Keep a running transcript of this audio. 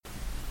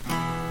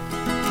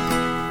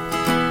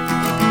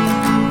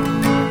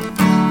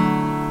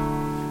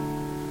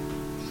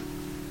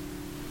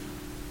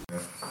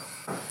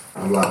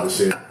I'm allowed to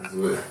share.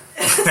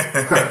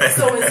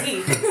 So is he.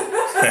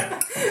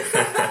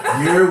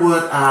 You're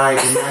what I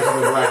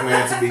imagine a black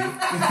man to be.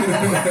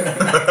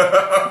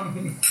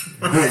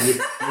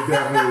 You're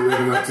definitely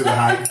living up to the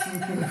hype.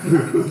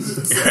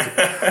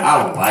 I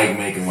like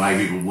making white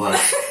people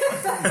blush.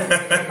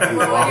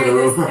 Well, when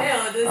you're this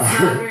pale, it's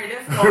not very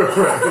difficult.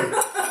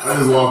 Right. I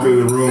just walk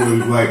into the room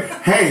and be like,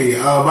 hey,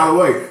 by the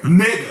way,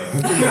 nigga.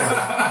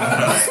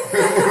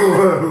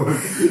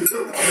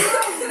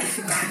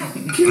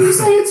 Can you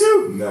say it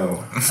too?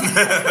 No.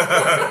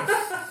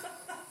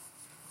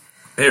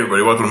 Hey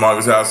everybody, welcome to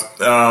Mongos House.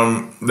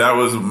 That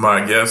was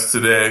my guest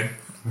today,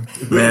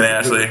 Man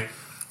Ashley,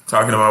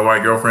 talking to my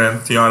white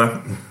girlfriend,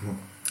 Tiana.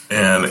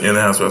 And in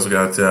the house we also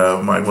got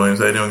Mike Williams.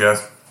 How you doing,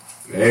 guys?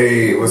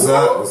 Hey, what's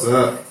up? What's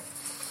up?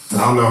 I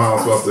don't know how I'm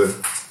supposed to...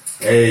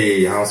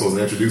 Hey, how I'm supposed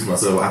to introduce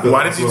myself.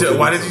 Why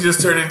did you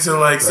just turn into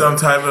like some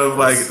type of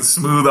like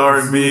smooth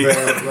R&B?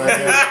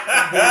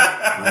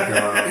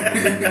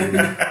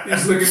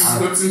 He's looking at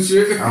slips and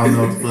shit. I don't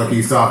know what the fuck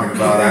he's talking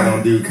about. I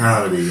don't do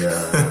comedy.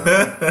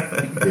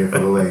 Here for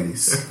the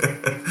ladies.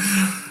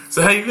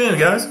 So how you been,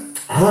 guys?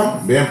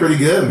 Been pretty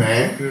good,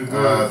 man.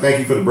 Thank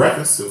you for the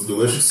breakfast. It was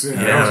delicious. Yeah,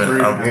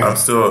 man, I'm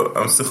still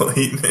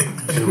eating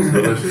it. It was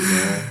delicious,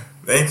 man.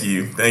 Thank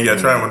you. I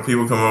try when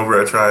people come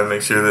over. I try and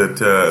make sure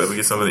that we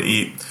get something to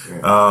eat.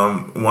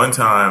 Yeah. One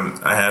time,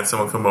 I had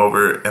someone come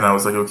over, and I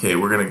was like, "Okay,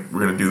 we're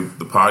gonna do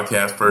the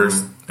podcast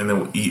first, and then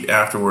we'll eat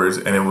afterwards."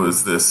 And it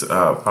was this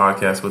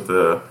podcast with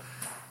the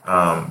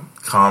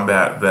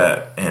combat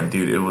vet, and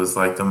dude, it was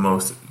like the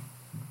most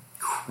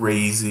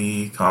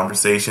crazy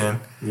conversation.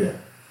 Yeah.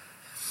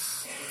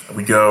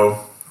 We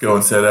go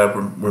and set up.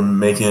 We're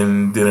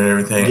making dinner and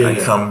everything. Yeah, I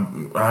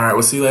come. All right,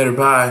 we'll see you later.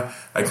 Bye.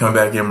 I come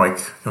back in. My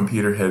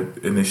computer had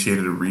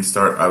initiated a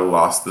restart. I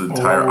lost the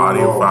entire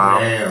audio file.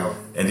 Damn.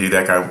 And dude,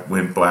 that guy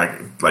went black,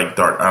 like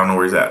dark. I don't know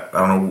where he's at.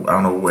 I don't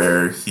know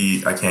where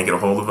he. I can't get a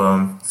hold of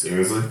him.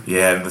 Seriously?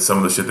 Yeah, and some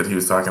of the shit that he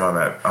was talking on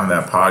that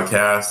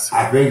podcast.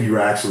 I think you were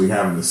actually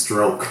having a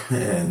stroke,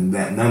 and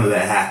that none of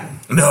that happened.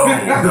 No,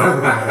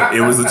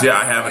 it was legit.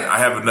 I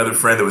have another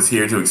friend that was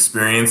here to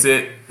experience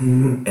it,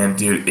 and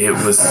dude, it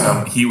was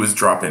he was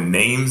dropping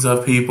names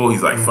of people.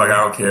 He's like, "Fuck,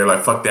 I don't care."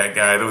 Like, "Fuck that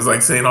guy." That was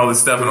like saying all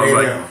this stuff, and I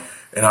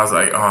was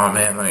like, "Oh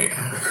man, like."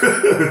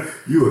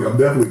 I'm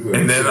definitely.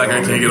 And then like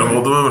I can't get a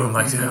hold of him, and I'm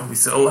like, "Damn, we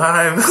still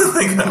alive?"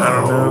 Like I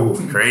don't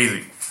know,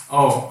 crazy.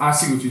 Oh, I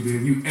see what you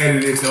did. You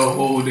edited the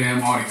whole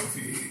damn audio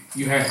feed.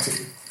 You had to.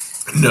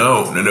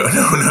 No.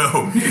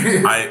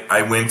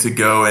 I went to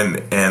go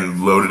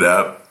and load it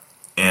up.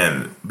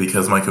 And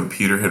because my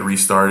computer had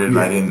restarted and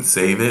I didn't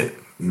save it,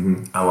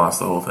 I lost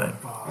the whole thing.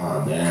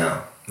 Oh,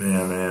 damn.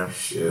 Yeah, man.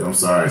 Shit, I'm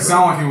sorry. It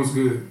sounded like it was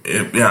good.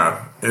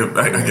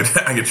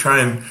 I could try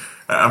and...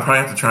 I probably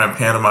have to try and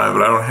pantomime,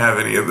 but I don't have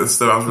any of this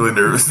stuff. I was really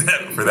nervous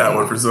for that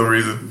one for some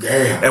reason.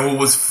 Damn. And what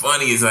was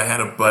funny is I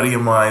had a buddy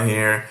of mine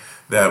here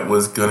that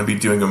was going to be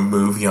doing a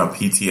movie on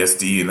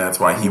PTSD, and that's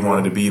why he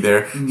wanted to be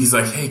there. He's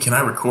like, "Hey, can I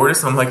record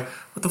this?" And I'm like,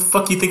 "What the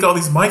fuck you think all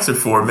these mics are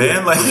for,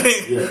 man?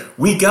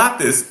 We got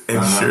this."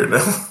 And sure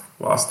enough,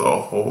 lost the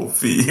whole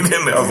feed. And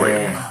I was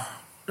like,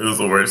 it was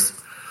the worst.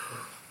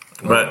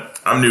 But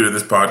I'm new to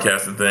this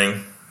podcasting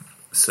thing,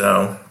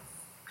 so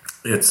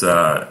it's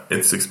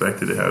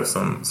expected to have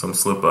some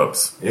slip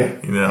ups. Yeah,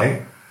 you know.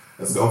 Hey,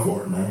 let's go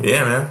for it, man.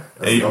 Yeah, man.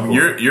 Hey,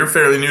 you're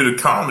fairly new to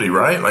comedy,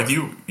 right? Like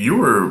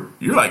you're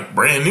like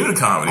brand new to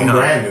comedy.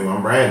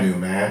 I'm brand new,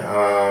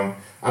 man.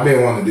 I've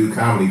been wanting to do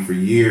comedy for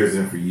years,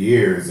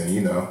 and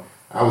you know,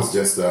 I was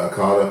just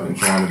caught up in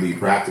trying to be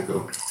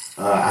practical.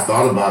 I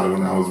thought about it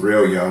when I was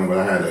real young, but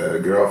I had a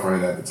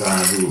girlfriend at the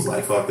time who was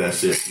like, "Fuck that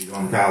shit, you're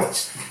going to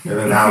college." And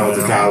then I went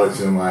to college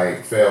and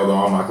like failed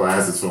all my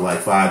classes for like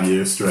 5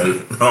 years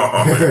straight.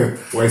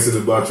 Wasted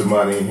a bunch of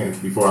money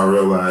before I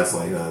realized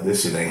like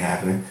this shit ain't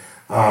happening.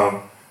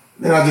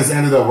 Then I just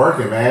ended up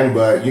working, man.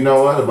 But you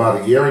know what?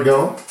 About a year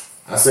ago,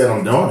 I said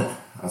I'm doing it.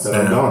 I'm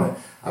doing it.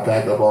 I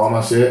packed up all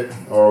my shit,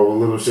 or what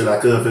little shit I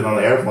could fit on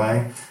the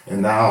airplane,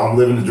 and now I'm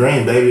living the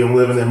dream, baby. I'm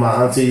living in my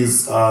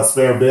auntie's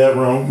spare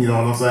bedroom. You know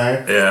what I'm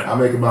saying? Yeah. I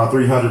make about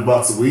 $300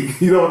 a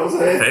week. You know what I'm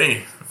saying?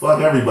 Hey,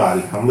 fuck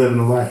everybody. I'm living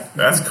the life.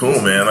 That's cool,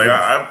 man. Like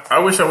I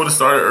wish I would have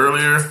started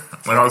earlier.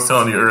 Like I was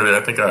telling you earlier, I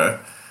think I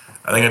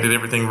did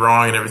everything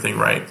wrong and everything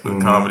right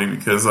with comedy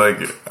because like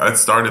I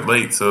started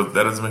late, so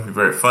that doesn't make me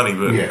very funny.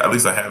 But at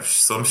least I have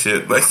some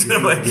shit. Like,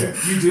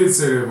 You did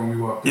say that when we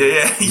walked.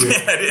 Yeah,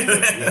 I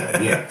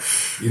did. Yeah.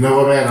 You know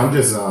what, man? I'm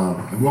just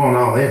I'm going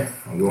all in.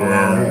 I'm going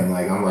all in.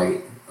 Like I'm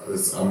going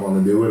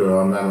to do it, or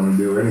I'm not going to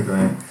do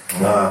anything.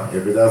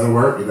 If it doesn't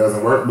work, it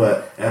doesn't work.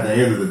 But at the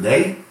end of the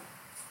day,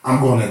 I'm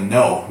going to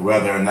know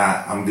whether or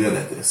not I'm good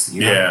at this.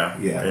 You know?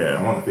 Yeah.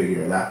 I want to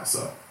figure it out.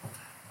 So.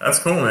 That's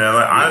cool, man.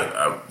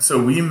 Like so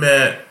we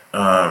met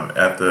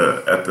at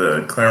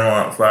the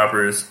Claremont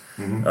Flappers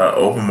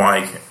open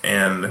mic,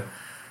 and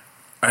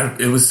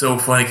it was so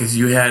funny because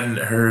you hadn't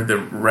heard that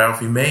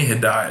Ralphie May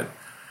had died,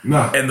 No.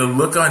 And the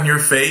look on your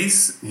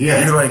face,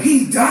 Yeah. you're like,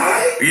 He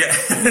died? yeah.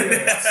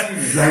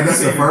 Like,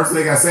 that's the first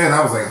thing I said.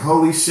 I was like,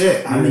 holy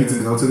shit, I need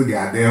to go to the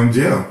goddamn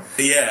gym.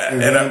 Yeah,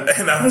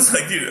 and I was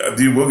like,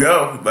 dude, we'll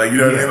go. Like, you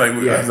know what I mean? Like,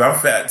 because I'm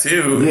fat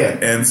too. Yeah.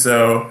 And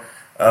so,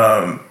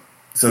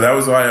 so that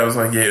was why I was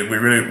like, yeah, we're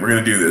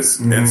gonna do this.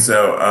 Mm-hmm. And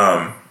so,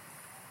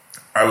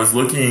 I was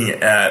looking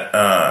at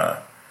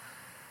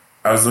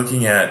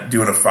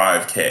doing a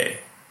 5K.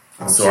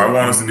 So I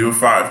want us to do a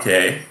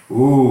 5K.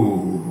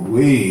 Ooh,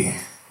 wee.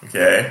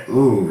 Okay.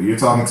 Ooh, you're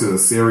talking to a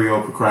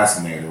serial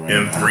procrastinator right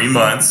In now. 3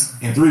 months.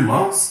 In 3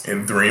 months?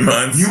 In 3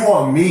 months. You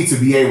want me to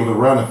be able to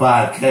run a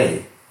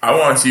 5K? I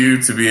want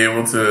you to be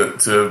able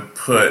to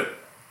put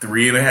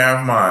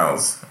 3.5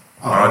 miles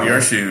on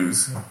your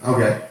shoes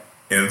Okay.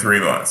 in 3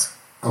 months.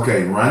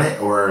 Okay, run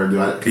it or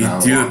do I? Do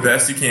the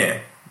best you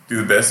can. Do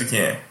the best you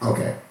can.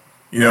 Okay.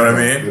 You know what I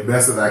mean? The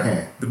best that I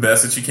can. The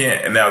best that you can.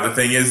 And now the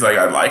thing is, like,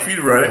 I'd like for you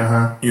to run it.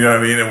 Uh-huh. You know what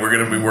I mean? And we're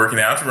going to be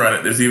working out to run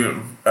it. There's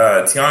even,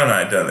 Tiana and I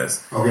had done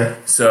this. Okay.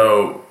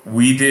 So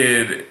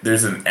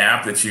there's an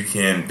app that you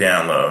can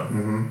download.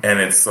 Mm-hmm. And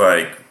it's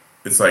like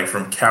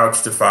from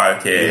couch to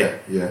 5K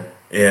Yeah.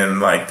 in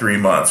like 3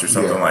 months or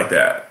something like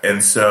that.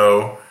 And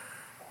so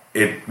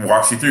it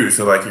walks you through.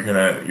 So like you're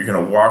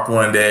gonna walk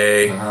one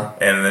day, Uh-huh.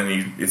 and then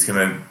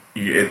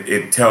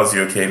it tells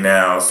you, okay,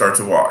 now start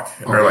to walk,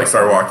 or like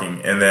start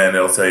walking, and then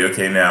it'll tell you,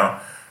 okay, now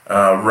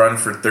run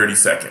for 30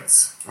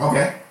 seconds.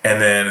 Okay.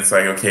 And then it's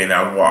like, okay,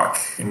 now walk.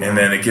 Mm-hmm. And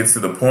then it gets to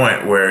the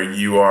point where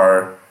you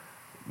are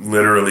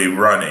literally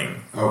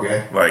running,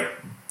 Okay. like,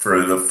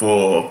 for the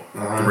full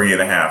Uh-huh.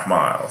 3.5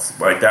 miles.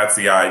 Like, that's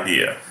the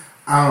idea.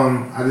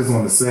 I just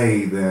want to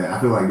say that I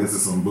feel like this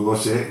is some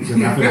bullshit. Because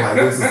I feel like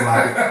this is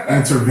like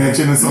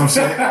intervention or some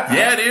shit.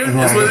 Yeah, dude,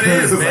 that's what it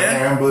is, This man.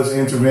 like ambush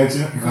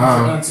intervention.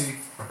 Auntie,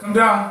 come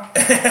down.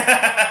 Right.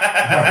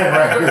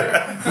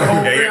 The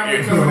whole Yeah,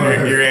 family coming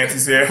in. your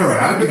auntie's here.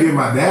 I could get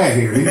my dad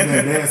here. He's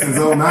been dead since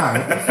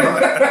 09.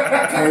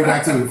 Came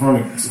back from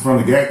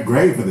the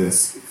grave for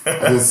this.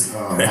 I just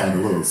had a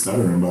little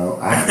stuttering about.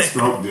 I had a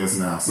stroke just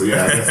now, so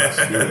yeah, I guess I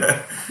should do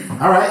it.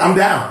 All right, I'm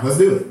down. Let's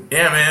do it.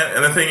 Yeah, man.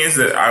 And the thing is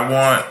that I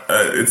want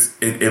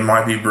it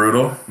might be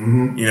brutal.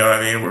 Mm-hmm. You know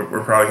what I mean?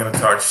 We're probably going to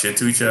talk shit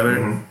to each other.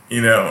 Mm-hmm.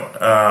 You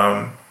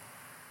know,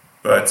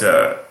 but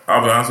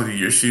I'll be honest with you,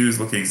 your shoes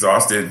look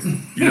exhausted.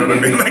 You know what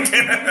I mean? Like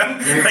you're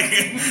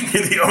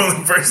the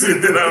only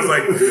person that I was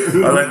like,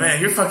 man,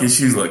 your fucking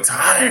shoes look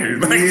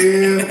tired. Like,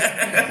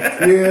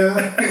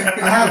 Yeah.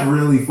 I have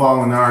really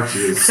fallen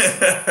arches.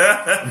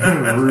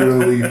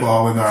 Really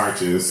fallen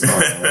arches. So.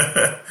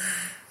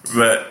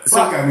 but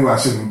Fuck, I knew I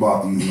shouldn't have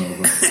bought these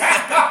motherfuckers.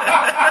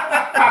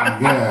 God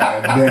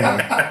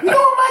damn. You know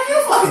what, Mike? You're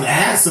a fucking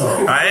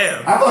asshole. I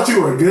am. I thought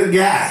you were a good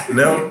guy.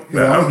 No, You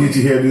know, I'm gonna get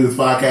you here to do this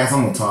podcast.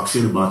 I'm gonna talk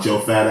shit about your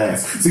fat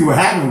ass. See, what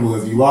happened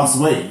was you lost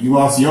weight. You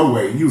lost your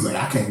weight. You was like,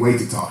 I can't wait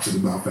to talk shit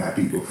about fat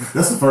people.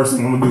 That's the first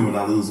thing I'm gonna do when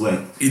I lose weight.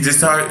 You just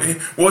talk.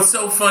 Well, it's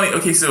so funny.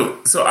 Okay, so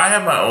I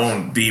have my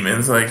own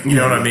demons. Like, you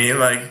know what I mean?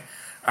 Like,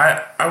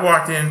 I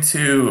walked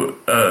into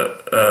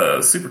a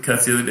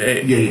Supercuts the other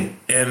day. Yeah.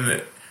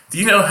 And do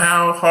you know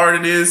how hard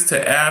it is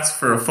to ask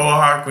for a faux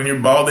hawk when you're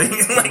balding?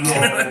 Like, you know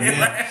what I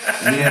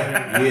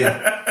mean?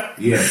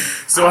 Yeah.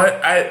 So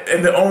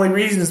and the only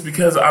reason is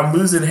because I'm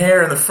losing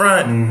hair in the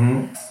front.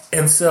 Mm-hmm.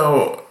 And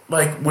so,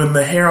 like, when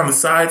the hair on the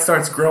side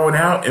starts growing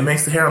out, it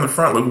makes the hair on the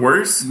front look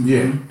worse.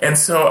 Yeah. And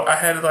so I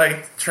had to,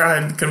 like, try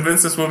and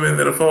convince this woman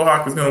that a faux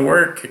hawk was going to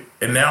work.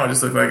 And now I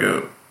just look like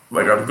I'm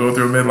going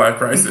through a midlife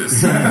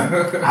crisis.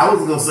 I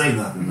wasn't gonna say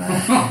nothing,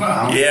 man.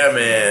 Yeah,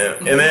 man.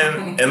 And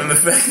then the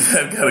fact that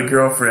I've got a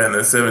girlfriend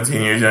that's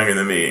 17 years younger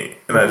than me,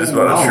 and I just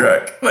bought a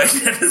truck. Like,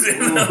 that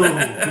doesn't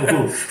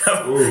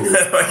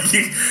like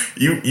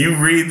you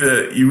read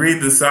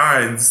the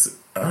signs.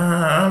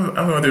 I'm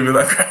going through a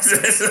midlife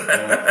crisis.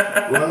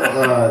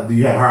 Well, do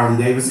you have Harley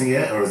Davidson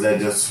yet, or is that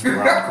just around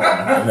the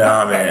corner?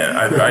 Nah, man.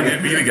 I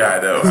did meet a guy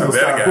though. I met a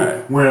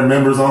guy. Wearing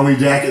members only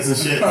jackets and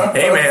shit.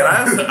 Hey, man.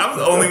 I was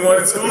the only one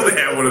in school that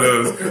had one of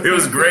those. It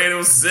was great. It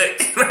was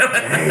sick.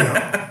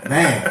 Damn.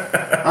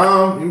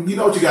 You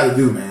know what you got to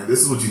do, man.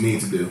 This is what you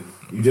need to do.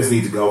 You just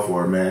need to go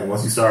for it, man.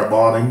 Once you start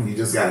balding, you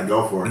just got to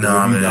go for it.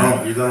 Nah, if you man.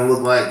 don't, you're gonna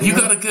look like You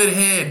got a good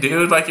head,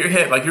 dude. Like your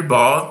head, like you're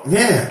bald.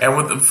 Yeah. And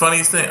what the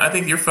funniest thing, I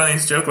think your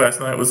funniest joke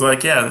last night was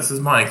like, yeah, this is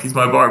Mike. He's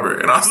my barber.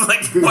 And I was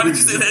like, why did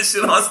you say that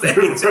shit on stage?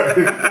 He was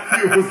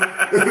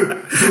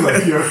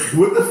like,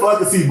 what the fuck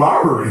is he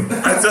barbering?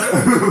 I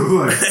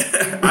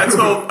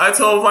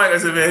told Mike, I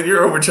said, man,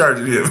 you're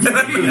overcharging him.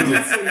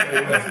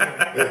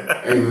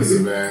 Hey,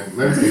 listen, man.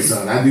 Let me tell you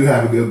something. I do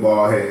have a good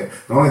bald head.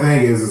 The only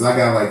thing is I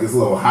got like this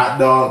little hot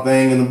dog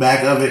thing in the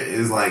back of it.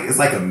 It's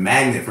like a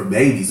magnet for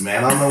babies,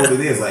 man. I don't know what it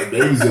is. Like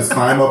babies just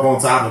climb up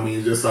on top of me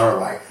and just start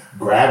like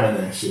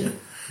grabbing that shit.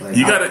 Like,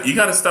 You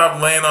gotta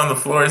stop laying on the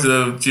floors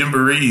of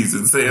gymborees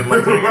and saying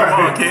like, come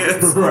on,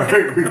 kids. Right.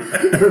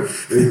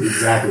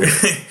 Exactly.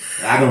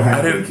 I don't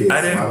have any kids.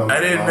 I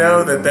didn't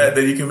know that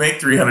you can make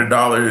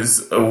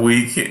 $300 a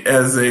week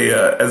as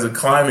a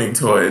climbing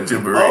toy at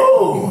Gymboree.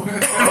 Oh,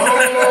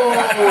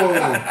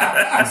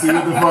 You see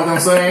what the fuck I'm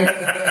saying?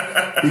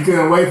 He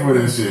couldn't wait for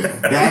this shit.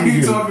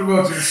 You talked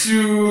about your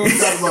shoes. He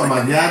talked about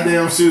my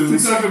goddamn You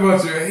shoes. talked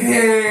about your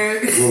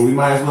head. Well, we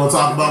might as well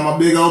talk about my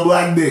big old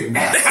black dick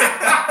now.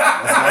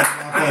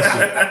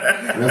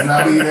 Let's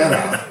not leave that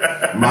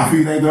out. My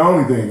feet ain't the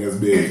only thing that's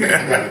big.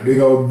 I got a big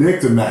old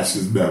dick to match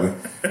this belly.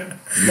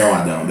 No,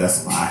 I don't.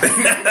 That's a lie. I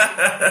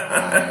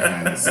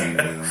haven't seen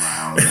it in a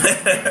while.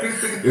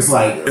 It's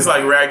like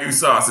ragu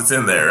sauce. It's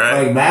in there,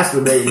 right? Like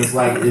masturbating. It's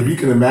like if you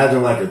can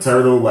imagine like a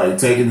turtle like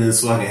taking his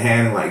fucking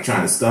hand and like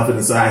trying to stuff it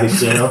inside his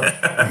shell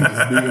and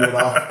just beating it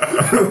off.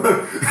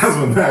 That's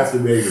what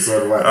masturbating is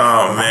sort of like.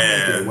 Oh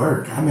man,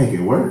 I make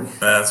it work.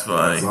 That's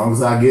funny. As long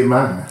as I get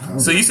mine.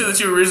 So you said that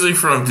you were originally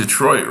from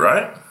Detroit,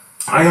 right?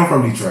 I am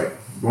from Detroit,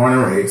 born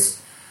and raised.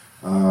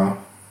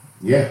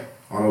 Yeah,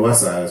 on the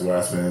west side is where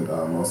I spend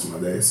most of my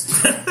days.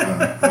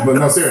 But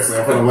no, seriously,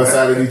 I'm from the west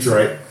side of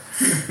Detroit.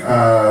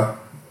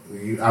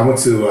 I went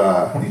to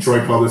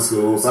Detroit public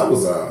schools. I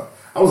was a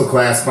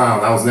class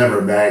clown. I was never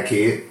a bad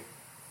kid.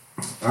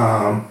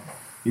 Dad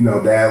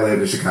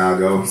lived in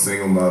Chicago,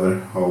 single mother,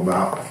 whole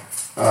bout.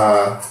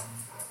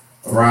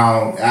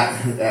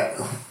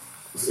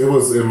 It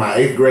was in my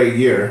 8th grade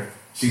year.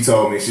 She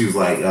told me, she was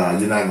like,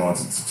 you're not going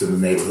to the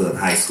neighborhood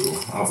high school.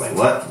 I was like,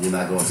 what? You're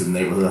not going to the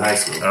neighborhood high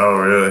school? Oh,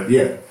 really?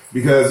 Yeah.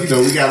 Because,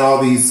 we got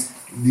all these,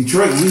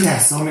 Detroit, we had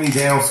so many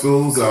damn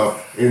schools.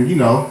 And,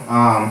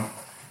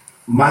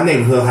 my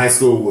neighborhood high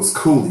school was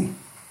Cooley.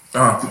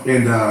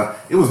 And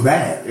it was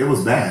bad. It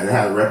was bad. It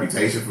had a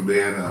reputation for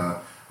being a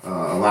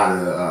lot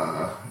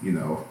of,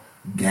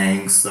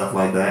 gangs, stuff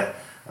like that.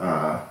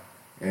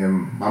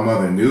 And my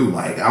mother knew,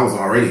 like, I was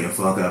already a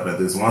fuck up at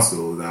this one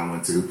school that I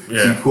went to.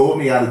 Yeah. She pulled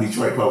me out of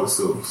Detroit public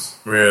schools.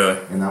 Really?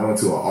 And I went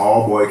to an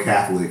all-boy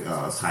Catholic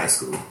high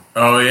school.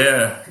 Oh,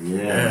 yeah.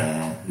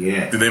 Yeah,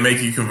 yeah. Did they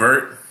make you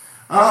convert?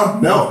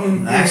 No.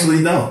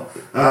 Actually, no.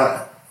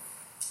 The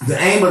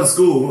aim of the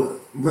school,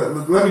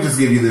 let me just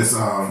give you this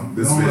Don't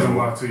visual. let him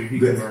lie to you. He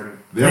converted.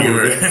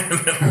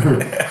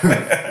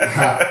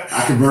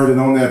 I converted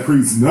on that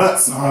priest's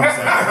nuts.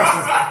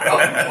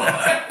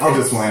 I'm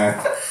just playing.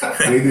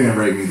 They didn't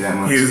rate me that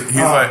much. He's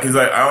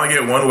like, I only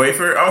get one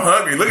wafer. I'm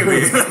hungry. Look at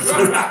me.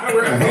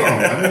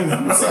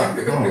 What's up?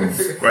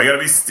 I gotta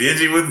be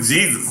stingy with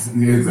Jesus.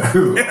 Yeah,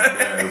 exactly.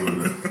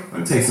 Let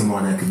me take some more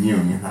of that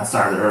communion. I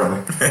started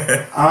early.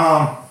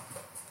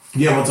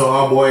 Went to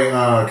all-boy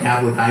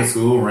Catholic high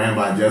school, ran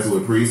by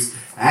Jesuit priests.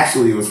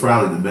 Actually, it was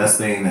probably the best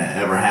thing that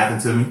ever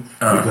happened to me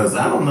because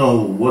I don't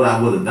know what I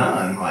would have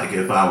done, like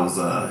if I would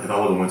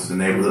have went to the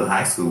neighborhood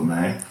high school,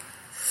 man.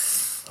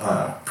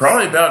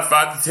 Probably about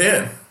 5 to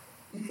 10.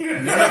 He's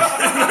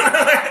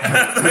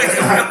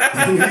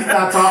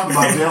not talking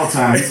about jail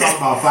time. He's talking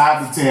about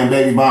 5 to 10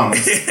 baby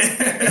mamas.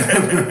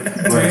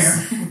 But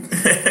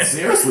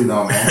seriously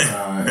though,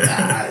 man,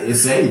 it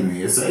saved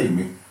me. It saved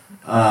me.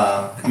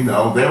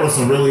 There were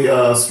some really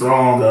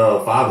strong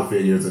father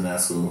figures in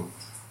that school.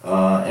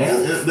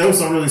 And there were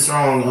some really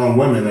strong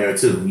women there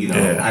too.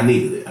 I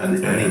needed it. I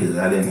needed it.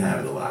 I didn't have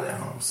it a lot at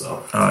home,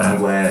 so I'm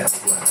glad I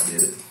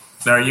did it.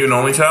 Now, are you an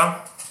only child?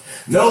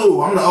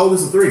 No, I'm the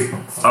oldest of 3.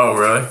 Oh,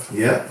 really?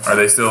 Yeah. Are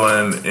they still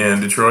in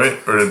Detroit,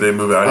 or did they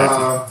move out here?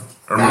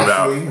 Or move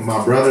actually, out?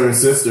 My brother and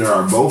sister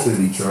are both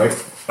in Detroit.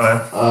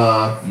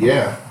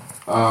 Yeah.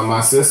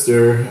 My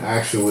sister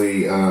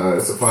actually,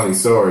 it's a funny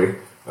story.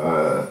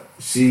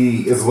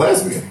 She is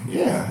lesbian.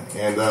 Yeah,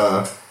 and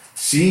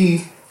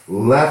she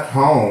left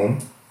home,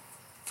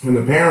 and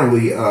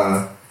apparently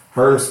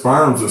her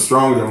sperms are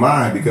stronger than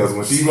mine because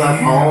when she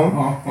left home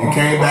and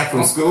came back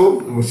from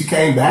school, when she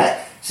came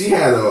back, she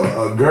had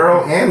a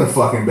girl and a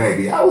fucking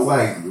baby. I was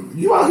like,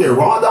 you out here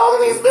raw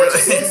dogging these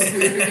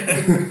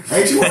bitches?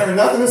 Ain't you wearing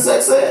nothing in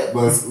sex ed?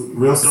 But it's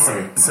real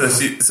story. So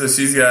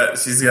she's got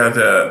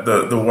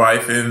the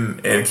wife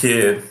and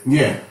kid.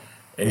 Yeah.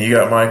 And you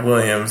got Mike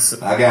Williams.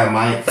 I got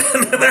Mike.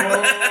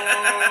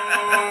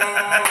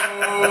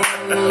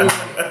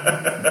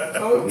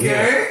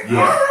 Okay. Yeah.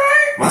 All right.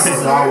 My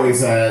sister always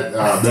had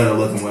better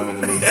looking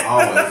women than me.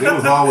 Always. It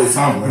was always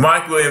humbling.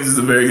 Mike Williams is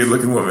a very good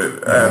looking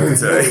woman, I have to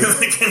tell you.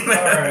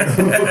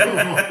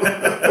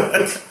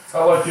 I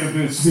like your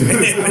bitch.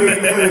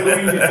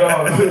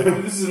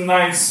 This is a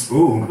nice.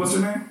 Ooh. What's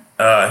your name?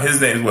 His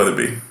name's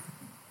Weatherby.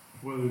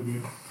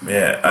 Weatherby.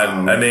 Yeah,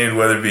 I named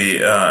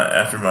Weatherby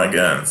after my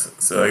guns.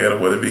 So I got a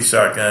Weatherby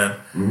shotgun,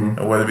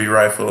 a Weatherby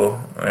rifle,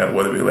 I got a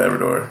Weatherby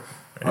Labrador.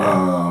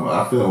 Yeah.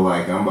 I feel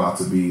like I'm about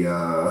to be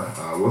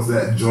what's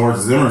that? George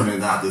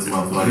Zimmerman out this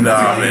motherfucker.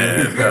 Nah,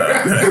 man.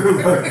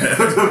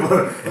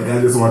 Like,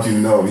 I just want you to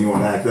know if you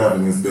want to act up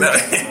in this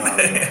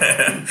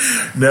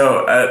bitch.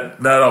 No,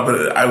 not at all.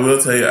 But I will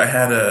tell you, I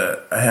had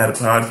a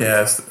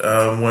podcast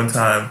one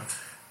time,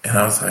 and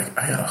I was like,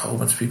 I got a whole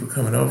bunch of people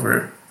coming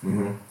over.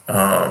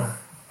 I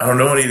don't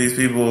know any of these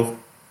people.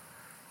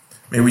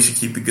 maybe we should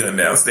keep the gun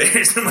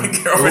downstairs. And my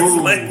girl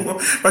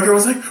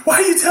was like, why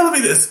are you telling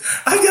me this?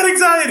 I've got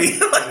anxiety.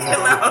 And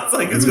I was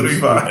like, it's going to be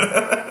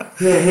fine.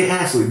 Hey,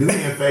 Ashley, do me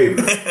a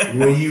favor.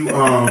 When you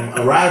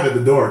arrive at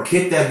the door,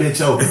 kick that bitch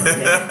open.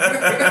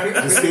 Okay?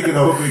 Just kick it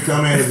open,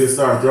 come in and just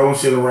start throwing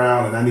shit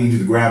around, and I need you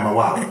to grab my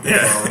wallet. Yeah.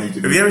 Have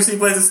you ever seen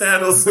Blazing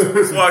Saddles?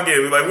 Just walk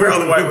in, be like, where are all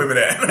the white women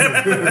at?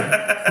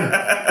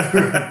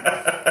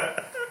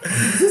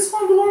 Does this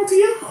one belong to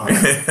you?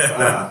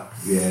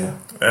 Yeah.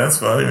 That's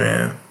funny,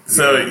 man.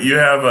 So you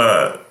have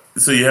a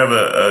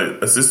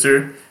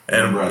sister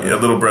and a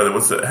little brother.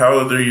 How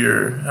old's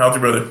your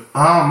brother?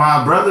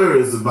 My brother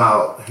is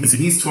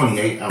he's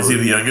 28. Is he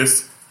the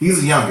youngest?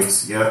 He's the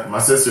youngest, yeah. My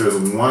sister is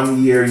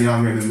 1 year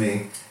younger than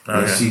me.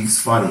 And Okay. she's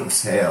funny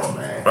as hell,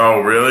 man.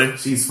 Oh, really?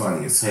 She's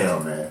funny as hell,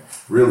 man.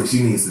 Really,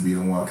 she needs to be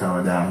the one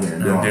coming down here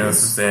and doing Doing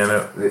this. some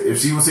stand-up. If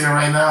she was here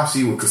right now,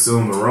 she would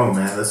consume the room,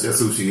 man. That's just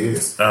who she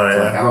is. Oh,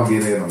 yeah. Like, I don't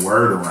get in a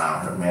word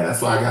around her, man.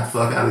 That's why I got the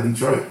fuck out of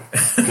Detroit.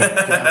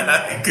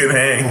 Good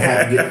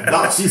hang.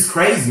 No, she's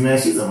crazy, man.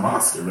 She's a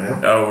monster,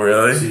 man. Oh,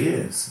 really? She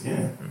is,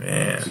 yeah.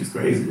 Man. She's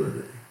crazy with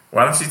it.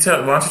 Why don't you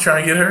try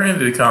and get her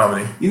into the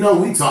comedy? You know,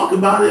 we talk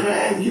about it,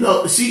 man. You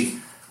know, let me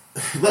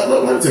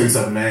tell you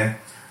something, man.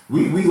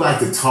 We like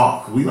to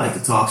talk. We like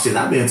to talk shit.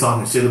 I've been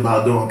talking shit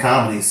about doing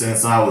comedy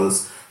since I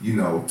was,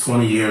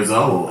 20 years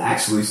old.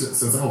 Actually,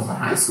 since I was in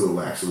high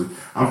school, actually.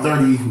 I'm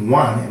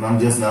 31, and I'm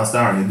just now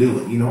starting to do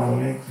it. You know what I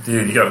mean?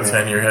 Dude, you got a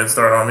 10-year head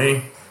start on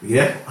me.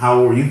 Yeah. How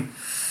old were you?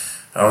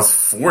 I was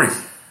 40.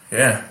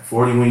 Yeah.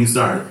 40 when you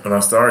started. When I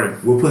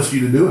started. What pushed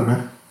you to do it,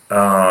 man?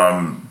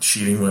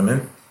 Cheating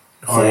women.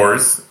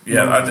 Whores.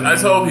 Yeah, I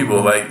told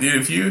people, like,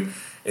 dude,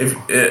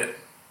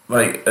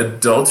 like,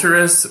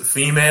 adulterous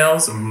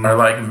females are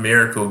like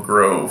Miracle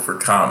Grow for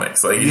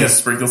comics. Like, you just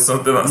sprinkle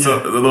something on a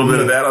little bit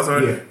of that on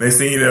something. Next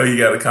thing you know, you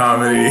got a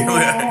comedy.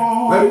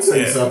 Let me tell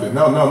you something.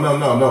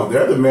 No.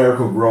 They're the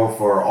Miracle Grow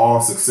for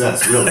all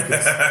success, really.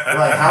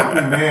 Like, how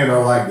many men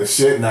are like the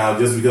shit now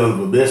just because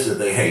of a bitch that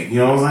they hate? You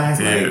know what I'm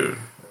saying? Dude. Like,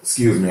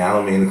 excuse me, I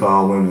don't mean to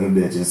call women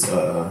bitches,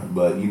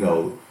 but,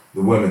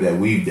 the women that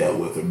we've dealt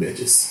with are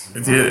bitches.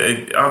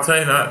 Dude, I'll tell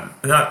you, not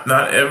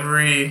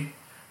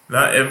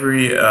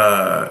every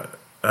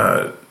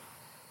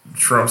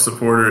Trump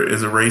supporter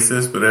is a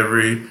racist, but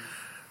every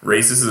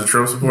racist is a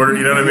Trump supporter.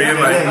 You know what I mean?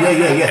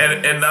 Yeah.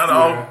 And not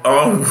all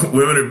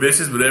women are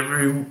bitches, but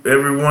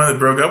everyone that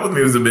broke up with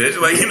me was a bitch.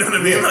 Like, you know what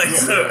I mean? Like,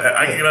 so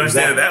I can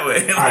understand it that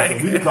way. All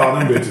right, we can call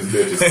them bitches.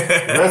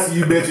 The rest of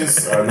you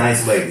bitches are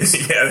nice ladies.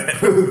 Yeah.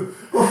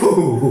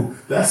 Ooh,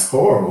 that's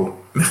horrible.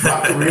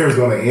 My career is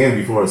going to end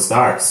before it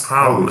starts.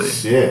 Probably. Holy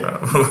shit.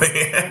 Probably.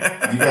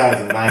 You guys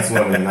are nice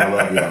women, and I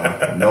love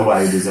y'all.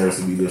 Nobody deserves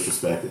to be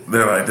disrespected.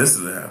 They're like, this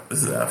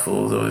is how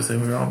fools always say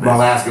we're all bitches. My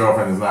last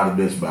girlfriend is not a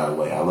bitch, by the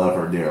way. I love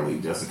her dearly,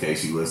 just in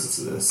case she listens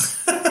to this.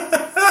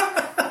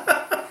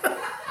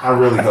 I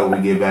really hope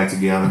we get back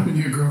together.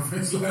 Your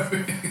girlfriend's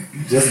laughing.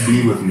 Just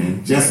be with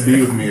me. Just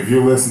be with me. If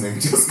you're listening,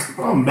 just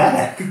come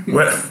back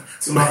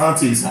to my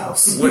auntie's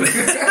house.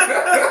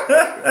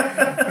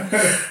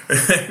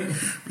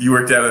 You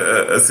worked out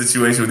a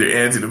situation with your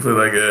auntie to put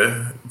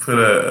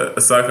a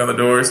sock on the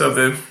door or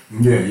something.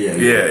 Yeah.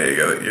 You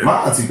got it.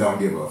 My auntie don't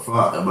give a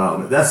fuck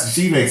about it. That's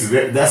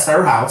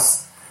her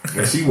house,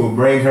 and she will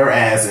bring her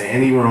ass in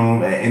any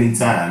room at any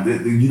time.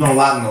 You don't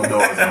lock no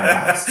doors in her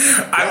house.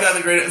 I've got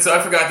the greatest. So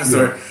I forgot the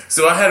story. Yeah.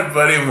 So I had a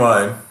buddy of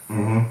mine,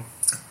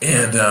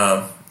 and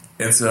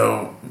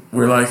so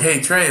we're like,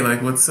 "Hey Trey,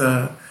 like, what's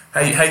how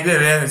you been,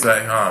 man?" He's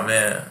like, "Oh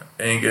man,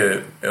 ain't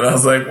good." And I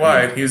was like,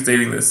 "Why?" And he was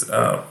dating this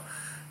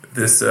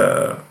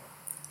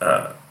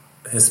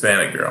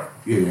Hispanic girl.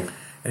 Yeah.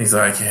 And he's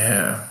like,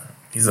 "Yeah."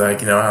 He's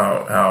like,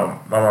 how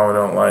my mama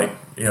don't like,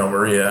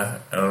 Maria.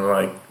 And I'm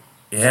like,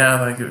 "Yeah,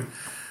 like,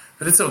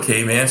 but it's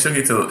okay, man. She'll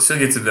get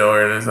to know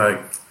her." And it's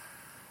like,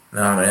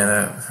 "No,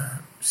 man,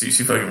 she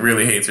fucking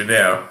really hates her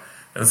now."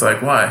 And it's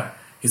like, "Why?"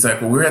 He's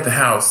like, "Well, we were at the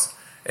house,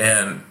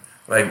 and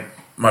like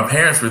my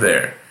parents were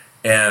there,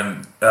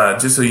 and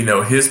just so you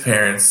know, his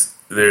parents,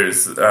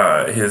 there's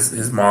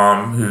his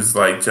mom who's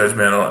like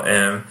judgmental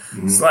and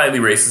slightly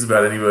racist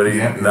about anybody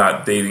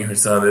not dating her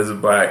son. There's a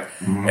black,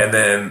 and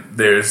then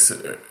there's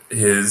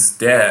his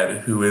dad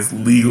who is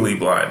legally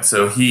blind,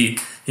 so he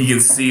can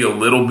see a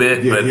little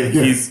bit, but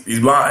he's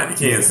blind.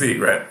 He can't see,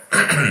 right?"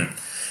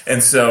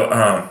 And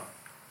so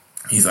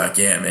he's like,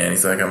 "Yeah, man."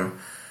 He's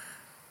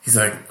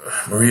like,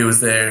 Maria was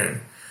there. And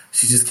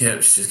she just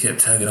kept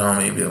tugging on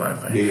me and being like,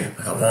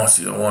 I want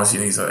you.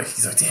 And he's like,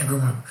 "Damn, girl,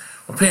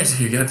 my parents are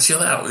here. You gotta chill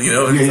out, And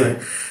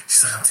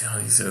she's like, "I'm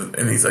telling you."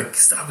 And he's like,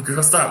 "Stop it,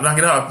 girl, stop, knock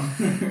it off."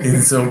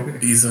 And so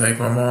he's like,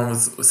 my mom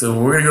was, so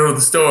we're gonna go to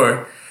the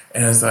store.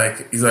 And he's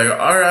like,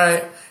 "All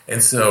right."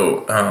 And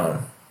so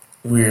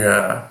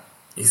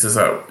he says,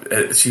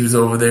 she was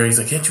over there. He's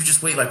like, "Can't you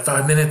just wait like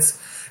 5 minutes?"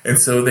 And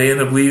so they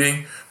end up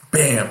leaving.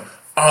 Bam,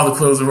 all the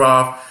clothes are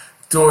off,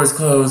 doors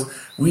closed.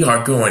 We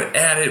are going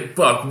at it,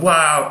 buck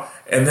wild.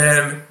 And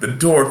then the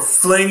door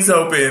flings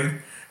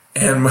open,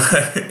 and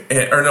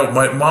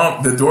my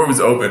mom, the door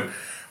was open.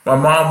 My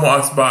mom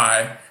walks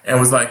by, and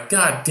was like,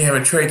 God damn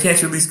it, Trey,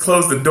 can't you at least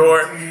close the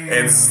door?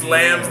 And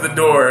slams the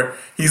door.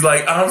 He's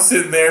like, I'm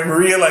sitting there.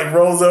 Maria like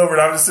rolls over,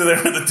 and I'm just sitting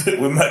there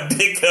with my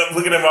dick up,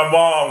 looking at my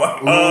mom,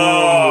 like,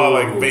 oh,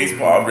 like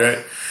baseball, right?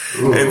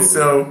 Ooh. And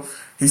so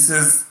he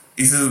says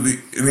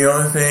the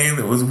only thing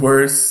that was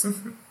worse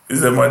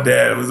is that my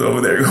dad was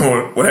over there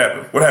going, what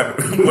happened? What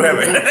happened? What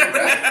happened?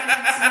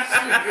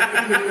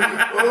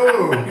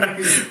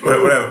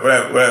 What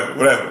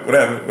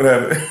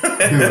happened?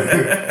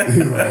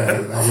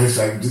 I wish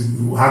I could just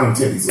how them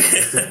titties.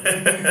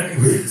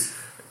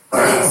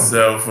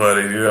 So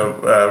funny, I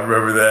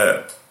remember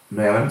that.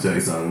 Man, let me tell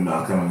you something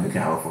about coming to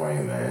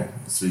California, man.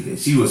 Speaking,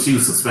 she was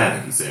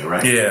Hispanic, you said,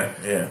 right? Yeah.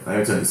 Let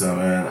me tell you something,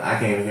 man. I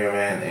came here,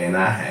 man, and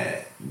I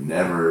had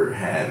never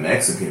had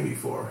Mexican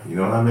before. You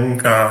know what I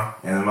mean?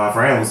 And my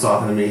friend was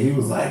talking to me. He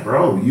was like,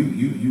 "Bro,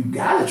 you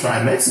gotta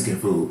try Mexican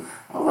food."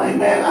 I'm like,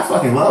 "Man, I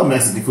fucking love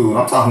Mexican food.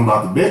 I'm talking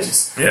about the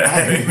bitches. Yeah, I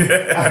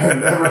had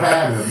never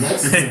had a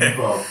Mexican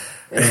before."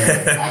 And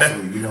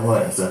actually, you know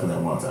what? Except for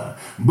that one time.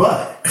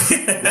 But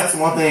that's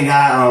one thing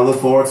I look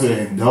forward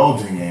to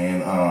indulging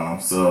in.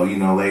 So,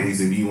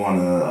 ladies, if you want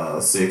a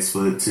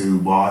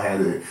 6'2",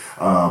 bald-headed,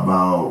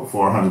 about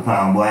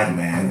 400-pound black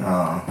man,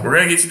 we're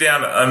gonna get you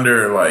down to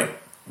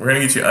we're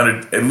gonna get you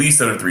at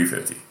least under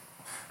 350.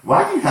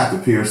 Why do you have to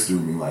pierce through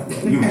me like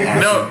that?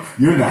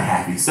 You're not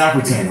happy. Stop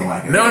pretending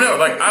like it. No.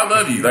 Like I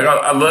love you. Like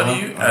I love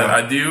you.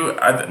 I do.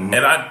 And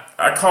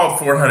I called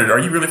 400. Are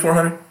you really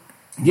 400?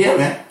 Yeah,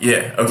 man.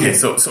 Yeah. Okay.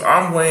 Yeah. So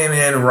I'm weighing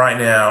in right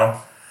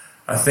now.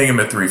 I think I'm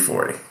at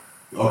 340.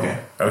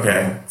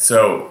 Okay.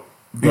 So,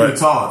 you're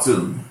tall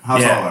too. How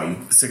tall are you?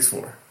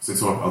 6'4".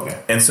 6'4". Okay.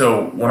 And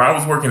so when I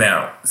was working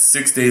out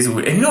 6 days a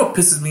week, and you know what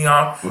pisses me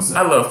off? What's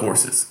that? I love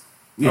horses.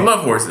 Yeah. I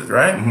love horses,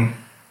 right? Mm-hmm.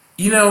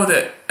 You know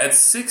that at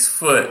 6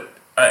 foot,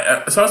 so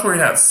I was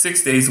working out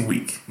 6 days a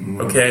week.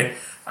 Mm-hmm. Okay,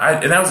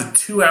 and that was a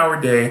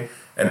 2-hour day,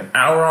 an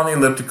hour on the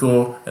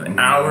elliptical, an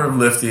hour of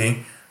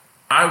lifting.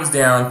 I was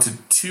down to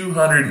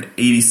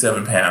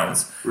 287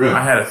 pounds. Really?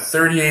 I had a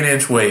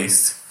 38-inch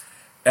waist,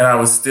 and I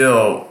was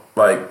still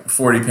like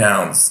 40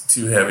 pounds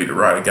too heavy to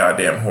ride a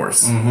goddamn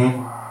horse.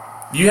 Mm-hmm.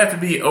 You have to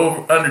be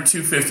under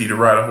 250 to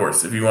ride a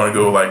horse if you want to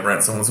go like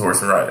rent someone's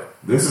horse and ride it.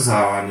 This is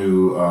how I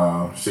knew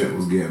shit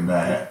was getting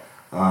bad.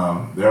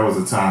 There was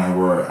a time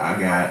where I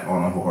got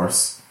on a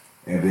horse,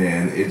 and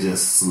then it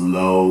just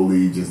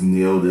slowly just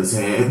kneeled its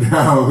head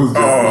down.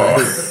 It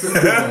was just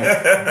like,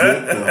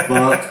 get the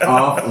fuck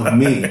off of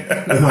me.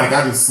 And like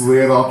I just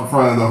slid off the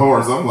front of the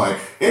horse. I'm like,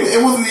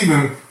 it wasn't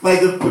even like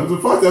the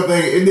fucked up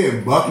thing. It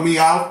didn't buck me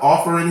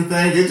off or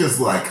anything. It just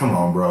like, come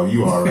on, bro,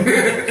 you already.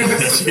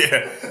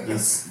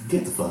 Just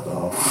get the fuck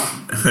off.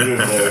 You're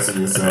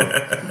embarrassing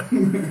yourself.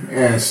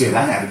 And shit,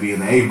 I had to be in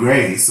the 8th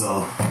grade,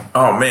 so.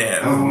 Oh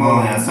man, that was a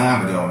long ass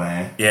time ago,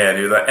 man. Yeah,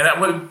 dude.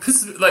 What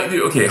pisses me, like,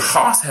 dude. Okay,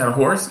 Haas had a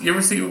horse. You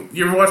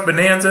ever watch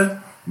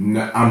Bonanza?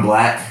 No, I'm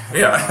black.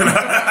 Yeah.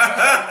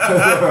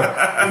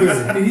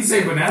 Did he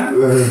say banana? I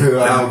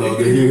don't know.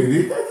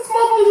 This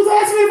motherfucker just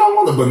asked me if I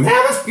want a banana.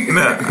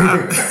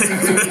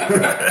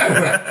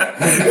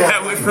 That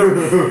went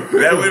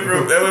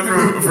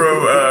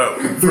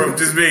from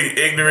just being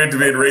ignorant to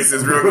being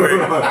racist real quick.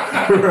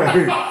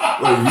 Right.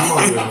 Like, you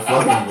want a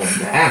fucking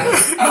banana?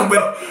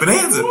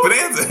 Bonanza.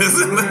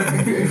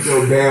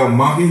 Your damn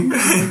monkey.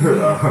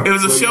 It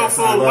was a show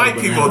full of white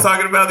people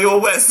talking about the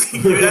Old West.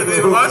 You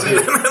didn't watch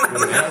it?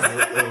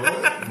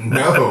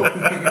 No.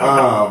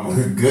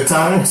 Good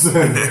times? Did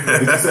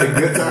you say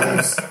good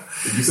times?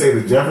 Did you say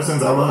the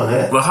Jeffersons? I love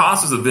that. Well,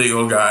 Haas was a big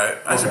old guy.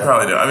 I should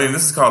probably know. I mean,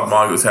 this is called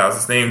Mongos House.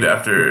 It's named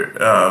after,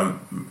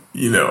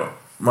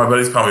 my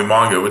buddies call me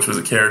Mongo, which was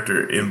a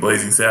character in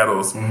Blazing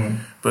Saddles. Mm-hmm.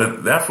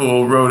 But that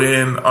fool rode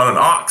in on an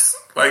ox.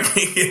 Like,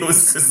 it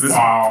was just this.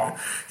 Wow.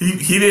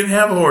 He didn't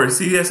have a horse.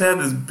 He just had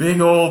this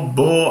big old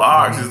bull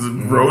ox just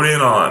rode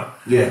in on.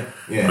 Yeah.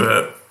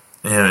 But,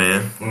 yeah,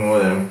 man.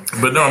 Whatever.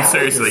 But no, I'm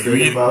serious. Like,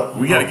 we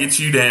got to get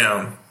you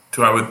down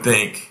to, I would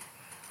think,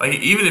 like,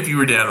 even if you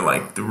were down to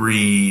like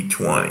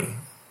 320.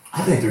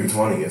 I think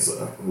 320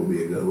 will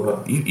be a good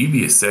look. You'd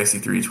be a sexy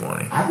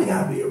 320. I think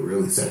I'd be a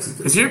really sexy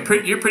 320.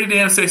 Because you're pretty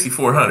damn sexy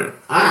 400.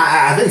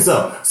 I think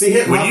so.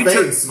 See, when you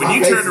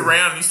turned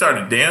around and you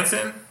started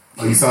dancing.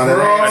 Oh, you saw that?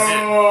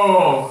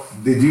 Oh,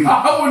 did you?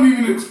 I wasn't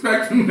even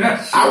expecting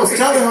that shit. I was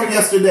telling him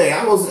yesterday.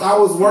 I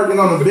was working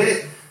on a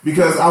bit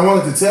because I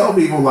wanted to tell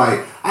people,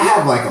 like, I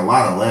have like a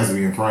lot of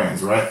lesbian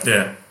friends, right?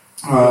 Yeah.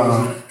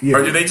 Yeah.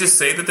 Or do they just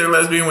say that they're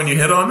lesbian when you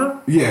hit on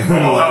them? Yeah.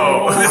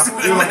 Oh. I'm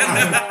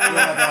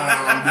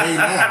gay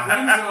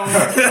now.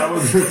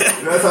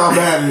 That's how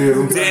bad it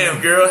is.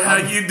 Damn, girl, how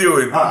you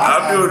doing?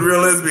 I'm doing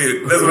real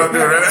lesbian. That's what I'm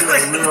doing, right?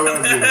 Real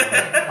lesbian.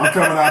 I'm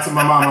coming out to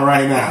my mama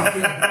right now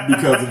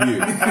because of you.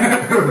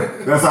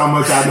 That's how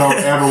much I don't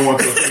ever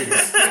want your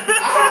penis.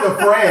 I had a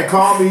friend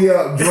call me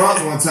up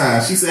drunk one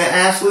time. She said,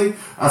 Ashley.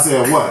 I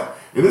said, what?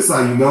 And this is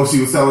how you know she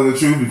was telling the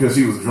truth because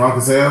she was drunk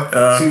as hell.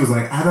 She was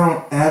like, I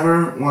don't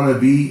ever want to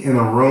be in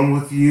a room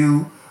with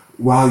you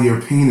while your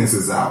penis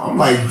is out. I'm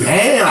like,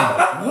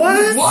 damn. What?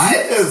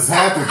 You just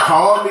had to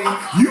call me.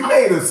 You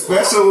made a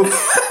special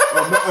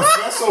a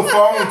special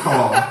phone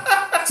call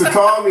to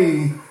call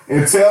me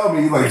and tell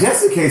me, like,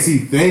 just in case he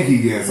think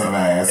he gets some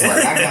ass,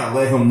 like, I gotta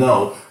let him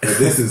know that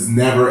this is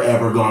never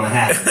ever gonna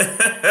happen.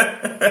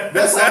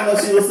 That's how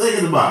much he was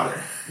thinking about it.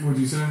 What'd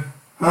you say?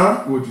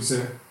 Huh? What'd you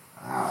say?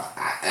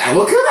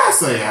 What could I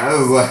say? I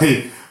was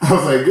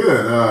like,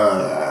 good.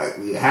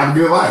 Have a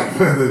good life.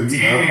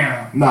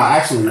 Damn. No,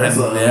 actually, I that's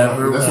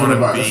never that's want one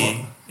to of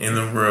be in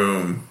the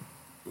room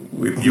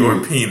with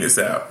your penis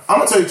out. I'm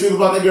gonna tell you the truth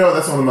about that girl.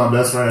 That's one of my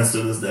best friends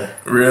to this day.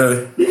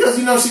 Really? Because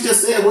she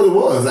just said what it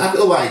was. I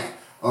feel like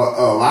a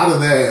lot of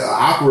that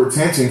awkward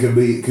tension can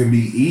be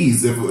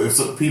eased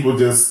if people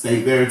just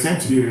state their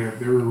intention. Yeah,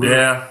 they were real.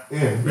 Yeah.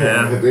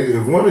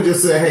 If women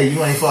just say, "Hey,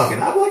 you ain't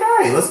fucking," I'd be like, "All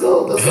right, let's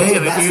go. Let's go Hey, to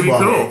this could be basketball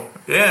cool. game."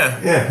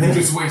 Yeah. You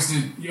just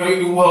wasted.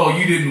 Well,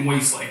 you didn't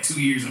waste like 2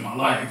 years of my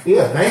life.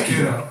 Yeah, thank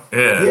you. Yeah.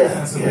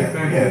 That's a big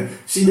thing. Yeah.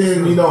 She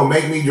didn't,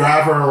 make me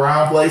drive her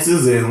around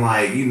places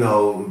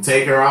and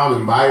take her out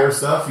and buy her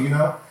stuff.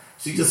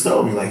 She just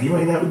told me like, you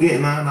ain't never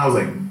getting none. And I was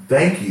like,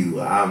 thank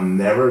you. I'm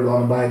never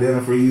gonna buy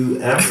dinner for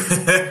you ever.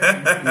 You're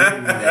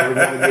never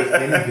gonna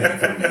get anything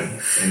from me,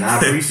 and I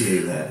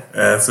appreciate that.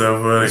 That's so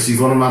funny.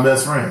 She's one of my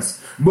best friends,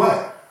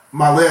 but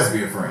my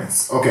lesbian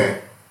friends.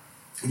 Okay.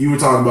 You were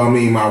talking about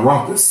me and my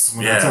rumpus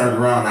when I turned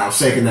around and I was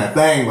shaking that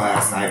thing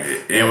last night.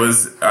 It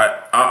was.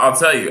 I'll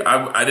tell you.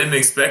 I didn't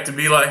expect to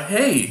be like,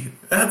 hey,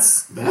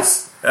 that's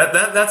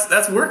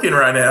working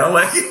right now.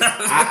 Like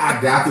I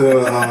got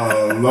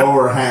the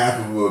lower half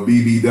of a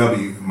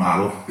BBW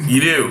model.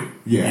 You do.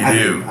 Yeah,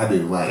 I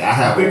do. Like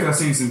I think I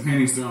seen some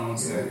pennies thrown on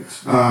stage. Did you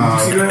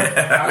see that?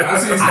 I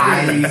seen some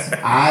pennies.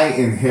 I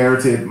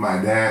inherited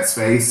my dad's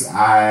face.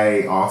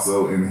 I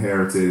also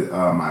inherited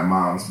my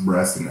mom's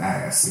breast and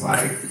ass.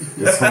 Like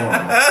it's horrible.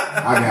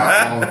 I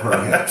got all of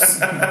her hips.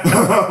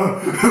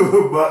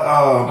 But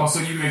also,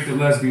 you make the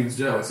lesbians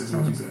jealous. Is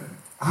what you said.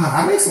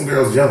 I make some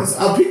girls jealous.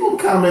 People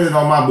commented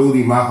on my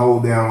booty my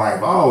whole damn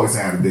life. I always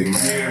had a big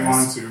man. Yeah,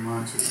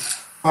 mine too.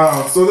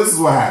 So this is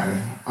what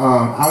happened.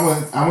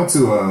 I went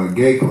to a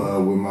gay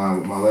club with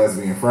my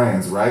lesbian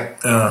friends, right?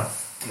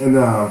 And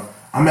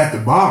I'm at the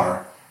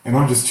bar and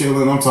I'm just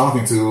chilling. I'm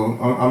talking to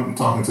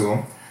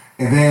him,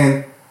 and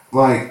then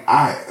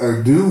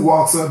a dude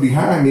walks up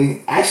behind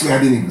me. Actually, I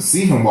didn't even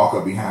see him walk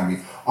up behind me.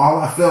 All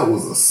I felt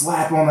was a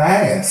slap on the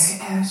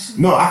ass.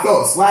 No, I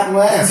felt a slap on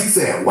the ass. He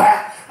said,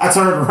 "Whack." I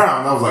turned around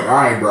and I was like, all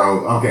right,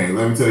 bro, okay,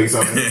 let me tell you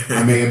something.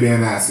 I may have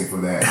been asking for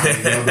that.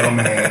 I'm a young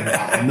man.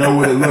 I know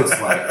what it looks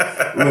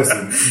like.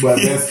 Listen, but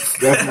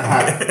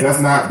that's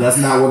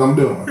not what I'm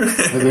doing.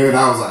 And then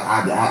I was like,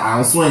 I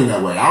don't swing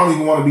that way. I don't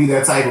even want to be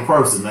that type of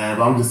person, man.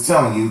 But I'm just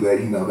telling you that,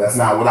 that's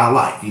not what I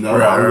like.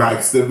 I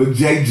like the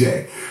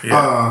JJ.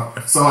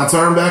 Yeah. So I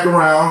turned back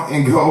around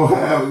and go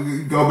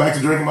back to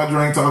drinking my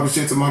drink, talking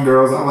shit to my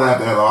girls. I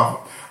laughed that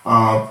off.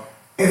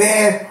 And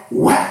then,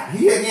 whack,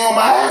 he hit me on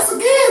my ass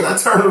again. I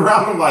turned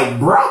around and I'm like,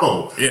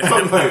 bro. Yeah.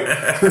 I'm like,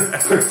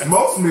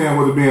 most men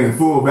would have been in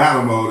full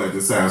battle mode at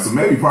this time, so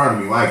maybe part of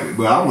me liked it.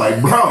 But I'm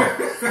like, bro,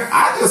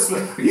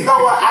 you know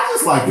what? I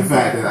just like the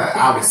fact that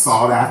I was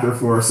sought after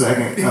for a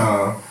second.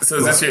 So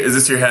is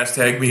this your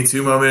hashtag Me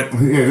Too moment?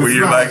 Yeah, where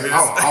you're like this?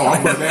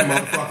 I'm putting that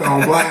motherfucker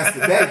on blast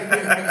today.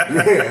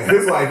 Yeah,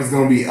 his life is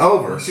going to be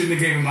over. Shouldn't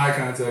have gave him eye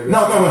contact.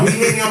 No, he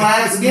hit me on my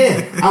ass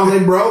again. I was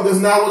like, bro, that's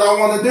not what I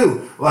want to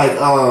do. Like,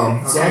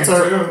 so I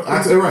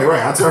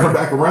turned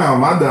back around.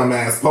 My dumb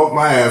ass poked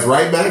my ass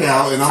right back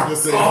out, and I'm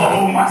just sitting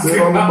on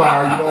the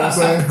bar. You know what I'm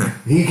saying?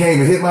 He came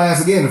and hit my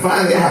ass again, and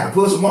finally I had to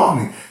push him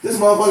off me. This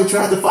motherfucker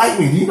tried to fight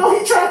me. Do you know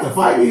he tried to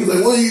fight me? He's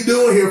like, "What are you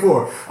doing here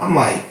for?" I'm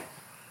like,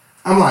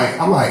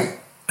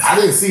 I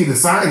didn't see the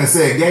sign that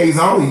said gays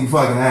only, you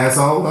fucking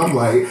asshole. I'm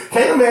like,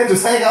 can't a man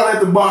just hang out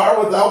at the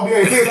bar without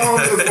being hit on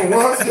just for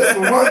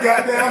one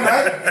goddamn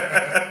night?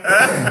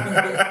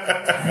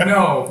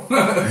 No.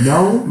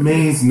 No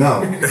means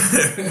no.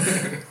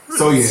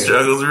 So yeah,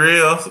 struggle's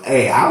real.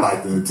 Hey, I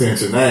like the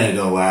attention. I ain't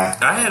gonna lie.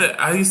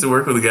 I used to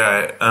work with a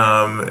guy,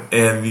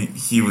 and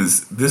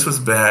this was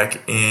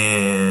back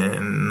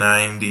in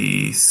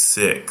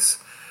 '96,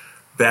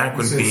 back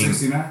when being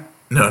 69.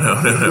 No.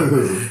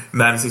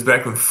 96,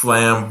 back when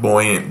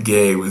flamboyant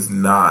gay was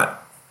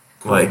not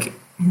like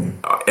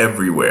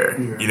everywhere.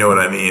 Yeah. You know what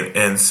I mean?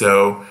 And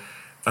so,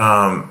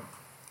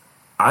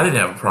 I didn't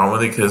have a problem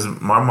with it because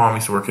my mom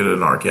used to work at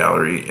an art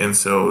gallery, and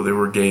so there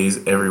were gays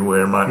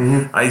everywhere.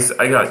 I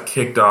got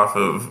kicked off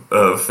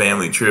of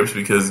family trips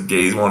because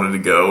gays wanted to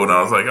go, and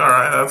I was like, all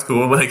right, that's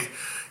cool. Like,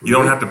 you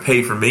don't have to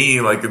pay for me.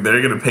 Like,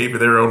 they're going to pay for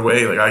their own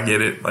way. Like, I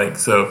get it. Like,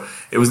 so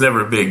it was never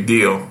a big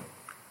deal.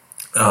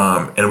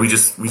 And we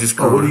just.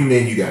 Oh, what do you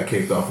mean you got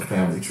kicked off of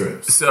family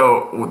trips?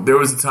 So there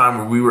was a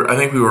time where I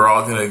think we were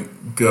all going to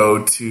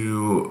go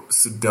to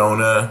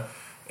Sedona.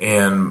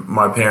 And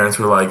my parents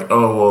were like,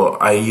 "Oh well,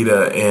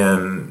 Aida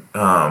and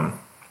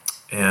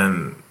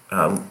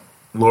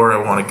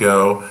Laura want to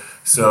go.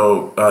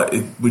 So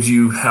would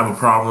you have a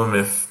problem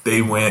if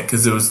they went?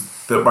 Because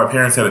my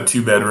parents had a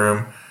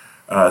 2-bedroom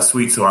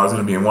suite, so I was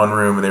going to be in one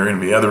room and they were going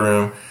to be in the other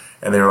room.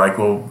 And they were like,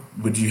 "Well,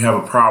 would you have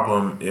a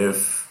problem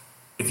if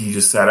you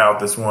just sat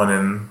out this one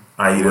and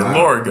Aida and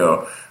Laura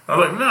go. I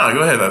was like, no,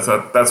 go ahead.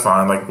 That's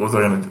fine. Like, what was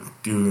I going to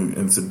do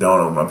in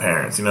Sedona with my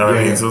parents? You know what I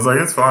mean? Yeah. So it's like,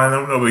 it's fine.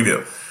 No big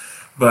deal.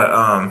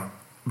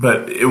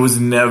 But it was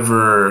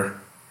never,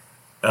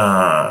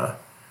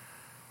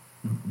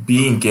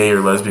 being gay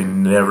or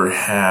lesbian never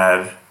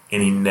had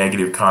any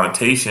negative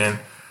connotation.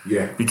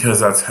 Yeah. Because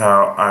that's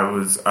how I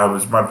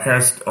was, my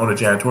parents owned a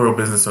janitorial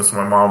business, so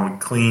my mom would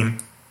clean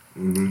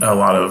a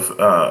lot of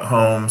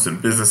homes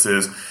and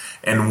businesses.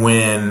 And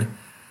when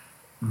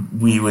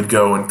we would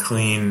go and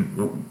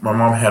clean, my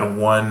mom had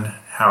one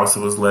house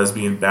that was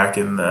lesbian back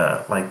in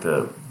the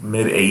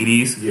mid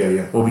 80s.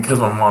 Yeah. Well, because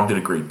my mom did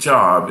a great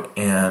job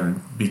and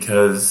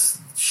because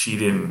she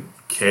didn't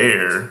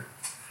care,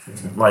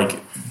 like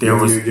there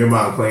was your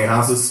mom clean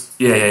houses.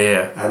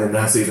 Yeah. I did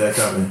not see that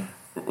coming.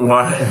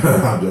 Why?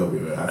 I'm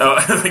joking, man.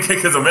 Oh,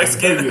 because I'm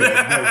Mexican.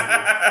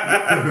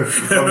 I'm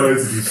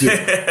Mexican shit.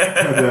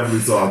 I definitely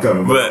saw it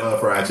coming, but I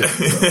love fried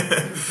chicken.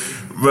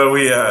 But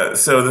we,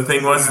 so the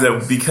thing was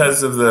that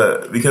because of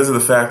the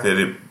fact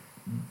that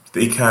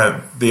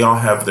they all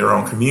have their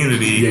own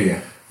community.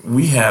 Yeah.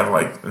 We had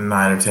like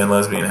 9 or 10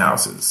 lesbian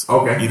houses.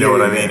 Okay. You know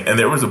what I mean? And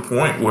there was a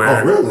point where...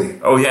 Oh,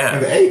 really? Oh, yeah.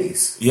 In the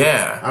 80s?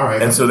 Yeah. All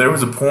right. And so there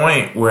was a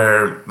point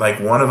where like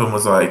one of them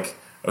was like,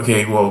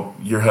 okay, well,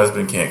 your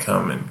husband can't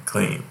come and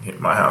clean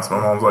my house. My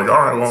mom's like, all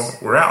right, well,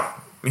 we're out.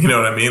 You know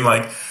what I mean?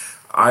 Like,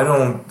 I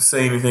don't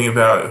say anything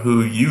about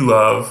who you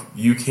love.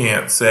 You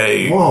can't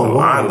say who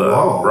I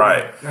love.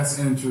 Right. That's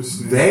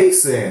interesting. They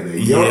said that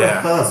your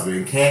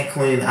husband can't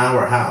clean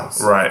our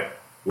house. Right.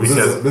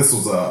 Because this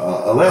was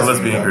a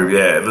lesbian group.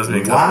 Yeah, a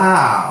lesbian couple.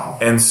 Wow.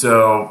 And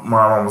so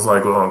my mom was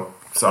like, well,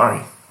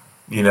 sorry.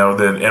 You know,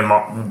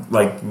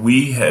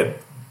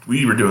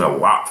 we were doing a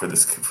lot for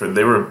this.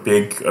 They were a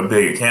big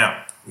account.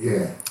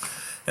 Yeah.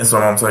 And so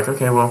my mom's like,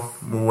 okay, well,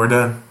 we're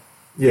done.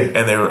 Yeah.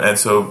 And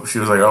so she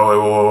was like, oh,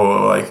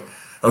 whoa, like,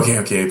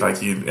 okay,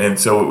 like you. And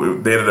so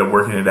they ended up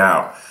working it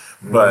out.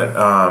 But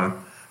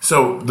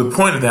so the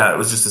point of that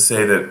was just to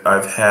say that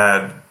I've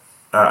had.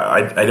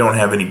 I don't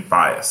have any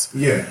bias.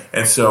 Yeah.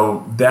 And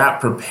so that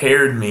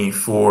prepared me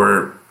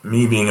for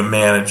me being a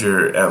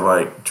manager at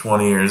like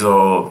 20 years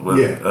old with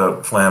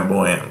a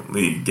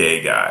flamboyantly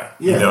gay guy.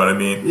 Yeah. You know what I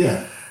mean?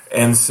 Yeah.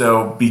 And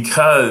so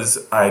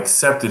because I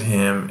accepted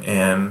him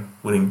and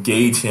would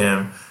engage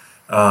him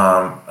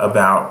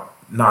about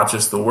not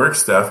just the work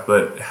stuff,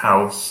 but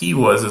how he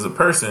was as a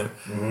person,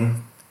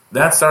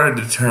 that started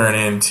to turn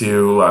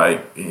into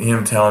like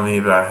him telling me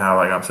about how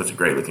like I'm such a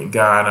great looking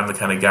guy and I'm the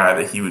kind of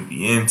guy that he would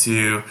be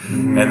into,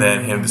 and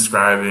then him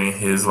describing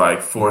his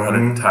like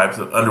 400 types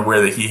of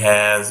underwear that he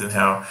has and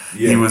how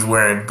he was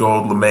wearing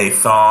gold lame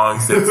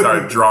thongs that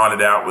started drawing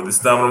it out with his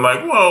thumb. I'm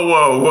like, whoa.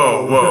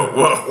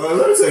 Well,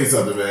 let me tell you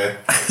something, man.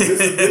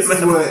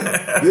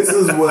 This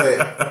is what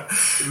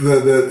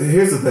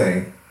here's the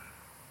thing.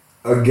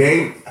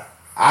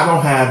 I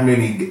don't have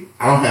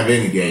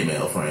any gay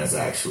male friends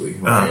actually,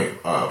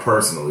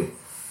 personally,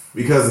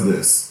 because of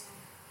this.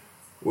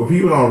 What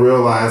people don't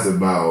realize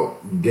about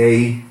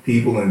gay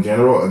people in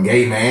general, a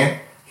gay man,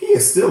 he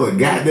is still a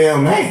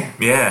goddamn man.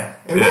 Yeah.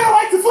 And men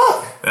like to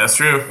fuck. That's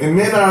true. And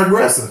men are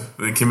aggressive.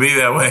 It can be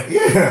that way.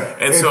 Yeah.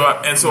 And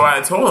so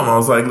I told him, I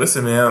was like,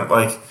 listen, man,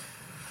 like,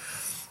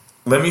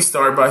 let me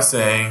start by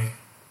saying,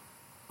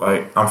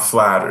 like, I'm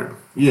flattered.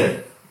 Yeah.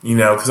 You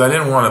know, because I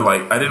didn't want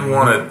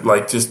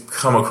to just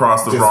come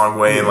across the wrong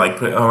way and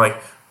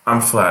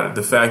I'm flattered.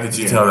 The fact that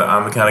you tell that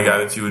I'm the kind of guy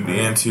that you would be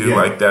into,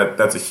 like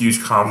that's a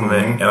huge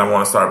compliment, and I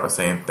want to start by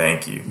saying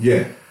thank you.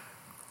 Yeah.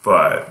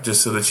 But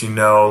just so that you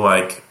know,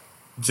 like,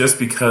 just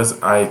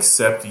because I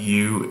accept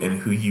you and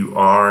who you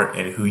are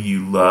and who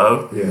you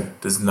love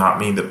does not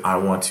mean that I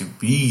want to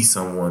be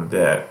someone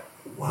that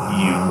you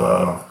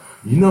love.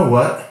 You know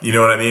what? You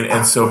know what I mean?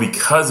 And so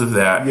because of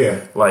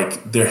that,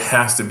 like, there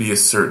has to be a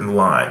certain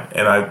line.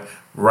 And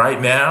right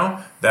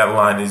now, that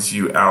line is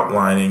you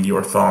outlining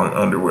your thong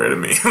underwear to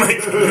me.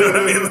 Like, you know what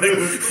I mean?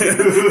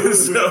 Like,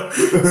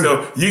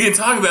 so you can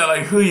talk about,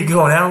 like, who you're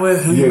going out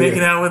with, who you're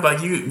making out with. Like,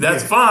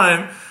 that's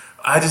fine.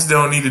 I just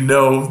don't need to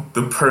know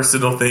the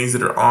personal things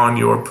that are on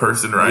your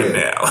person right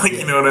now. Like,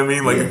 you know what I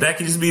mean? Like, if that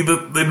could just be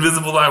the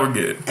invisible line, we're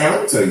good. And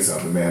let me tell you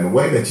something, man. The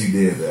way that you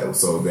did that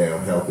was so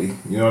damn healthy.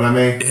 You know what I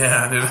mean?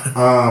 Yeah, dude.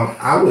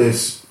 I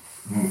wish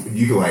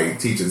you could, like,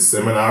 teach a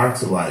seminar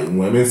to, like,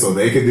 women so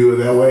they could do it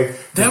that way.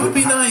 That would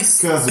be nice.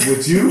 Because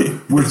what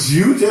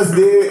you just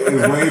did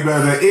is way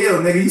better than, ew,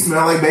 nigga, you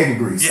smell like bacon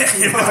grease. Yeah.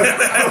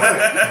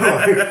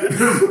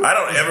 I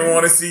don't ever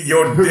want to see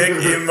your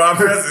dick in my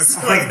presence.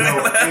 Like,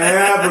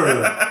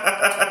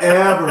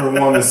 ever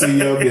want to see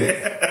your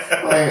dick.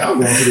 Like,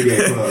 I'm going to the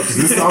gay club. Because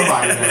there's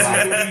somebody that's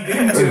like... What he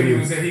didn't tell you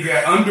was that he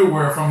got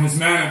underwear from his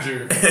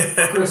manager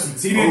for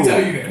Christmas. He didn't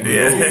tell you that.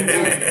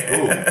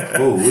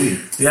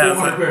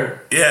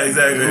 Yeah,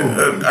 exactly.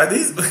 Are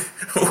these...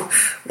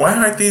 Why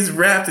aren't these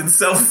wrapped in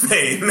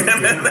cellophane? Holy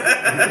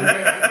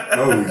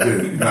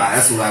shit. Nah,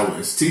 that's what I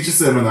wish. Teach a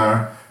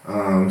seminar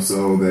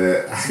so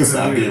that I can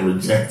stop getting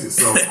rejected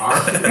so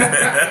hard.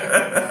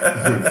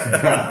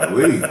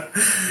 Golly.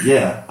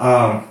 Yeah.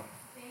 I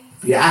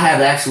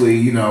have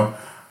actually,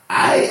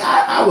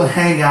 I would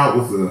hang out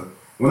with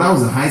when I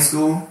was in high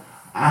school,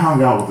 I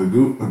hung out with a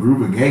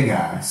group of gay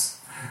guys.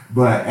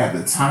 But at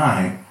the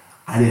time,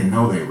 I didn't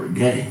know they were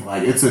gay.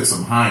 Like, it took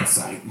some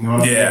hindsight. You know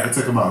what I mean? It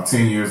took about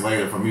 10 years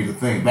later for me to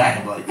think back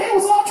and be like, they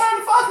was all trying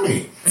to fuck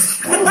me.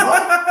 They was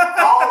like,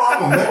 all of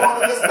them. They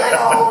wanted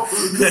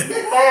this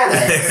big man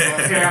ass.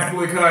 Like,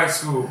 Catholic high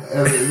school.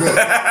 Exactly.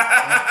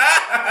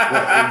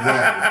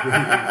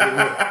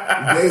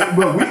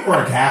 But we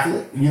weren't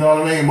Catholic. You know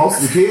what I mean?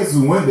 Most of the kids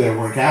who went there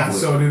weren't Catholic.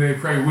 So did they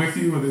pray with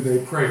you or did they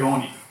pray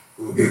on you?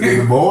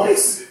 The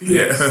boys?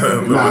 Yeah.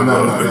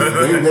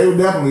 No. They were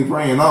definitely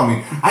praying on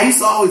me. I used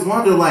to always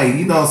wonder, like,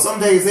 you know, some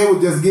days they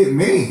would just get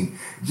mean.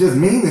 Just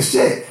mean as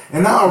shit.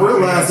 And now I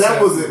realize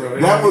that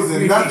wasn't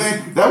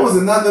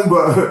nothing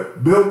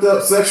but built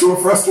up sexual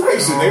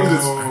frustration. They were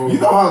just, you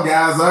know how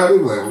guys are, they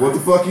were like, what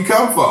the fuck you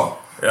come for?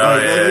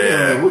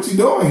 Like, what you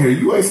doing here?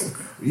 You wasting.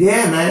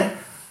 Yeah, man.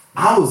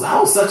 I was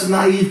such a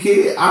naive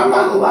kid. I'm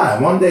not gonna lie.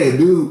 One day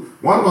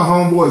one of my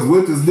homeboys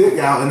whipped his dick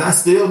out and I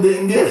still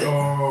didn't get it.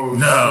 Oh,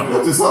 no.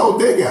 Whipped his whole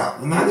dick out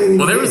and I didn't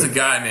even there was a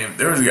guy, I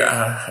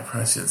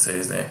probably shouldn't say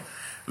his name.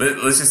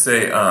 Let's just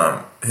say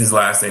his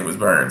last name was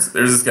Burns.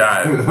 There's this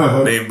guy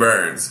named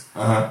Burns.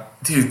 Uh-huh.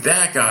 Dude,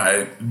 that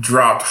guy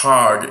dropped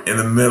hog in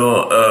the middle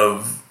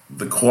of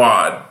the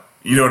quad.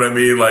 You know what I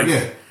mean? Like,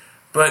 yeah.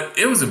 But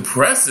it was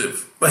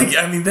impressive. Like,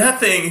 I mean, that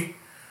thing,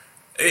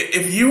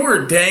 if you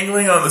were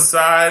dangling on the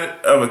side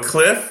of a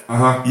cliff,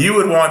 you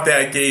would want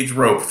that gauge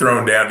rope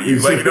thrown down to you.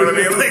 Like, you know what I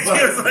mean? Like,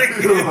 it was like,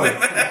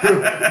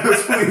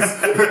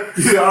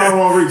 please, I don't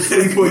want to reach.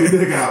 Please pull your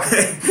dick out,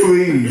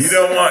 please. You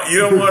don't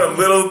want a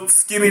little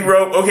skinny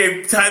rope.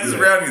 Okay, tie this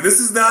around you.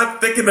 This is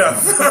not thick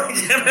enough. Yeah,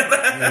 you know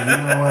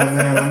what,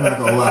 man? I'm not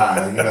gonna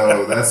lie. You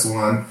know, that's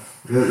one.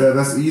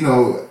 That's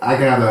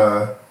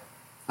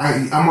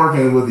I'm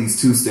working with these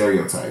two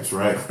stereotypes,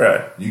 right?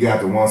 Right. You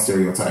got the one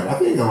stereotype. I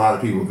think a lot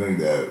of people think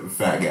that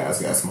fat guys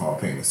got small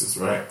penises,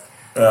 right?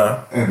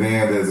 And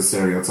then there's a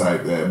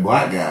stereotype that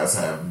black guys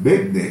have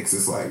big dicks.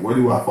 It's like, where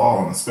do I fall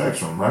on the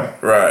spectrum, right?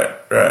 Right.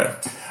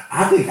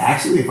 I think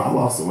actually, if I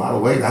lost a lot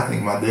of weight, I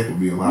think my dick would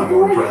be a lot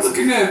more impressive.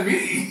 Looking at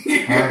me,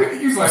 you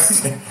like,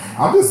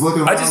 I'm just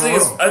looking. I just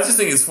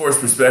think it's forced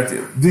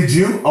perspective. Did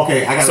you?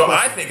 Okay, I got. So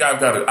I think I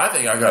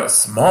got a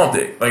small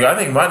dick. Like, I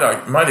think my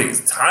dick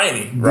is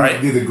tiny, right?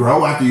 Did it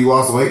grow after you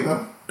lost weight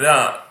though?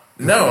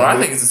 No, I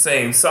think it's the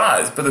same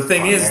size. But the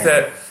thing is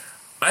that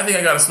I think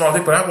I got a small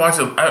dick. But I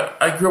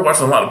grew up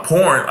watching a lot of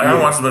porn. I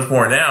don't watch as much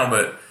porn now,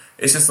 but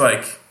it's just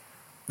like.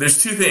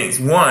 There's two things.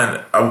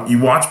 One, you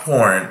watch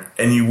porn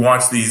and you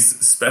watch these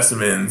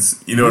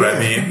specimens. You know what I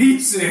mean? He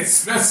said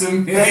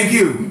specimens. Thank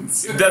you.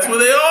 That's what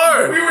they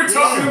are. We were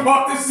talking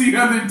about this the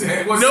other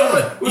day. You know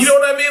what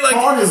I mean? Like,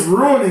 porn is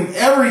ruining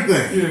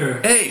everything.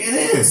 Yeah. Hey, it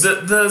is. The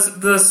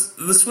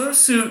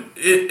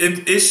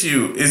swimsuit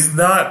issue is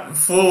not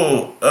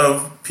full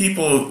of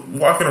people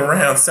walking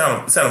around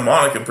Santa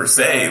Monica per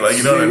se. Like,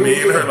 you know what I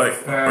mean? Or like,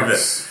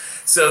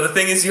 so the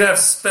thing is, you have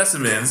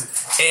specimens,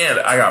 and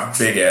I got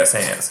big ass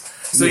hands.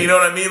 So you know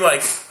what I mean?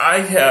 Like,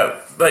 I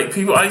have, like,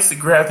 people, I used to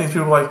grab things,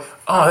 people were like,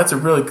 oh, that's a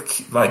really,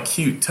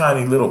 cute,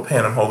 tiny little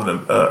pen. I'm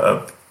holding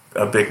a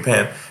big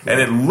pen. And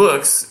it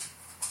looks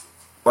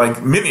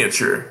like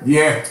miniature.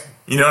 Yeah.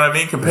 You know what I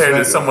mean? Compared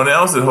to someone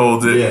else that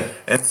holds it. Yeah.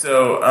 And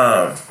so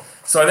I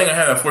think I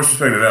had that forced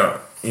perspective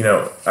out. You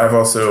know, I've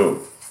also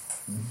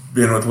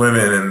been with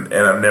women, and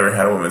I've never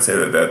had a woman say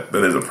that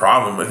there's a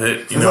problem with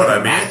it. You know what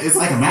I mean? It's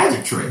like a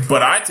magic trick.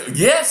 But it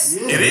is.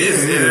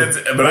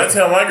 But I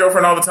tell my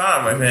girlfriend all the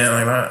time, like, man,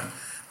 like,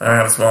 I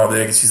have a small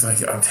dick, and she's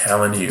like, I'm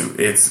telling you,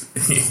 it's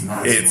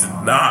not.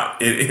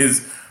 It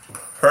is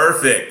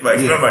perfect.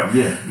 Like, you know, like,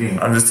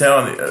 I'm just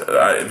telling you,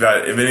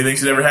 if anything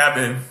should ever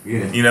happen,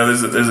 you know,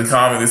 there's a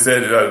comic that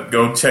said,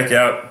 go check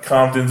out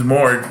Compton's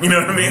morgue. You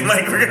know what I mean?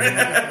 Like, we're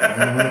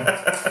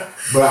gonna.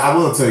 But I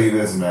will tell you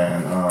this,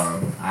 man.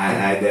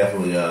 I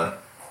definitely,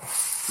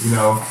 you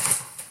know,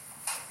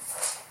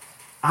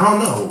 I don't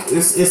know. Do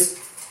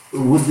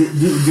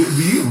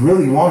you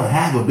really want to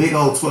have a big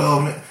old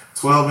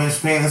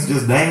 12-inch penis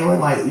just dangling?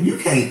 Like, you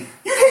can't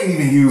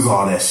even use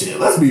all that shit.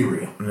 Let's be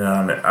real. No,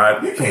 I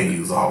mean, you can't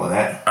use all of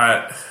that.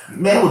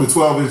 Man with a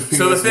 12-inch penis.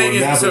 So the thing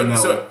is,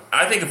 so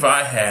I think if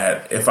I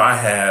had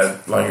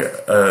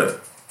like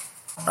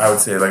I would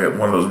say like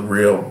one of those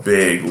real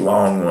big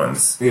long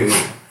ones. Yeah.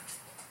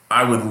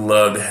 I would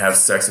love to have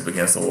sex up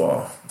against the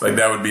wall. Like,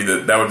 that would be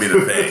the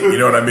thing. You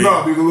know what I mean?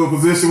 No, do the little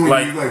position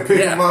where you like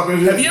pick them up and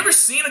shit. Have you ever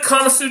seen a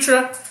Kama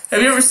Sutra?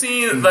 Have you ever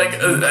seen like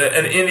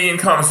an Indian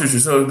Kama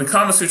Sutra? So the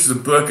Kama Sutra is a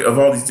book of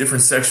all these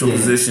different sexual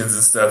positions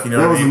and stuff. You know,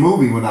 there was a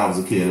movie when I was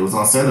a kid. It was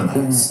on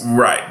Cinemax.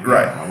 Right.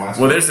 Yeah,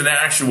 well, there's an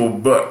actual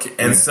book,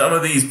 and some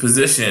of these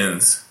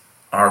positions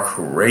are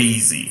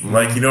crazy. Mm-hmm.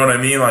 Like, you know what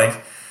I mean?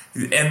 Like,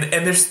 and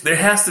there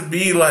has to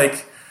be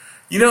like.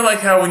 You know, like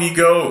how when you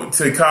go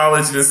to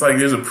college and it's like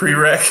there's a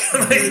prereq.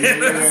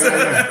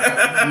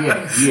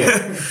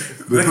 Yeah.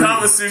 the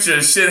Kama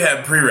Sutra should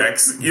have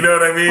prereqs. You know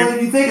what I mean? But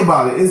if you think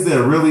about it, is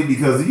there really?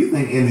 Because do you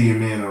think Indian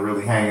men are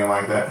really hanging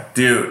like that?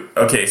 Dude,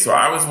 okay, so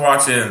I was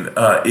watching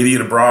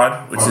Idiot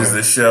Abroad, which is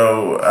the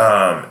show,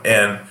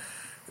 and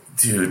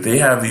dude, they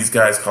have these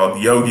guys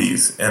called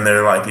yogis, and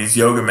they're like these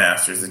yoga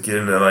masters that get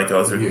into like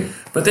all this.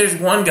 But there's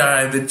one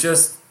guy that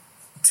just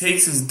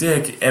takes his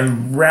dick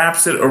and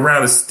wraps it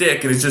around a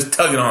stick and is just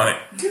tugging on it.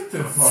 Get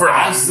the fuck for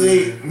out.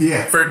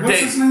 for What's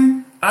his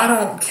name? I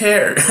don't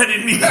care. I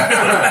didn't even.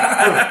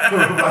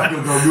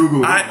 Go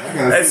Google it.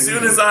 As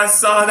soon as I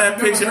saw that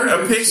picture,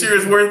 a picture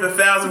is worth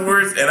 1,000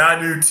 words, and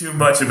I knew too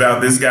much about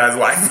this guy's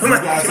life. You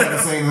guys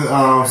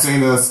haven't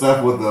seen the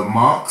stuff with the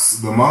monks.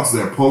 The monks,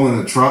 they're pulling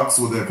the trucks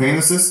with their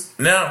penises.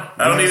 No,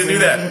 I don't need to do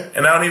that,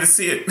 and I don't need to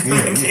see it.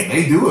 Yeah,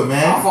 they do it,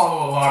 man. I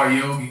follow a lot of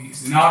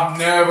yogis, and I've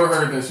never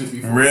heard that shit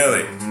before.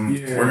 Really?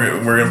 Yeah.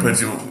 We're gonna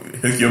put you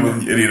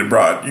with Idiot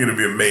Abroad. You're gonna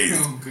be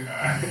amazed. Oh, God.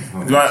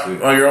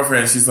 My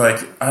girlfriend, she's like,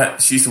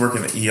 she used to work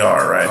in the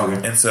ER, right?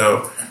 Okay. And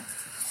so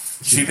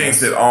she thinks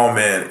that all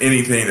men,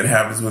 anything that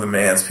happens with a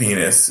man's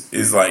penis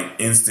is like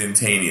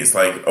instantaneous,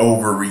 like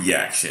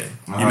overreaction.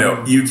 You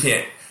know, you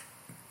can't.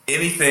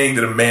 Anything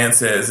that a man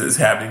says is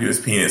happening to his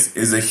penis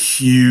is a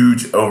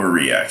huge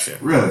overreaction.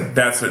 Really?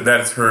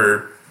 That is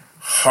her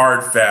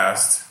hard,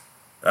 fast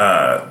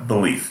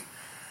belief.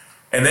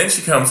 And then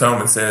she comes home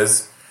and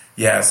says,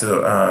 "Yeah,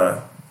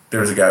 so there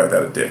was a guy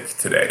without a dick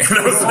today." And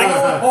I was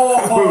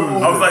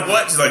like,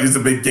 "What?" She's like, "It's a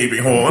big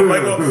gaping hole." I'm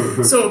like,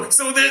 "Well, so that's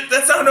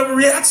not an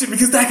overreaction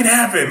because that can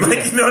happen."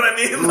 Like, you know what I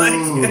mean? Like,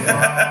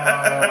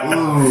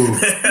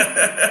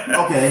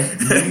 Okay.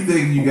 Do you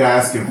think you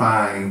guys can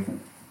find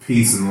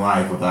peace in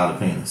life without a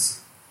penis?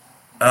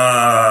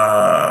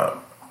 I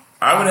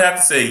would have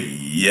to say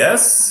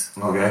yes.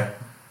 Okay.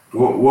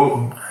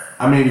 Well,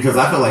 I mean, because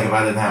I feel like if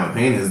I didn't have a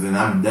penis, then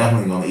I'm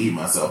definitely going to eat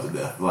myself to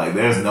death. Like,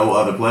 there's no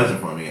other pleasure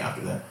for me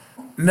after that.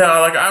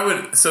 No, like I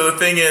would. So the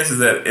thing is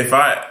that if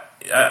I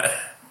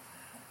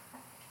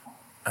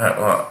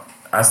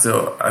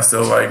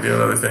still like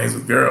doing other things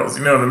with girls.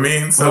 You know what I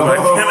mean? So like,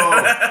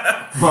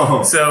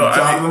 so you're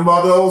talking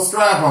about the old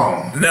strap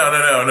on. No.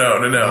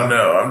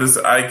 I'm just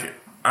I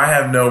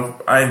have no.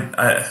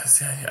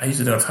 I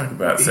usually don't talk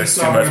about sex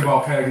too much.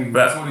 About pegging.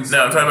 But no,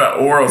 I'm talking about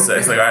oral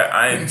sex. Like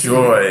I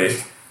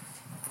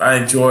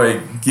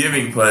enjoy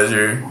giving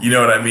pleasure. You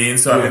know what I mean?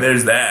 So I mean,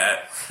 there's that.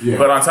 Yeah.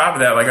 But on top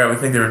of that, like I would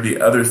think there would be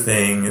other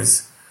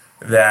things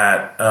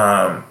that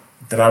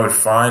that I would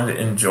find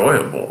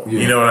enjoyable. Yeah.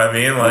 You know what I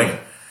mean? Like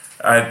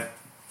I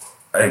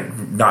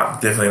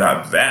definitely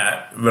not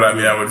that, but I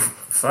mean I would.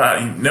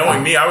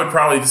 Knowing me, I would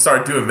probably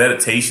start doing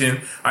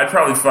meditation. I'd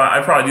probably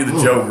do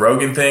the Joe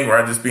Rogan thing where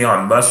I'd just be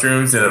on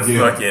mushrooms in a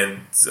fucking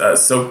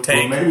soak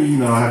tank. Well, maybe you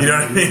know what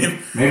I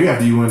mean. Maybe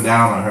after you went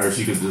down on her,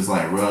 she could just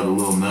like rub the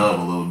little nub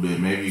a little bit.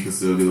 Maybe you could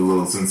still get a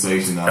little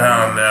sensation out of it.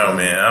 I don't know,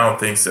 man. I don't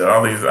think so. I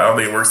don't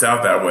think it works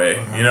out that way.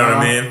 You know what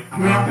I mean? I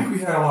mean, I think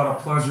we had a lot of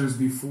pleasures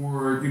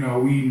before. You know,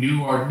 we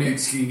knew our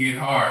dicks can get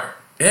hard.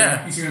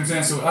 Yeah. You see what I'm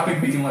saying? So I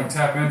think we can like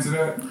tap into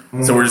that.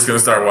 So we're just gonna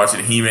start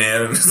watching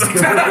He-Man and just like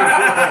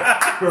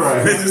right.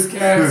 Why is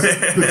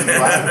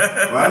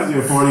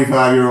your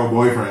 45-year-old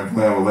boyfriend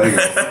playing with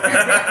Legos?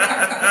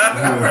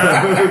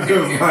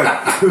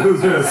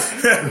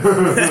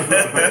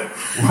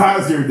 Why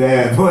is your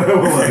dad playing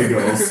with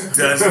Legos?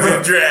 Dungeons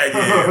and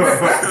Dragons.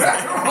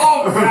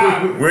 Oh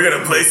God. We're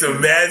gonna play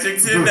some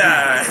Magic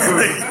tonight.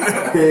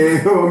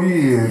 Hell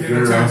yeah,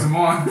 girl. Turn some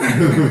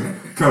on.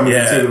 Coming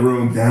into the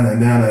room, down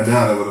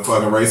with a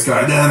fucking race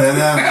car, down.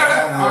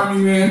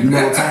 Army man. You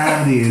know what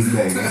time it is,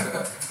 baby.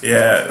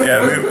 Yeah.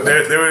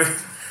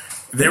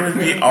 There would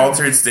be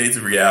altered states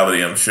of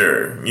reality, I'm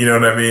sure. You know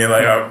what I mean?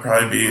 Like I would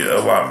probably be a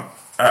lot.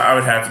 I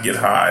would have to get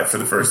high for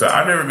the first time.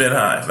 I've never been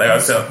high. Like I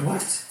was telling.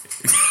 What?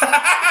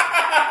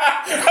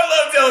 I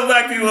love telling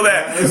black people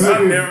that.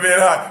 I've never been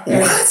high.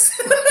 What?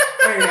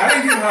 Hey, I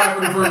didn't get high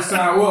for the first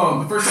time. Well,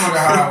 the first time I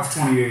got high I was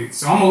 28,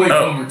 so I'm a late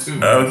bloomer too.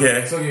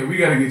 Okay. So yeah, we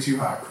got to get you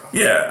high, bro.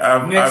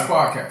 Yeah. Next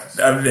podcast.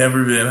 I've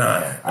never been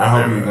high. I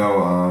hope you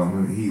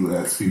know he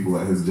lets people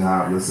at his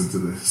job listen to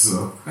this.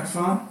 So that's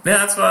fine. Yeah,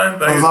 that's fine.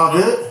 Like, it's all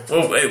good.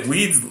 Well,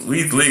 weed's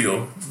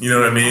legal. You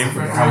know what I mean?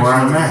 Where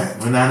I'm at.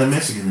 We're not in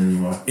Michigan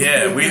anymore.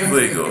 Yeah, weed's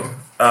legal.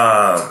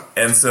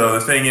 And so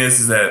the thing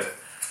is that,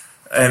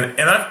 and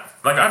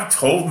I've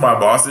told my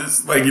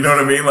bosses, like, you know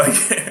what I mean? Like,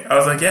 I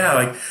was like, yeah,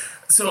 like,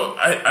 so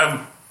I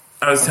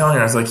was telling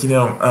her, I was like, you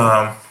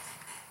know,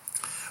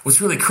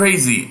 what's really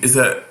crazy is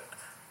that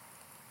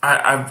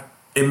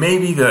it may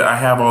be that I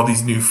have all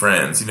these new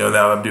friends, you know,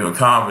 now that I'm doing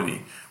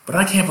comedy, but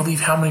I can't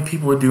believe how many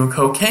people are doing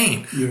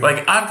cocaine. Yeah.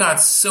 Like, I've got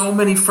so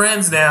many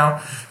friends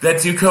now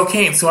that do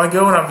cocaine. So I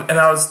go and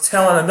I was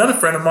telling another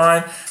friend of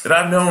mine that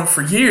I've known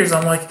for years,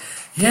 I'm like,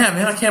 yeah,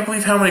 man, I can't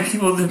believe how many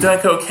people have done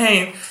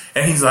cocaine.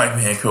 And he's like,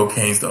 man,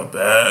 cocaine's the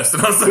best.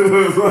 And I was like,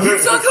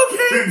 you've done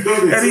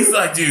cocaine? And he's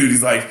like,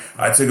 dude,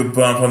 I took a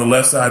bump on the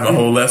left side, my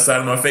whole left side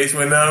of my face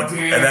went numb.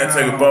 Damn. And then I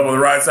took a bump on the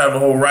right side, my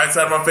whole right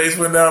side of my face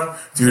went numb.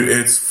 Dude,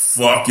 it's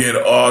fucking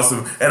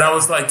awesome. And I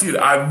was like, dude,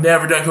 I've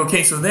never done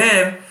cocaine. So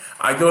then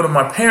I go to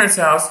my parents'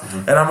 house,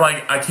 and I'm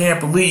like, I can't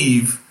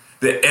believe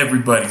that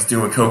everybody's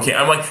doing cocaine.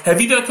 I'm like,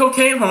 have you done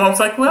cocaine? My mom's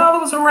like, well, I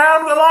was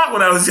around a lot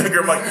when I was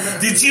younger. I'm like,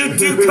 did you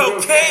do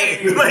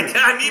cocaine? Like,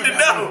 I need to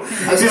know.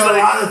 I did a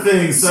lot of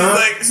things, son.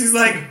 She's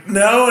like,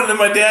 no. And then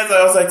my dad's,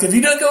 I was like, have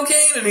you done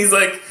cocaine? And he's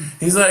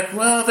like,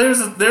 well, there's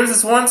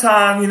this one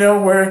time,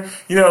 where,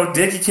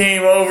 Dickie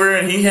came over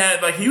and he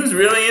was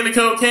really into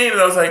cocaine. And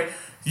I was like,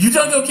 you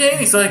done cocaine?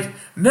 He's like,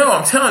 no,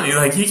 I'm telling you,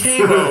 like, he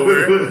came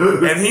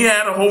over and he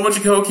had a whole bunch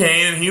of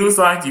cocaine and he was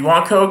like, do you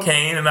want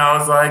cocaine? And I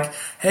was like,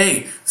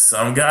 hey,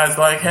 some guys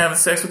like having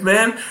sex with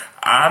men.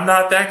 I'm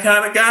not that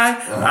kind of guy.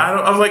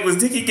 I was like, was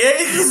Dickie gay?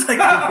 He's like,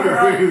 where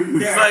are you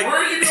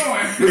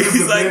going?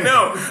 He's like,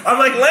 no. I'm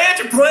like, land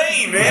your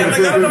plane, man.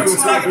 Like, I don't know what you're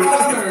talking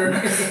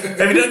about.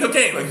 Have you done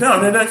cocaine? Like, no,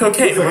 I've never done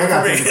cocaine. Like,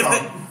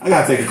 I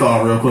gotta take a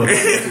call real quick. Let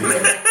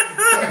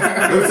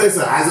me tell you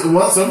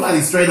something.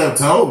 Somebody straight up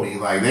told me,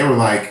 like, they were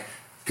like,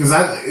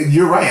 because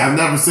you're right, I've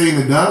never seen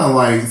it done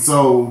like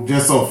so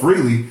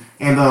freely.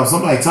 And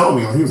somebody told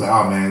me, he was like,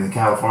 oh man, in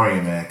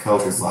California, man,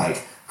 coke is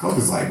like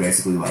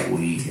basically like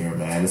weed here,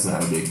 man. It's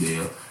not a big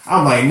deal.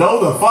 I'm like,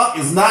 no, the fuck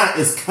is not.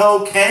 It's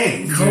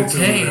cocaine.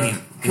 Cocaine.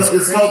 It's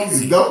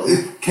crazy. What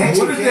did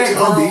that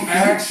girl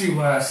ask you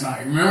last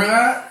night? Remember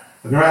that?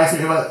 The girl asked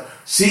me about.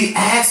 She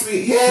asked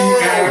me, yeah.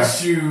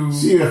 She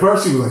asked you. At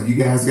first she was like, you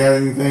guys got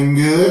anything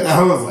good?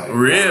 I was like,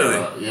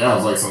 really? Yeah, I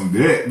was like, some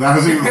dick. Now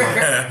she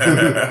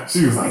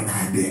was like,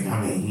 nah, dick.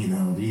 I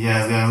mean, do you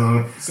guys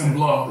got some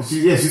blow?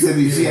 She said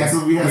she asked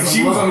if we had some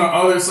she blow. was on the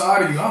other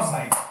side of you. I was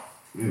like,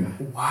 yeah.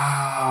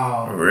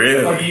 Wow.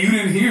 Really? Like, you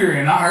didn't hear it,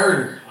 and I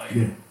heard her. Like,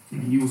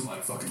 you was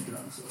like fucking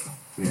drunk. So.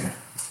 Yeah.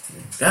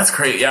 That's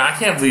crazy. Yeah, I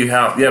can't believe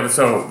how. Yeah, but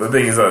so the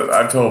thing is,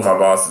 I've told my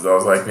bosses, I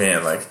was like,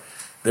 man, like,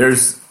 there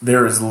is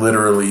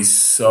literally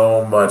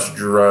so much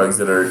drugs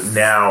that are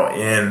now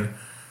in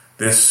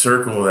this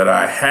circle that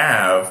I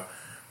have,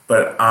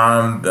 but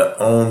I'm the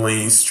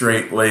only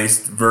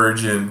straight-laced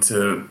virgin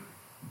to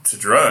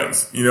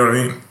drugs. You know what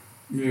I mean?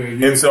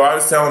 Yeah. And so I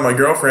was telling my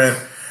girlfriend,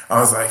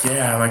 I was like,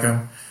 yeah, like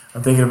I'm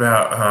thinking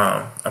about.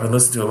 I've been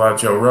listening to a lot of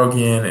Joe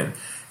Rogan,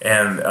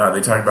 and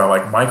they talk about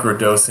like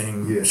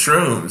microdosing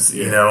shrooms,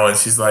 you know, and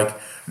she's like,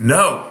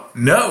 no.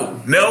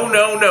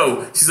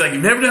 She's like,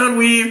 you've never done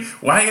weed.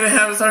 Why are you going to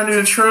have us start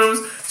doing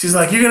shrooms? She's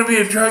like, you're going to be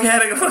a drug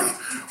addict. I'm like,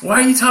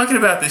 why are you talking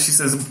about this? She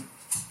says,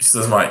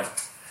 Mike,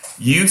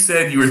 you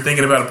said you were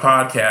thinking about a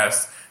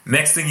podcast.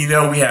 Next thing you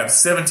know, we have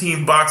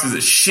 17 boxes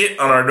of shit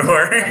on our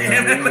door.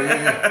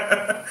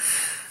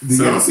 Do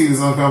y'all see this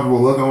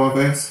uncomfortable look on my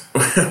face?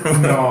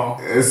 No.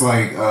 It's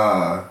like,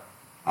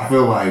 I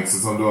feel like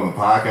since I'm doing the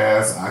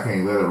podcast, I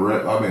can't let it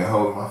rip. I've been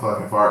holding my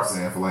fucking farts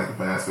in for like the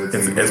past 15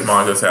 minutes. It's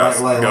Mongos House.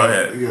 Go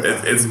ahead.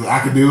 I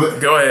could do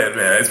it. Go ahead,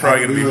 man. It's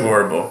probably going to be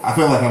horrible. I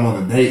feel like I'm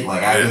on a date.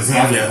 Like, I just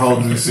have to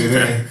hold this shit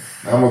in.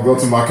 I'm going to go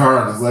to my car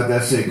and just let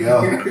that shit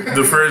go.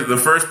 The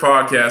first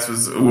podcast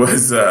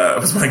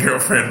was my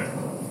girlfriend.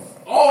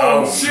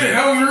 Oh shit,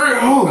 that was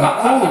real.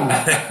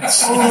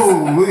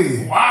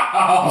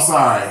 Wow. I'm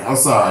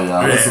sorry,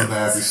 y'all. That's some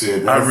nasty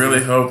shit. I really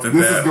hope that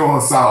this is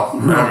going south.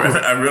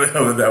 I really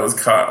hope that was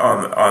caught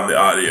on the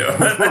audio.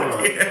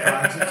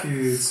 Hide your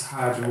kids,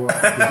 hide your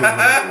wife.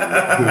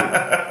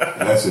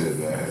 That shit,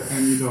 man.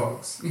 And your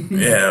dogs.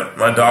 Yeah,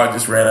 my dog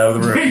just ran out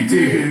of the room. He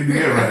did.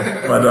 Yeah,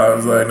 right. My dog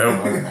was like, no.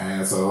 Fucking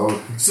asshole.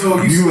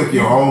 So you lick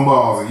your own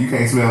balls and you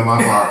can't smell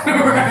my fart.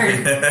 Right.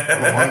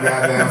 For one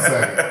goddamn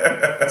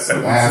second.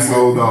 Some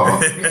asshole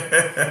dog.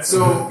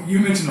 So you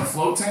mentioned a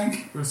float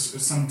tank or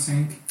some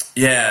tank?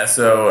 Yeah,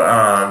 so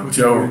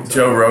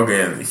Joe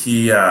Rogan,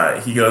 he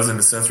goes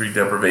into sensory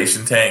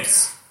deprivation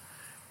tanks,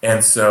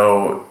 and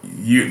so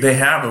they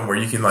have them where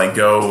you can like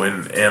go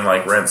and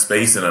like rent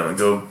space in them and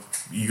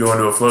you go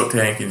into a float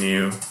tank and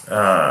you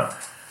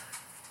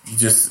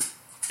just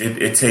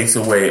it takes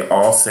away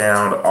all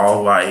sound,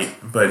 all light,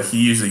 but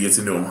he usually gets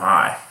into them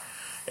high,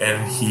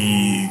 and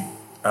he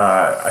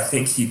I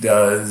think he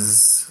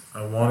does.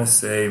 I want to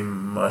say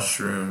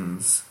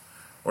mushrooms,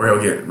 or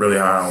he'll get really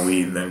high on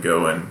weed and then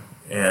go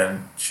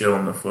and chill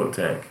in the float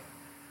tank.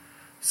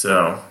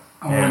 So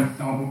I went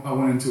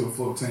into a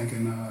float tank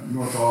in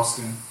North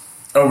Austin.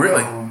 Oh,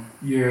 really?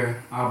 Yeah,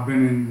 I've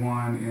been in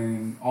one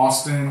in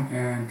Austin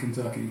and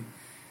Kentucky.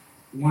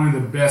 One of the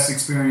best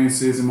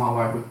experiences in my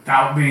life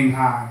without being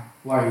high.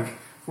 Like,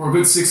 for a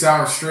good 6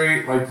 hours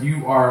straight, like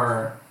you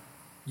are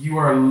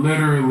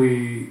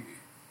literally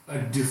a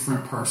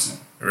different person.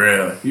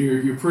 Really?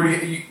 You're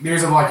pretty.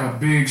 There's like a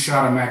big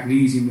shot of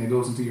magnesium that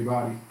goes into your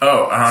body.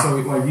 Oh, uh-huh. So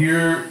like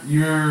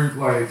you're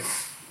like,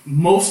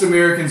 most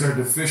Americans are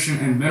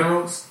deficient in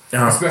minerals,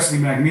 especially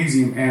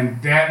magnesium, and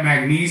that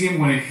magnesium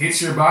when it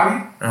hits your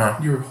body,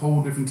 you're a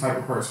whole different type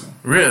of person.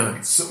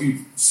 Really? So you're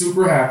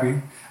super happy.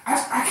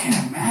 I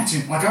can't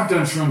imagine. Like, I've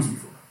done shrooms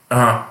before.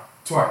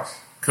 Twice.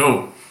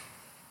 Cool.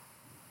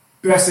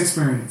 Best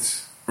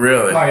experience.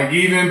 Really? Like,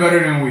 even better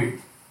than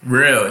weed.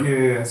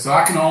 Really? Yeah. So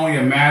I can only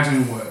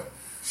imagine what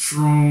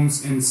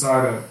shrooms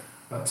inside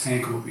a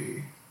tank will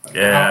be. Like,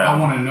 Yeah. I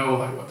want to know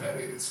like what that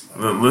is.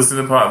 Like,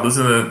 Listen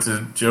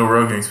to Joe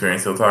Rogan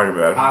Experience. He'll talk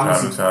about it from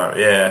time to time.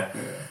 Yeah.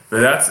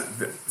 But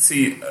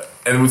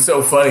and what's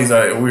so funny is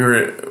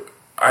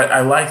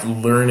I like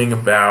learning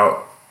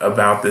about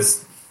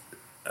this,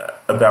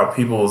 about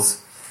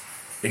people's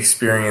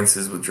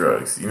experiences with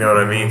drugs. You know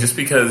what I mean? Just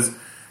because,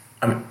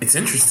 it's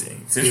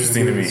interesting. It's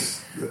interesting to me.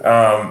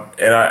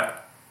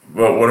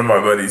 But one of my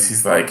buddies,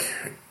 he's like,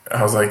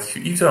 I was like,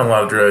 "You done a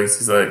lot of drugs?"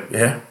 He's like,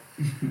 "Yeah."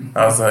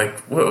 I was like,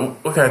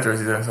 "What kind of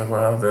drugs you done?" I was like,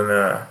 "Well, I've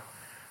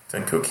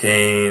done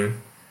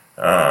cocaine.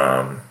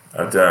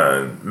 I've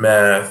done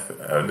meth.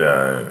 I've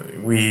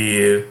done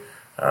weed.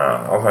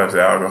 All types of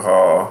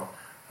alcohol.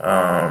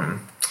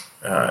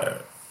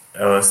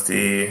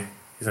 LSD."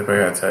 He's like, "But I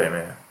gotta tell you,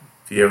 man,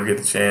 if you ever get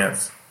the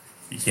chance,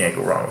 you can't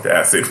go wrong with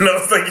acid." And I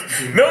was like,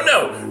 no,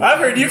 I've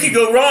heard you can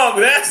go wrong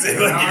with acid.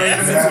 Like,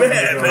 acid's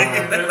bad.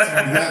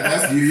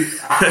 That's you.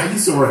 I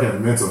used to work at a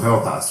mental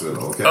health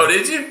hospital. Okay. Oh,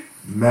 did you?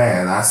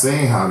 Man, I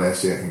seen how that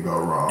shit can go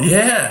wrong.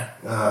 Yeah.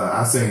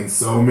 I seen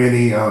so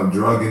many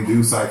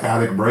drug-induced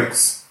psychotic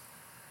breaks,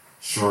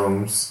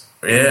 shrooms,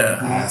 Yeah.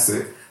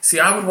 acid. See,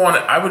 I would want a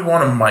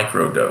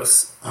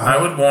microdose. I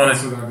would want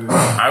to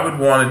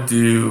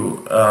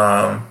do.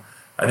 I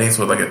think it's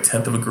like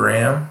 1/10 of a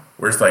gram,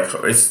 where it's like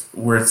it's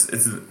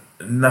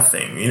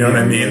nothing. You know what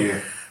I mean? Yeah.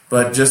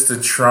 But just to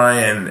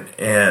try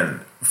and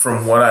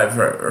from what I've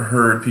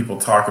heard people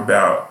talk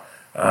about,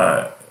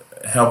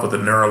 help with the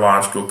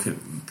neurological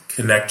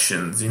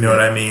connections. You know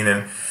what I mean?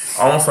 And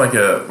almost like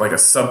a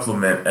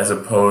supplement as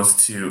opposed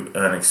to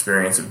an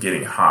experience of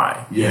getting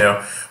high. Yeah. You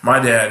know, my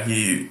dad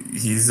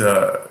he's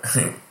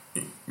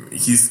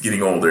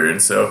getting older,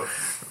 and so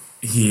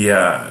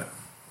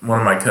one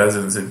of my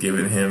cousins had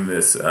given him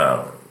this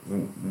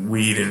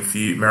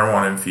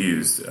marijuana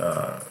infused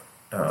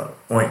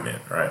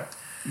ointment, right?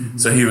 Mm-hmm.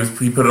 So he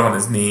put it on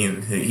his knee,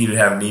 and he'd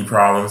have knee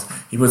problems.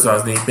 He puts it on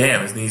his knee,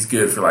 bam, his knee's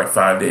good for like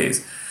 5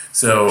 days.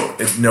 So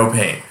it's no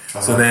pain.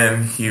 Uh-huh. So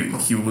then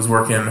he was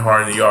working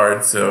hard in the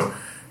yard, so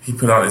he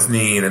put on his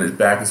knee, and then his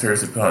back was hurt,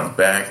 so he put on his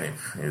back, and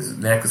his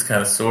neck was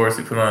kind of sore, so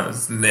he put on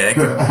his neck.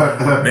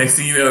 Next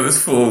thing you know,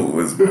 this fool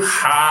was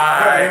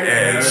high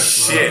as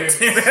shit.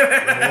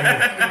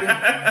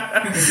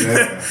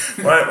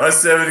 My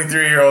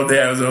 73-year-old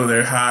dad was over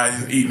there high,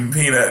 just eating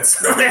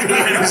peanuts in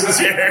his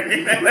chair.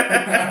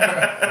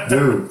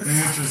 Dude,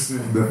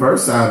 interesting. The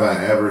first time I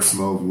ever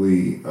smoked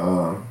weed,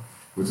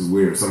 which is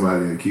weird.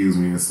 Somebody accused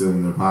me of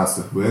stealing their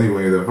pasta. But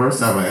anyway, the first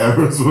time I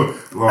ever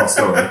smoked, long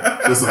story,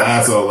 just an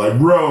asshole like,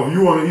 "Bro, if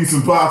you want to eat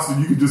some pasta,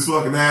 you can just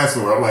fucking ask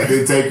for it." I'm like,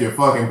 "They take your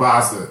fucking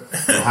pasta."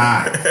 I'm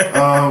high.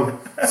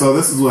 So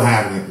this is what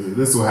happened.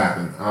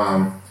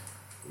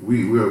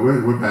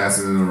 We're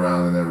passing it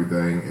around and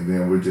everything, and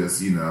then we're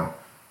just,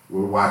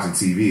 we're watching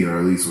TV, or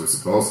at least we're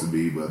supposed to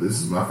be, but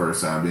this is my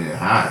first time being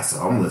high,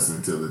 so I'm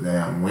listening to the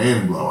damn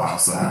wind blow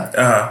outside.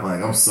 Uh-huh.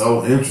 Like, I'm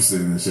so interested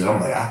in this shit. I'm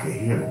like, I can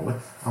hear it.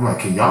 I'm like,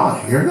 can y'all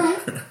hear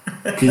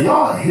that? Can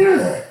y'all hear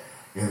that?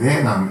 And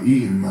then I'm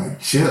eating, like,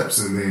 chips,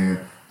 and then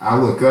I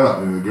look up,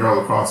 and the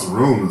girl across the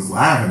room is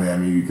laughing at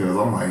me because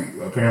I'm, like,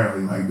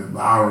 apparently, like,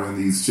 devouring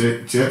these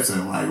chips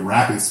at, like,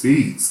 rapid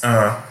speeds.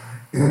 Uh-huh.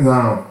 And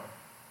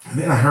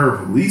then I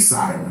heard police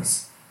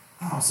sirens.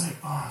 I was like,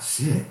 "Oh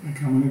shit!" They're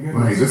coming together.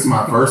 Like, this is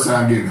my first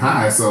time getting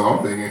high, so I'm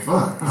thinking,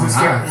 "Fuck, I'm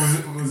high."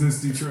 Was this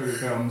Detroit or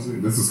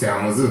Kalamazoo? This was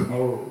Kalamazoo.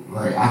 Oh,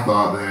 like I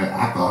thought that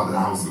I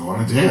was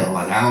going to jail.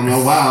 Like, I don't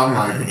know why. I'm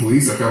like, the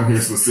police are coming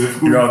here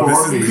specifically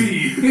for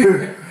me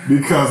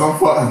because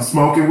I'm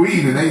smoking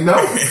weed and they know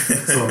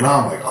it. So now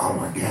I'm like, "Oh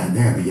my god,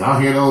 damn! Do y'all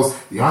hear those?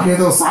 Do y'all hear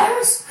those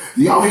sirens?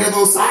 Do y'all hear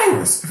those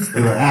sirens?"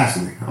 They're like,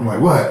 "Ashley." I'm like,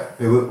 "What?"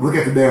 They look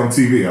at the damn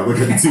TV. I look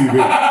at the TV.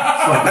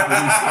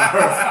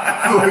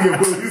 Look at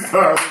police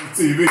cars on the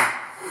TV.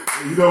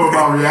 You know what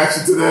my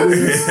reaction to that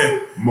is?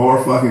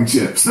 More fucking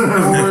chips.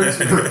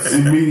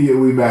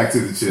 Immediately back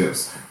to the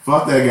chips.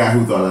 Fuck that guy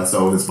who thought I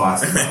stole his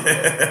pasta.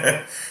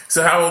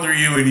 So how old were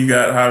you when you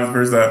got high the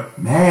first time?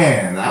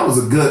 Man, I was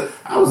a good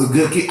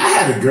kid. I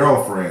had a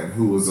girlfriend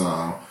who was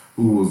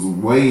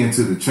way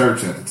into the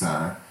church at the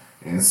time.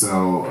 And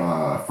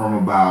so from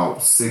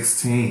about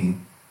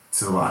 16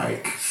 to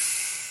like,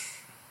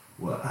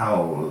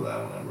 how old was I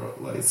when I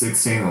wrote? Like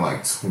 16 to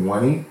like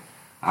 20,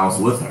 I was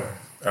with her.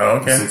 Oh,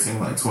 okay. 16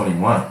 to like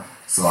 21.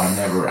 So I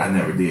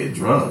never did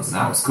drugs, and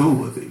I was cool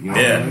with it. You know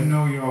what I I mean? didn't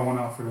know y'all went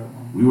out for that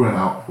long. We went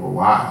out for a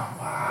while.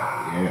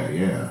 Wow.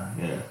 Yeah.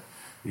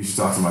 You should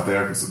talk to my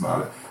therapist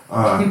about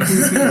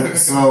it.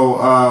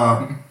 So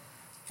I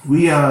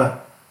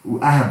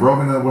had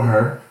broken up with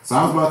her. So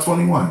I was about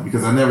 21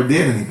 because I never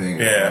did anything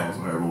with her.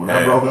 But when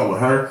I broke up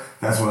with her,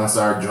 that's when I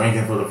started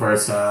drinking for the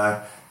first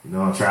time.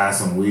 I tried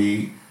some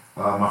weed.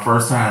 My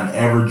first time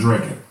ever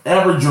drinking.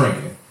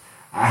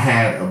 I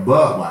had a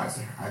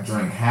Budweiser. I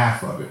drank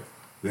half of it.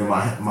 Then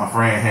my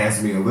friend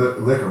hands me a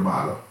liquor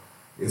bottle.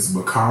 It's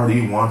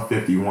Bacardi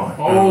 151.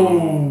 Oh,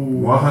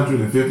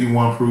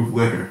 151 proof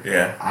liquor.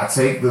 Yeah.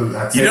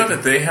 You know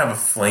that they have a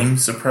flame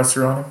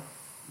suppressor on them?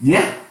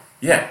 Yeah.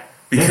 Yeah.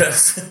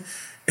 Because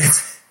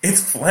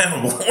it's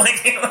flammable.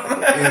 Like,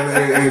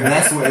 and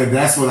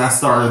that's what I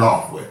started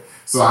off with.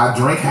 So I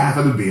drank half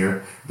of the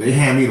beer. They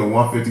hand me the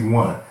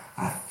 151.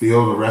 I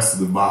fill the rest of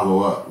the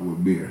bottle up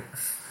with beer.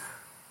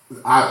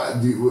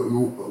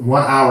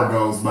 1 hour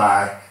goes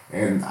by,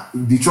 and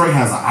Detroit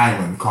has an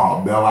island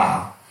called Belle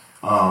Isle.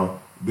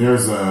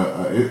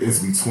 It's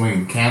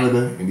between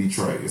Canada and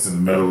Detroit. It's in the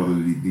middle of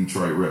the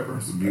Detroit River.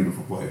 It's a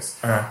beautiful place.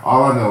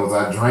 All I know is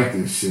I drank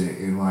this shit,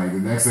 and like the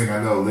next thing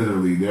I know,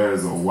 literally there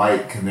is a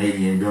white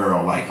Canadian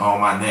girl like on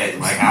my neck.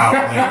 Like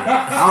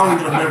I don't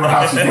even remember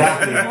how she got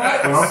there,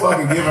 but I'm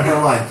fucking giving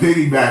her like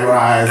piggyback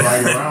rides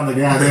like around the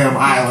goddamn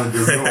island,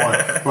 just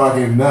going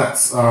fucking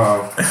nuts.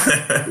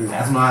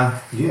 That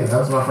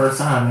was my first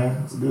time, man.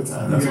 It was a good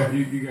time.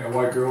 You got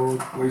white girl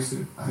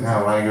wasted. I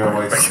got a white girl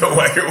wasted.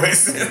 White girl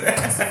wasted.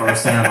 That's the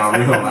first time I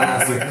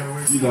realized it.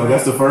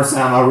 That's the first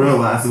time I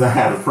realized that I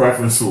had a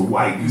preference for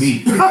white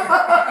meat.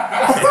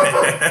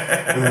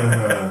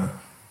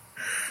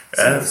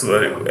 That's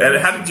what.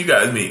 And how did you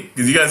guys meet?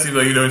 Because you guys seem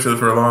like you know each other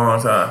for a long,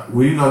 long time.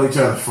 We know each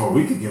other for.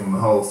 We could give him the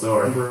whole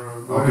story.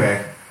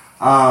 Okay.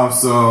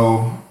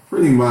 So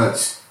pretty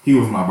much, he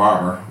was my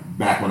barber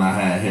back when I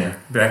had hair.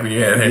 Back when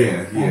you had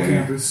hair. Yeah. On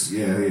campus.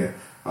 Yeah.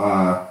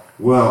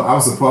 Well, I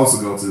was supposed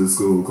to go to this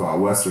school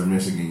called Western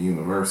Michigan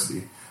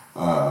University.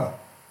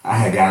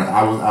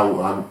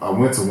 I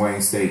went to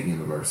Wayne State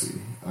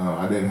University.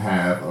 I didn't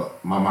have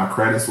my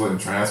credits wouldn't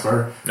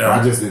transfer. No.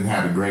 I just didn't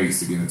have the grades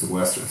to get into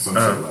Western, some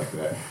shit like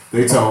that.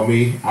 They told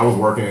me, I was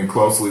working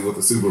closely with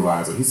the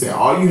supervisor. He said,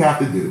 all you have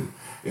to do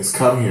is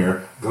come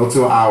here, go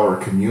to our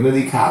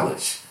community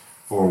college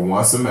for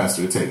 1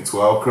 semester, take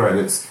 12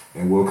 credits,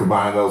 and we'll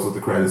combine those with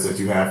the credits that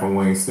you have from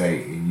Wayne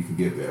State, and you can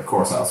get there. Of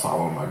course, I was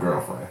following my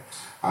girlfriend.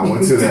 I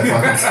went to that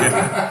fucking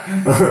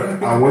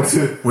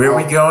school. Where are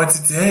we going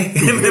today?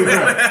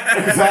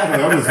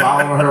 Exactly. I'm just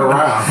following her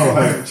around.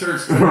 Like,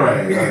 Church.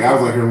 Right. Like, I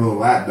was like her little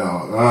lap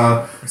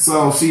dog.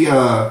 So she,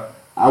 I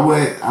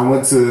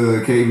went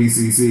to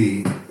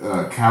KVCC,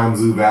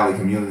 Kalamazoo Valley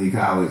Community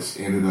College.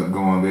 Ended up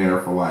going there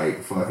for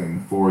like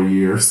fucking 4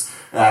 years.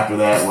 After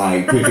that,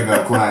 like picking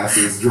up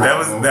classes. That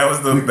was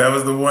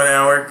the 1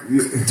 hour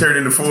turned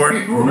into 4.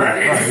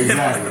 Right.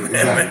 Exactly.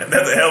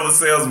 That's a hell of a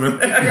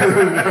salesman.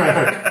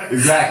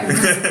 Exactly.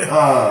 And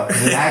I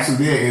actually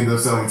did end up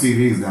selling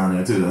TVs down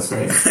there too. That's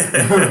crazy.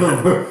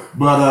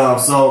 But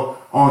so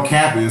on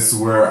campus,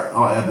 where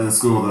at the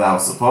school that I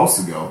was supposed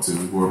to go to,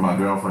 where my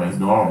girlfriend's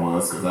dorm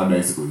was, because I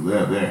basically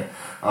lived there.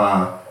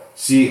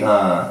 She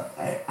told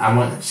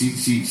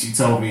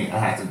me I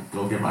had to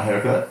go get my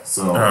haircut.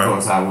 So of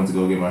course I went to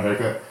go get my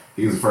haircut.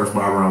 He was the first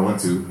barber I went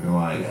to, and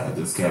like I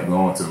just kept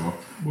going to him.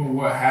 Well,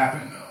 what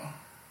happened though?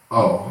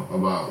 Oh,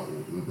 about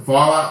the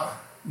fallout?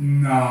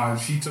 Nah,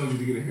 she told you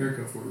to get a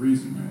haircut for a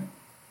reason, right?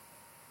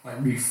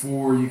 Like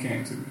before you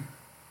came to me.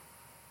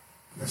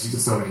 She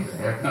just told me to get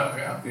a haircut.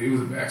 Okay, it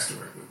was a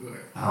backstory, but go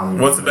ahead.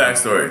 What's the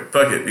backstory?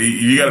 Fuck it.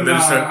 You got a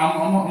better story? I'm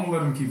gonna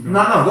let him keep going.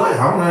 No, go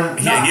ahead.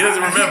 He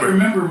doesn't I remember. can't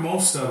remember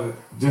most of it.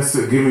 Just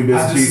to give me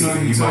bits and pieces,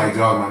 and you might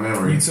jog my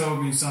memory. You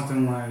told me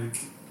something like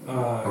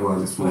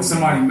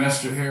somebody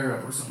messed your hair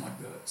up or something like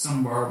that.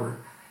 Some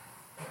barber.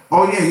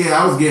 Oh yeah.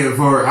 I was getting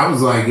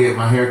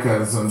my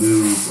haircut in some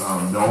dude's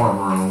dorm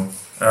room,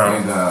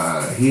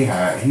 and he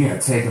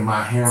had taken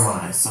my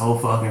hairline so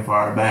fucking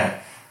far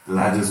back that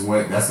I just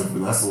went.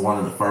 That's one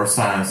of the first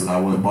times that I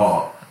went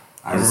bald.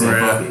 I just said,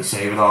 fuck it,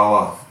 shave it all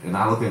off. And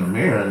I looked in the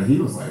mirror, and he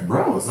was like,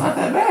 bro, it's not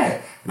that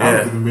bad. And I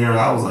looked in the mirror, and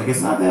I was like,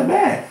 it's not that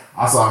bad.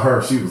 I saw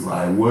her, she was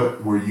like,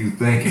 what were you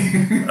thinking? She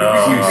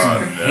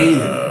hated it,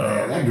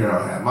 man. That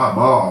girl had my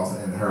balls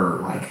in her,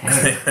 like,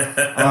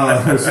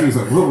 hand. She was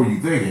like, what were you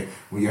thinking?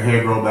 When your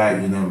hair grow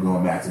back, you're never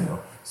going back to him.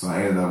 So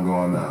I ended up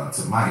going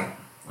to Mike.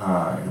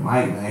 And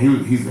Mike,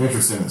 man, he's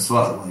interesting as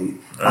fuck. Like,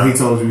 he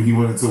told you he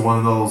went into one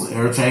of those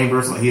air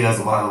chambers. Like, he has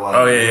a lot of like.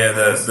 Oh yeah,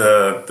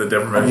 the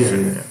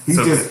deprivation. Yeah. He's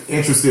just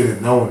interested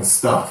in knowing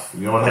stuff.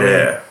 You know what I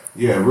mean?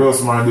 Yeah, real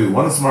smart dude.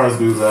 One of the smartest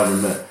dudes I ever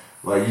met.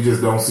 Like, you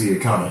just don't see it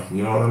coming.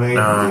 You know what I mean?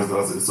 He just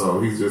does it.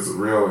 So he's just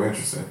real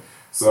interesting.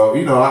 So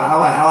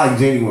I like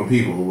genuine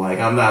people. Like,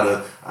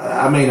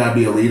 I may not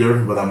be a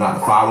leader, but I'm not a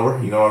follower.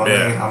 You know what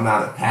I mean? I'm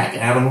not a pack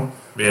animal.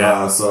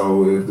 Yeah.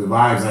 So if the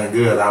vibes ain't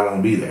good, I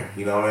won't be there.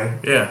 You know what I mean?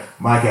 Yeah.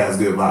 Mike has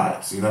good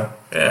vibes. You know.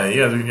 Yeah,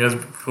 you guys are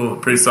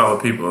pretty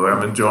solid people.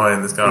 I'm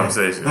enjoying this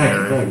conversation.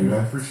 Thank you,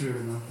 man. Appreciate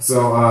it, man.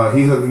 So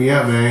he hooked me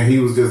up, man. He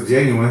was just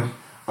genuine.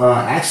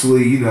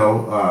 Actually,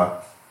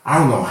 I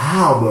don't know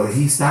how, but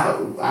he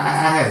stopped. I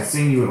hadn't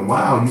seen you in a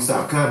while. You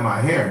stopped cutting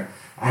my hair.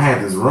 I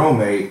had this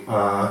roommate,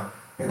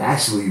 and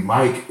actually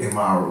Mike and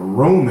my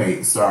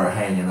roommate started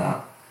hanging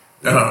out.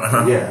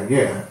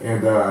 Yeah,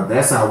 and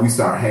that's how we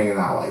start hanging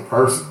out, like,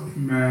 personally.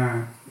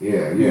 Man.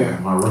 Yeah.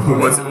 My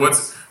roommate.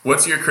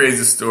 What's your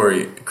craziest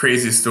story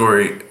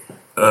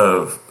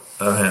of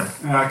him?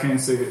 I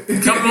can't say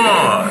it. Come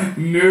on.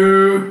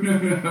 No.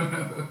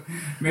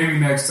 Maybe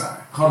next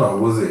time. Hold on.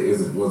 Was it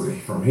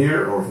from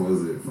here or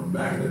was it from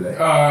back in the day?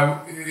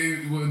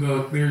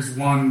 There's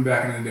one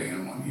back in the day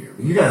and one here.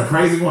 You got a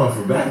crazy one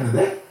from back in the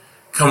day?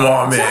 Come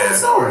on, Tell the man.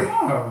 story.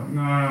 Oh,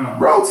 no.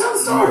 Bro, tell the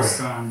story. Next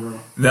time, bro.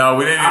 No,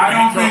 we didn't. I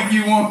don't think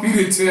you want me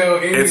to tell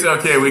any. It's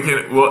okay.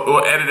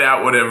 We'll edit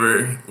out whatever.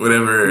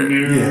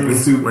 Yeah,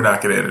 it's too, We're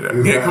not gonna edit it.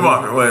 Is Yeah, that- come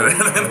on.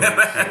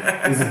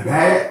 is it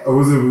bad? Or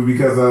was it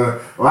because,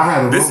 I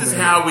had a This roommate. is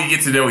how we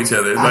get to know each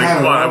other. I Like, had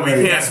come a on, we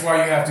roommate. can't. That's why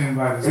you have to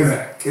invite us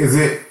back.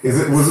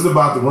 Was it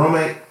about the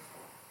roommate?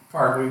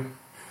 Partly.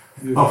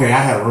 Yeah. Okay, I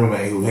had a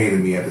roommate who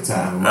hated me at the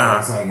time, and I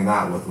was hanging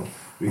out with him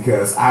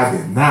because I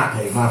did not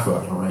pay my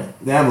fucking rent.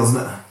 That was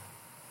not.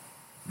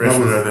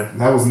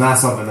 That was not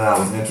something that I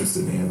was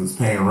interested in. Was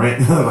paying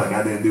rent. Like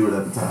I didn't do it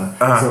at the time.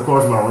 So of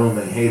course my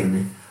roommate hated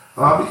me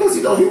because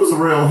he was a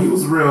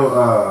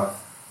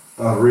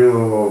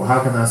real. How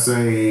can I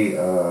say?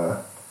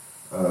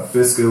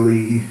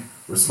 Fiscally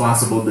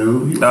responsible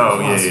dude. He was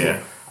responsible. Yeah.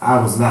 I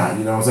was not,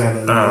 you know what I'm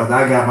saying? When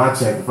I got my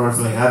check, the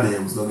first thing I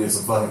did was go get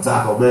some fucking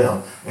Taco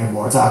Bell and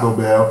more Taco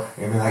Bell,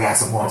 and then I got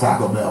some more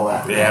Taco Bell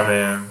after Yeah, that.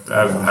 man.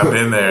 I've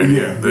been there.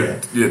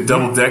 Yeah.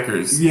 Double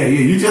deckers. Yeah.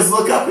 You just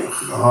look up it.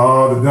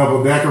 Oh, the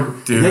double decker.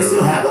 Dude. They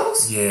still have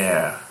those?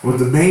 Yeah. With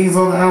the beans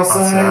on the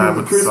outside,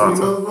 with the crispy sauce.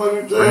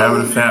 motherfucking We're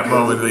having a fat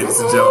moment, ladies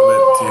and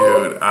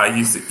gentlemen. Dude, I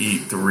used to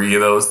eat 3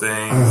 of those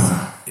things,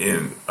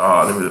 and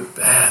they were the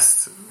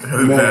best. They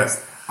were the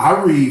best. I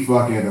read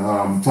fucking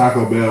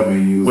Taco Bell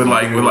menus With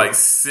like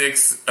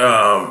 6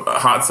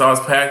 hot sauce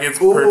packets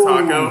per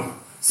taco.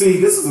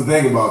 See, this is the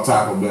thing about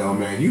Taco Bell,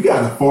 man. You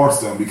gotta force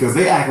them because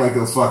they act like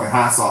those fucking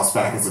hot sauce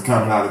packets are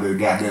coming out of their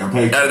goddamn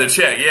paycheck. Out of the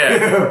check,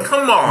 yeah.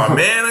 Come on,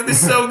 man. Like,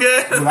 this is so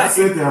good. When I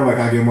sit there, I'm like,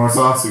 I get more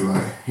sauce too.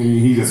 Like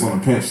he just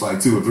want to pinch like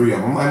 2 or 3 of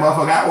them. I'm like,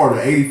 motherfucker, I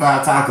ordered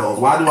 85 tacos.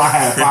 Why do I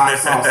have 5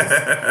 sauces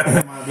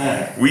in my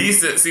bag? We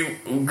used to see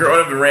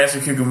growing up in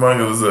Rancho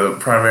Cucamonga was a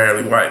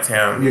primarily white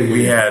town. Yeah.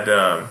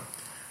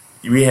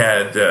 We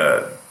had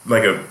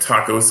like a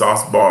taco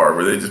sauce bar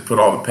where they just put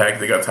all the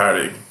packets. They got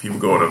tired of people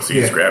going up, so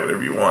you just grab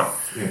whatever you want.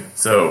 Yeah.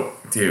 So,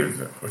 dude,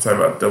 we're talking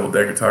about double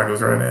decker tacos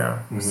right now.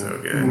 So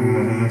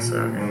good,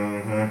 so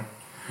good.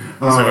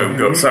 So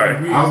go. Sorry,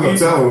 I was gonna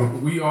tell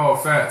him. We all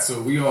fat,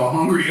 so we all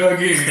hungry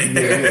again.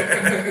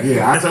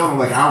 Yeah, I told him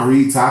like I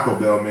read Taco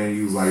Bell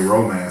menus like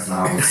romance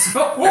novels.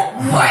 What?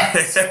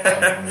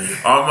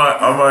 on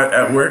my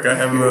at work, I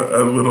have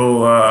a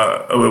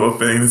little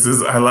thing that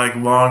says I like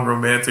long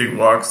romantic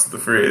walks to the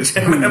fridge.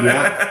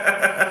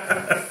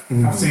 Yeah.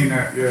 I've seen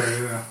that.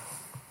 Yeah.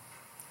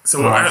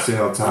 So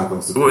Shell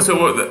tacos.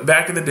 So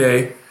back in the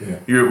day, Yeah.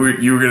 you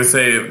were gonna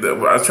say that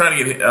I was trying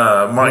to get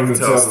Mike to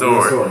tell a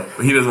story,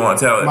 but he doesn't want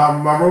to tell it.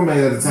 My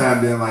roommate at the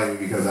time didn't like me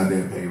because I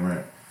didn't pay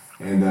rent,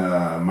 and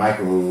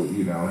Michael,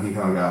 he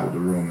hung out with the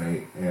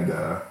roommate, and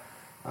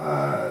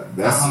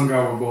that's I hung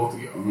out with both of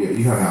y'all. Yeah,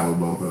 you hung out with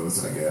both of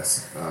us, I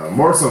guess.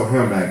 More so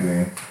him back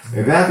then.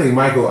 And then I think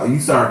Michael, you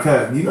started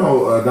cutting.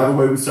 Another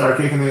way we started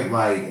kicking it,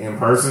 like in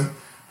person,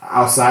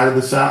 outside of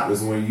the shop,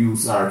 is when you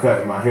started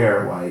cutting my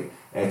hair, like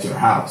at your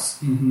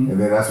house, and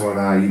then that's when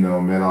I,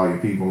 met all your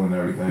people and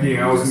everything.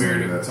 Yeah, I was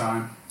married at the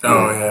time.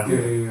 Oh yeah.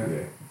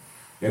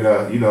 And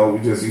we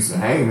just used to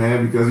hang,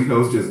 man, because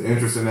it's just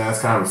interesting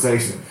ass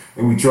conversation,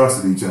 and we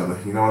trusted each other.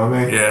 You know what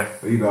I mean? Yeah.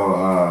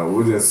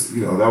 We're just,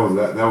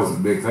 that was a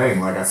big thing.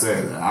 Like I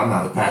said, I'm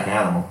not a pack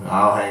animal.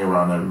 I'll hang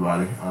around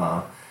everybody.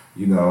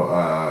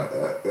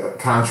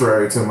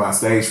 Contrary to my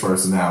stage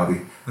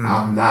personality,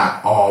 I'm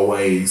not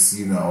always,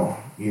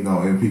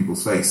 in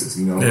people's faces.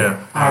 Yeah.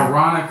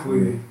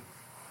 Ironically,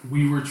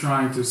 we were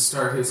trying to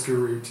start his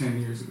career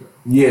 10 years ago.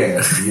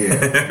 Yeah.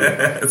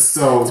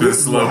 So It's been a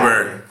slow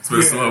burn. It's been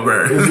a slow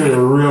burn. It's been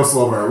a real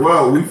slow burn.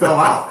 Well, we fell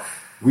out.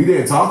 We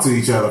didn't talk to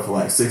each other for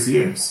like 6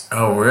 years.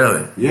 Oh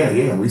really?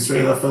 Yeah. We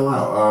straight up fell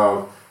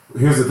out.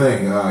 Here's the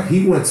thing.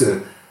 He went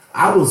to.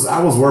 I was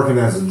working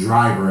as a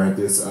driver at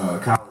this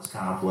college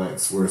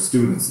complex where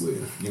students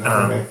live. You know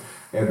what I mean?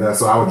 And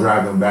so I would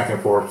drive them back and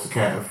forth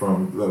to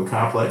from the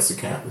complex to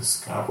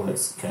campus.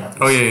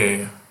 Oh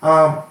yeah.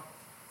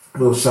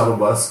 Little shuttle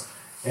bus,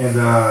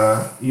 and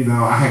I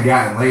had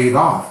gotten laid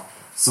off,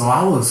 so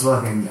I was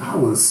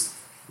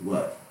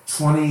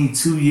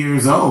 22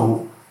 years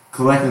old,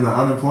 collecting the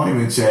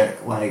unemployment check,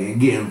 and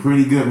getting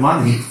pretty good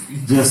money,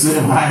 just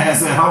sitting my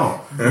ass at home.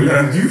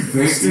 Did you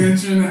think?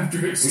 Extension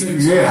after extension.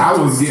 Yeah,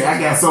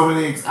 I got so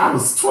many. I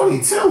was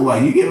 22.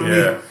 You giving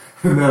me?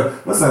 No,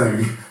 let's not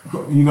even.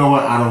 You know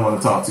what? I don't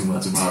want to talk too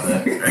much about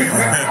that.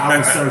 I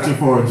was searching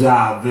for a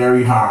job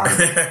very hard.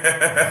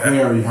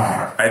 Very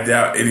hard. I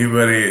doubt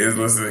anybody is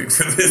listening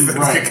to this that's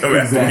Right,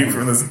 going to come after you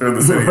from the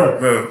city.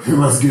 No.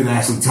 Let's get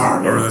Ashley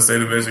Target. Or the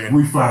state of Michigan.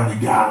 We finally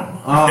got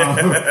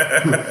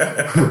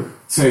him.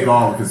 Take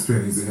all of his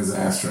pennies in his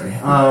ashtray.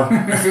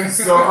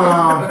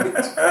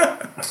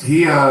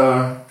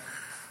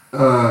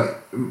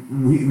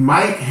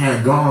 Mike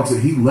had gone to.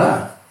 He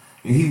left.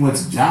 And he went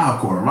to Job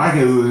Corps. Mike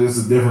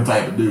is a different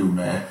type of dude,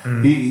 man.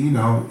 He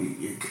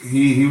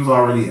was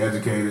already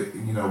educated,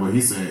 but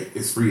he said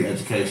it's free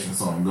education,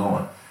 so I'm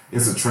going.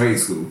 It's a trade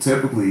school.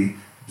 Typically,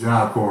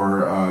 Job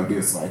Corps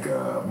gets like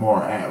a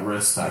more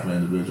at-risk type of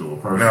individual,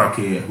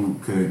 kid who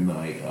couldn't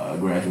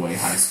graduate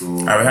high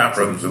school. I have half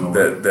brothers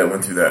that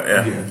went through that.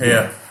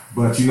 Yeah.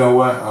 But you know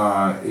what?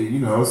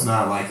 It's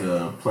not like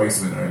a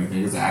placement or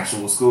anything. It's an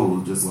actual school.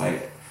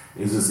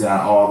 It's just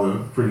got all the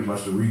pretty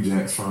much the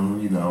rejects from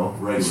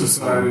regular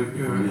society.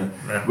 school.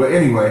 Yeah. But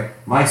anyway,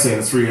 Mike said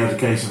it's free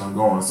education. I'm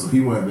going, so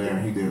he went there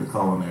and he did a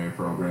culinary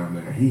program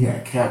there. He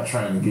had kept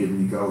trying to get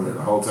me to go there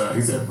the whole time.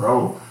 He said,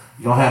 "Bro,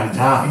 you don't have a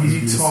job."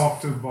 He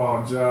talked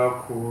about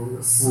Job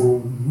Corps for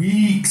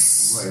weeks.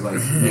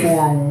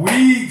 For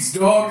weeks,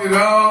 dogged it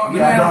out.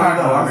 Yeah, no.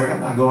 I'm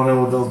not going there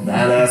with those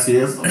badass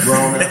kids, those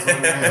grown ass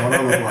man. What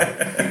I look like.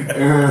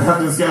 And I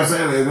just kept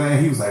saying it. And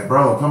then he was like,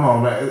 "Bro, come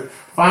on, man."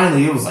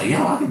 Finally, it was like,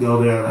 I could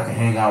go there and I could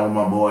hang out with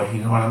my boy.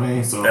 You know what I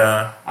mean? So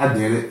I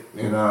did it.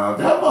 And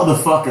that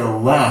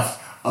motherfucker left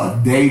a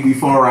day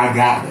before I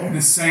got there.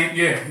 The same,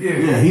 yeah.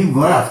 He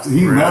left.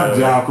 He left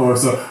Job Corps.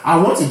 So I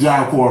went to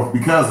Job Corps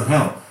because of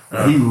him.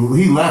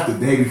 He left the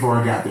day before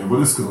I got there,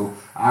 but it's cool.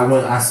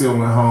 I still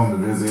went home to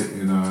visit,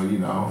 and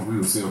we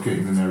were still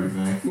kicking and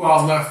everything. Well,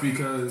 I left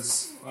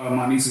because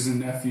my nieces and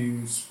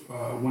nephews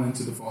went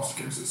into the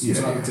foster care system,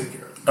 so I could take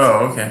care of them.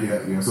 Oh, okay.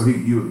 Yeah. So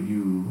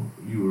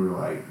you were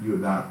like,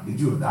 did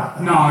you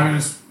adopt? No, I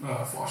was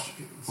foster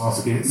kids.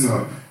 Foster kids.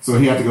 So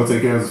he had to go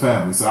take care of his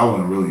family. So I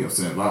wasn't really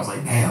upset, but I was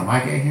like, damn,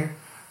 Mike ain't here.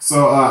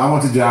 So I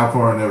went to Job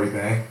Corps and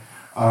everything,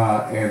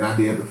 and I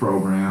did the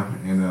program,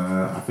 and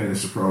I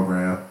finished the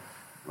program.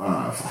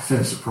 I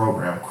finished the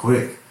program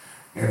quick,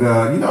 and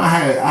I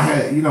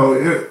had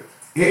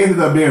it ended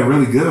up being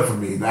really good for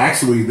me.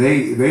 Actually,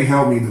 they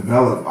helped me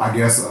develop, I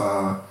guess,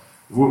 my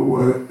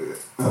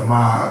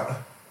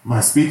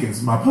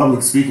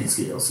public speaking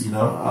skills.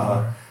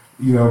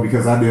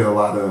 Because I did a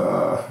lot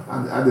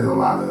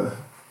of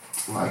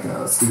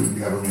student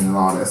government and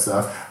all that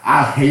stuff.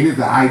 I hated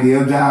the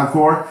idea of Job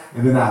Corps,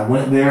 and then I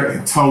went there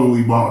and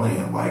totally bought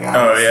in. But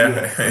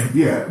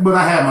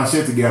I had my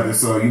shit together,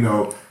 so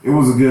it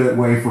was a good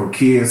way for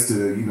kids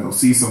to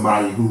see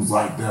somebody who's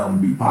like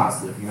them be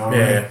positive. You know what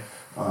I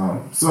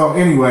mean? So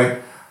anyway,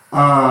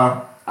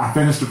 I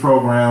finished the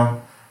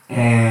program,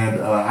 and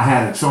I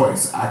had a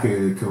choice. I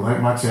could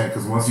collect my check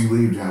because once you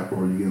leave Job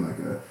Corps, you get like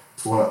a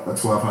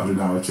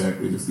 $1,200 check.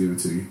 They just give it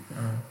to you,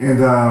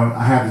 and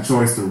I had the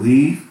choice to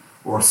leave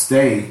or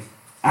stay.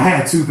 I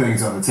had two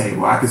things on the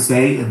table. I could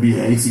stay and be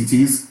an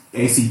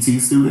ACT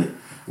student,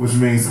 which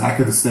means I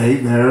could have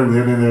stayed there,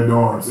 lived in their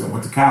dorms, and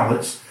went to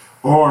college,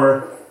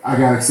 or I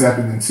got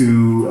accepted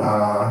into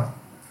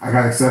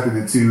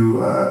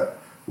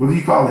what do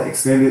you call it?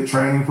 Extended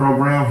training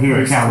program here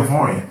in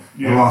California,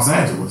 in Los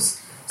Angeles.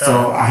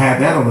 So I had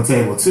that on the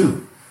table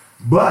too.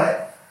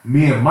 But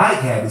me and Mike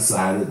had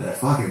decided that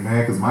fuck it,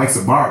 man, because Mike's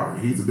a barber.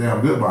 He's a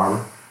damn good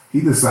barber.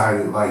 He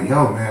decided like,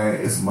 yo, man,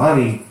 it's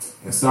money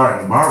in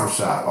starting a barber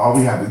shop. All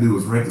we have to do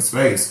is rent the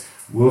space.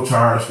 We'll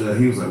charge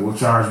we'll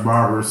charge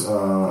barbers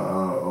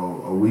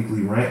a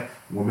weekly rent.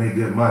 We'll make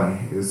good money.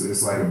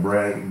 It's like a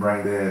brain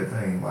dead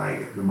thing.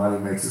 Like the money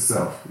makes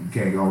itself. You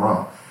can't go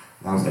wrong.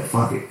 And I was like,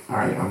 fuck it. All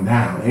right, I'm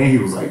down. And he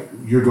was like,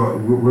 you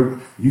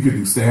could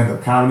do stand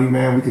up comedy,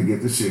 man. We could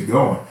get this shit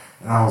going.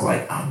 And I was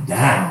like, I'm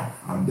down.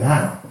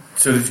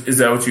 So is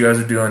that what you guys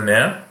are doing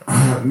now?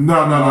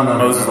 No.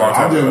 This is a long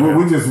time ago.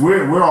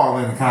 We're all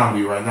in the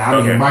comedy right now.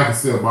 I mean, Mike is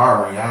still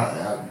barbering.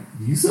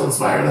 You still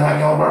inspired to have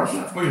your own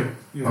barbershop? Oh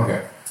yeah.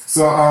 Okay.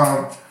 So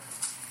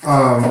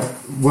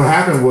what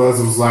happened was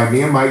it was like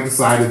me and Mike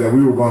decided that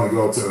we were going to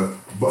go to.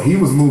 But he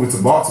was moving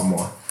to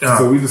Baltimore,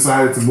 so we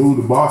decided to move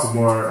to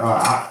Baltimore.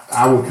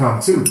 I would come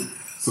too.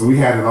 So we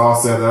had it all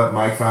set up.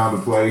 Mike found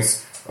a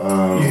place.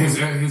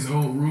 His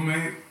old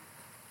roommate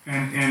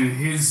and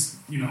his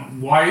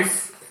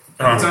wife.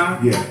 At the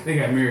time, they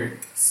got married.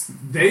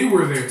 They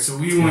were there, so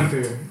we went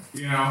there.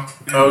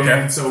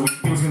 And so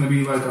it was going to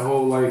be like a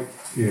whole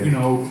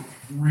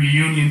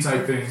reunion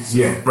type thing. So,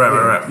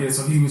 right. Yeah,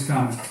 so he was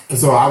coming.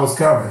 So I was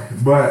coming,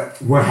 but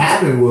what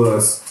happened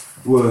was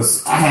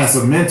I had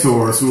some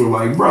mentors who were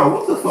like, "Bro,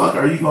 what the fuck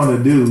are you going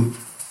to do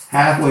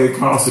halfway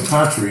across the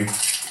country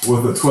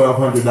with a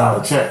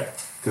 $1,200 check?"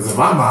 Because in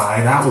my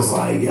mind, I was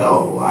like,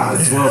 "Yo,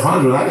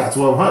 $1,200, I got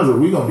 $1,200.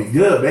 We gonna be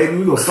good, baby.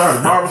 We gonna start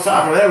a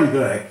barbershop and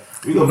everything."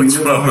 We gonna be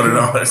 $1,200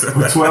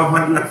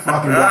 $1,200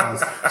 fucking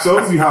dollars.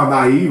 Shows you how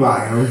naive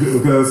I am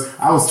because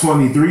I was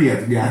 23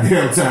 at the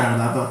goddamn time,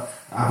 and I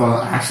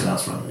thought actually I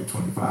was probably like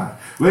 25.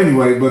 But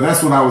anyway,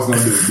 that's what I was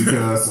gonna do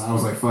because I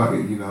was like, fuck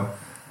it,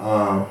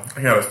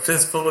 I got a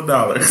fistful of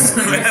dollars.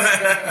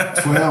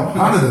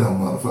 1,200 of them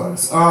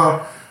motherfuckers.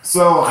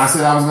 So I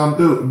said I was gonna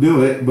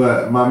do it,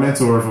 but my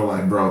mentors were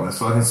like, bro, that's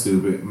fucking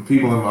stupid. And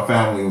people in my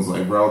family was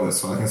like, bro,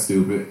 that's fucking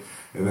stupid.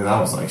 And then I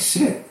was like,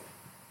 shit,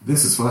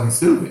 this is fucking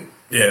stupid.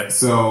 Yeah.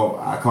 So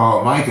I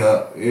called Mike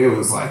up. It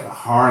was like a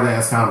hard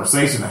ass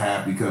conversation to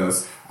have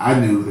because I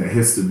knew that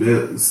his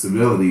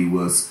stability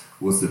was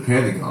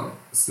depending on it.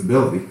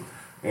 Stability.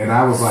 And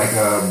I was like,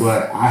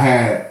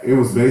 it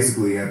was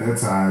basically at that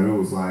time, it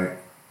was like,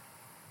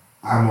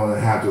 I'm going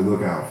to have to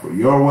look out for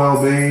your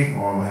well-being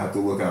or I'm going to have to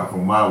look out for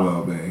my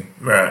well-being.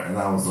 Right. And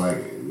I was like,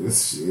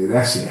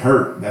 that shit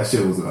hurt. That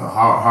shit was a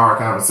hard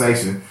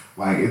conversation.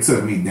 Like, it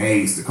took me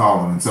days to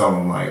call him and tell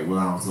him, like, what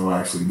I was going to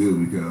actually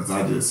do because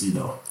I just,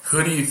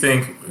 Who do you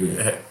think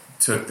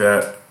took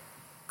that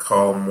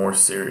call more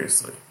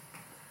seriously?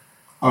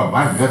 Oh,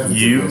 Mike definitely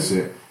You took that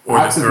shit. or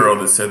I the took girl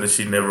it- that said that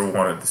she never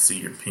wanted to see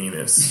your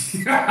penis? Oh,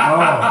 In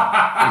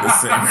the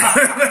same.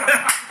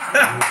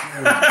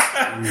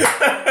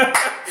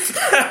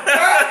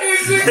 That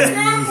is a good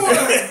one.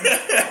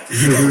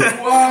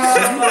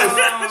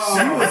 Wow.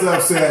 she was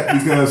upset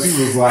because she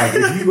was like,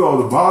 if you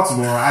go to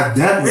Baltimore, I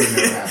definitely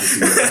never have to see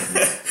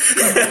that.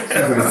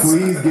 She's like,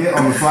 please get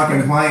on the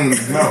fucking plane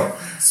and go.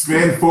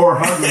 Spend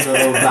 $400 of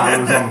those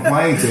dollars on the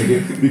plane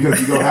ticket because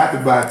you're going to have to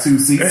buy 2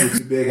 seats with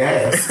your big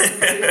ass.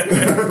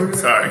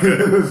 Sorry.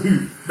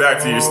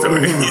 Back to your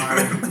story. He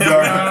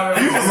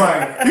was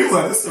like,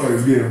 this story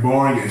is getting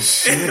boring as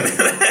shit.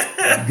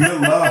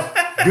 Good luck.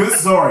 Good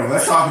story.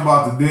 Let's talk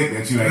about the dick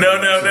that you ain't. No.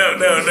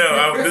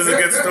 This is a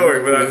good story,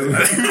 but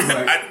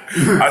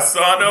I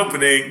saw an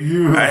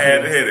opening. I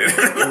had to hit it.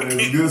 It's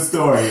a good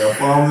story. I'm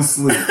falling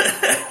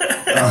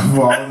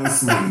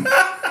asleep.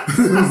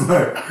 It was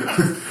like,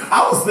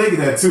 I was thinking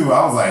that too.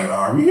 I was like,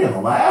 are we here to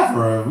laugh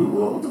or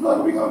what the fuck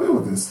are we gonna do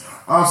with this?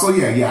 So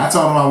yeah. I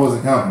told him I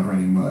wasn't coming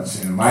pretty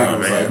much, and Mike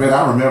was like, man,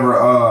 I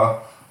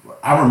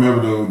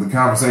remember the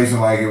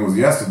conversation like it was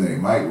yesterday.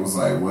 Mike was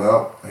like,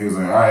 well, he was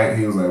like, all right.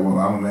 He was like, well,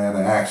 I'm a man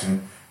of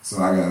action,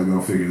 so I got to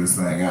go figure this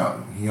thing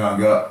out. He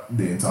hung up,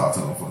 didn't talk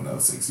to him for another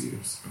 6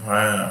 years.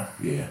 Wow.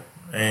 Yeah.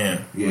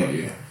 Man.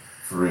 Yeah,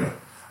 for real.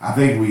 I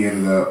think we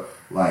ended up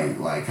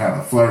like kind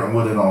of flirting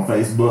with it on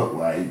Facebook,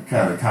 like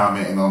kind of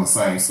commenting on the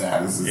same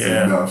statuses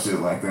and dumb shit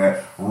like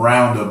that,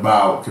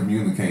 roundabout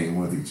communicating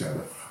with each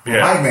other. But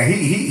Mike, man,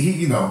 he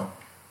you know,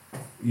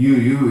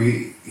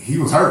 he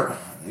was hurt.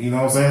 You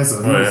know what I'm saying?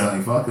 So he was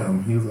like, fuck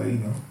him. He was like, you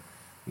know,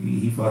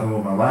 he fucking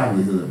with my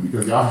livelihood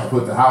because y'all had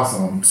put the house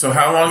on. So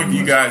how long have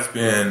you guys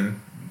been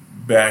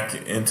back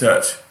in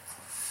touch?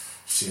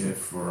 Shit,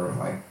 for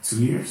like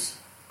 2 years.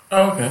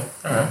 Oh, okay.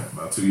 All right.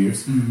 About 2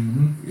 years.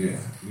 Mm-hmm.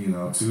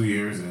 Yeah, 2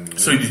 years. And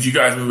So did you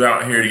guys move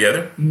out here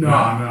together? No.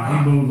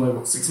 He moved like,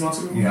 what, 6 months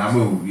ago? Yeah, I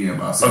moved,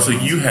 about 6 Oh, so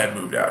months you ago. had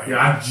moved out here.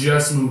 Yeah, I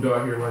just moved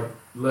out here like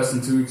less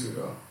than 2 weeks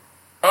ago.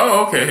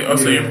 Oh, okay. Oh,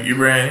 so you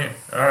brand new.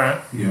 All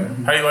right. Yeah.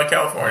 How do you like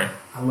California?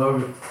 I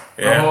love it.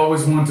 Yeah. I've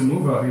always wanted to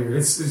move out here.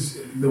 It's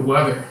the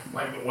weather.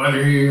 Like, the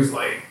weather here is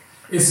like,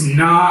 it's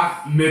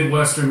not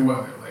Midwestern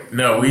weather. Like,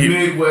 No,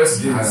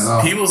 Midwest is.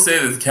 People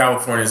say that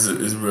California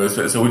is really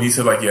special. So when you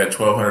said like you had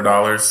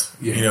 $1,200,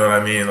 you know what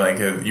I mean? Like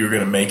you were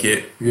gonna make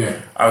it. Yeah.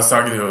 I was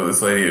talking to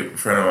this lady, a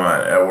friend of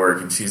mine at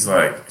work, and she's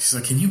like,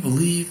 can you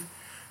believe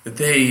that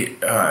they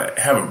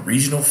have a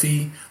regional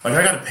fee? Like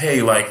I got to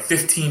pay like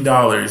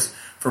 $15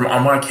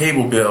 on my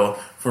cable bill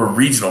for a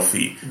regional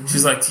fee. Mm-hmm.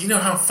 She's like, do you know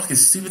how fucking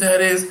stupid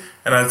that is?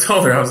 And I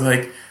told her, I was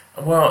like,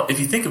 well, if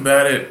you think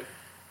about it,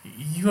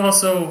 you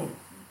also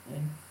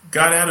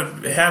got out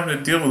of having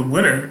to deal with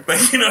winter.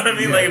 Like, you know what I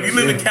mean? Like, if you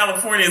live in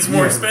California, it's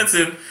more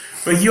expensive,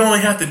 but you only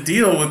have to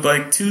deal with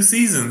like 2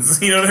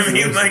 seasons. You know what I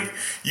mean? Like,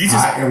 you just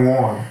hot and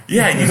warm.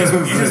 Yeah, you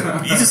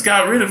just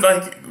got rid of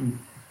like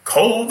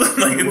cold.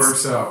 Like It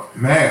works out.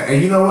 Man,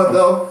 and you know what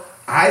though?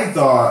 I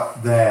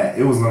thought that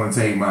it was going to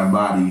take my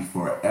body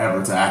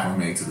forever to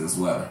acclimate to this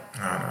weather.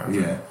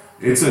 Yeah.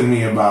 It took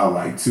me about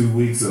like 2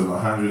 weeks of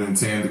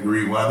 110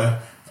 degree weather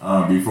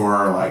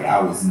before like I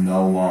was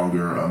no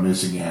longer a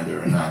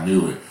Michigander and I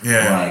knew it.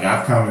 Yeah. Like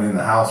I'm coming in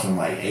the house from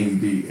like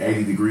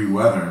 80 degree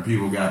weather and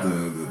people got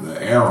the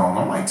air on.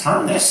 I'm like,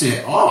 turn that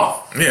shit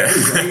off. Yeah.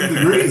 It's 80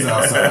 degrees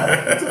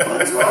outside. What the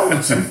fuck is wrong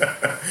with you?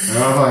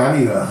 And I was like, I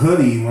need a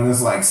hoodie when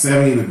it's like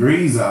 70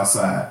 degrees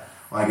outside.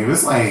 Like, if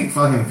it's like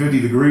fucking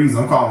 50 degrees,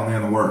 I'm calling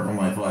in to work. I'm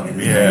like, fuck it.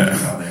 Yeah.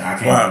 Out there. I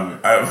can't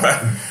do it.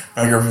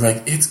 My girlfriend's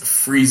like, it's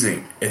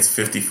freezing. It's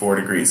 54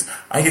 degrees.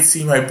 I can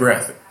see my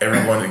breath.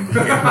 Everybody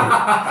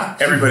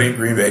in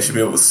Green Bay should be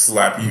able to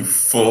slap you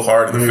full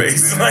hard in the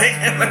face. Like,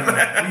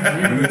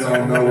 you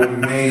don't know what it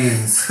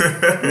means.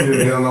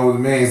 You don't know what it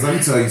means. Let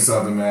me tell you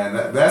something, man.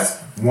 That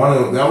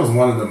was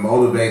one of the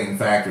motivating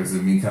factors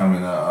of me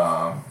coming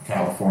to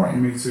California.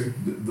 Me too.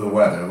 The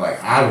weather.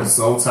 Like, I was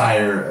so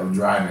tired of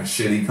driving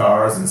shitty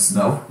cars in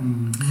snow.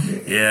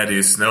 Mm-hmm. Yeah,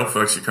 dude, snow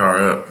fucks your car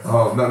up.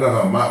 Oh, no.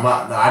 No,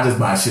 I just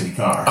buy shitty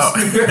cars. Oh.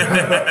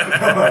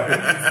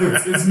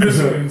 It's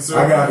Michigan, so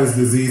I got this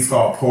disease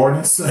called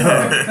poorness. Poverty.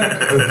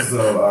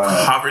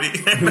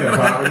 Yeah,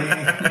 poverty.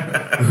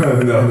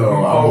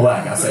 No, I'm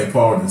black. I say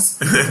poorness.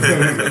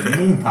 You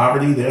mean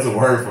poverty? There's a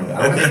word for it.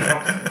 I don't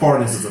think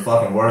poorness is a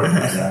fucking word for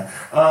that.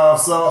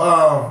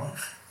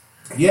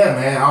 Yeah,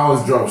 man, I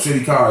always drove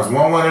shitty cars.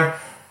 One winter,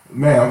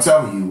 man, I'm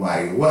telling you,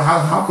 like,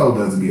 how cold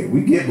does it get?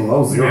 We get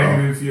below zero.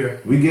 negative, yeah.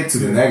 We get to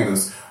the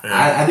negatives.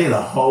 I did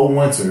a whole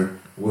winter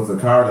with a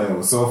car that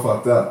was so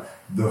fucked up.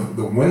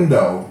 The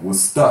window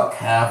was stuck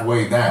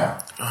halfway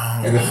down.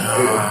 And if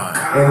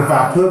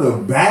I put a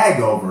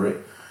bag over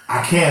it,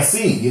 I can't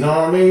see. You know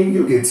what I mean?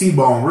 You get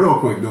T-boned real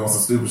quick doing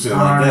some stupid shit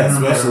like that,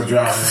 especially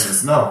driving in the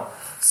snow.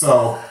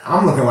 So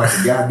I'm looking like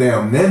a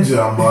goddamn ninja.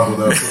 I'm bundled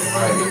up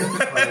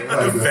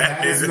like the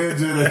fattest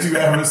ninja that you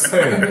ever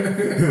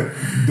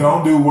seen.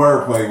 Don't do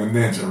wordplay with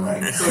ninja,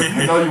 right? So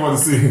you know you want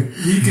to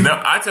see.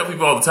 No, I tell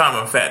people all the time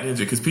I'm a fat ninja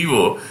because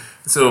people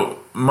So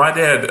my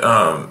dad,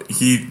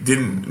 he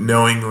didn't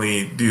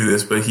knowingly do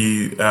this, but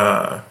he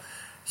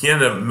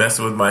ended up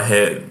messing with my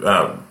head.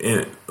 A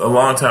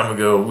long time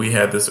ago, we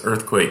had this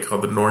earthquake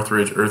called the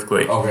Northridge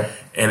earthquake. Okay.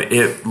 And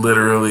it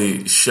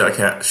literally shook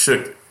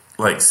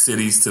like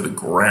cities to the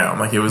ground.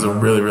 Like it was a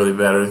really, really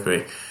bad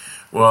earthquake.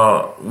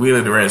 Well, we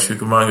lived in Rancho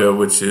Cucamonga,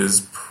 which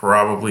is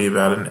probably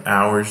about an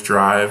hour's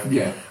drive.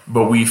 Yeah.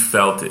 But we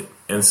felt it.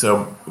 And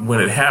so when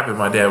it happened,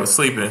 my dad was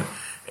sleeping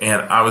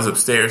and I was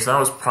upstairs. And I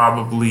was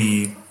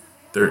probably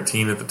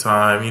 13 at the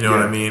time, you know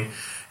what I mean?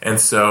 And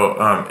so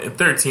at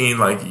 13,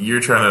 like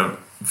you're trying to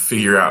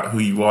figure out who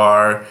you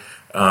are.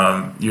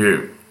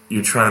 You're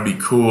trying to be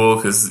cool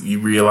because you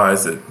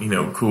realize that, you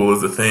know, cool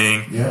is a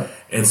thing. Yeah.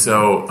 And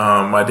so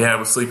my dad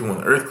was sleeping when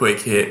the earthquake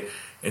hit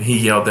and he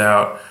yelled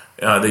out,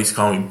 they used to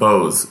call me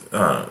Boz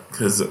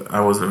because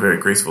I wasn't a very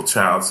graceful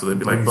child. So they'd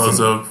be like,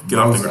 Bozo, get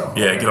off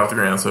the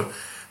ground.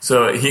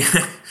 So he,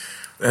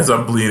 as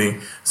I'm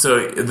bleeding.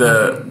 So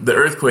the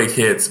earthquake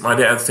hits. My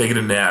dad's taking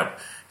a nap.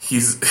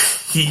 He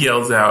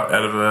yells out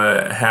of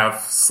a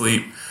half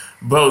sleep,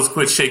 Boz,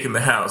 quit shaking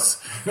the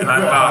house. And I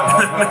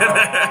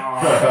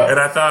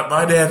thought,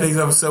 my dad thinks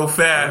I'm so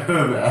fat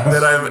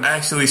that I'm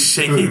actually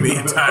shaking the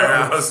entire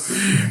house,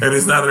 and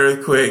it's not an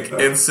earthquake.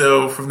 And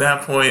so from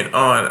that point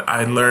on,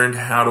 I learned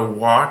how to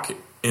walk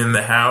in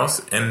the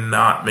house and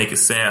not make a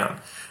sound.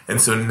 And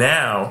so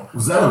now,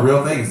 was that a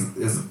real thing?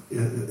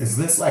 Is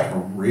this like a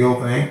real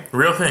thing?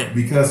 Real thing.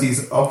 Because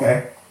he's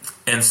okay.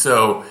 And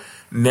so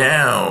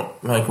now,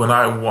 like when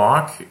I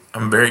walk,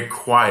 I'm very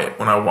quiet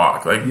when I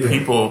walk. Like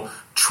people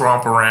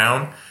tromp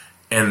around,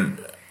 and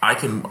I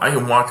can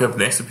walk up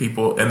next to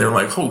people, and they're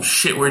like, "Oh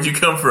shit, where'd you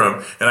come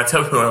from?" And I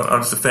tell people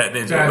I'm just a fat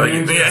ninja.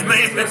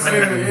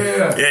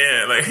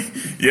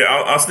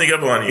 I'll sneak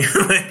up on you.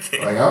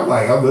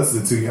 I'm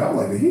listening to you. I'm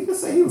like, did he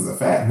just say he was a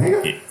fat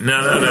nigga?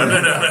 No.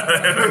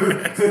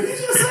 Did he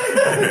just say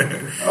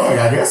that? Oh,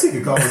 I guess he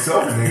could call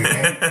himself a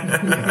nigga.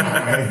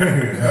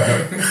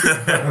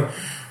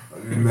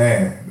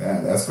 Man,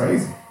 that's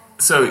crazy.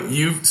 So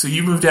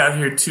you moved out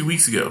here 2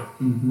 weeks ago.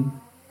 Mm-hmm.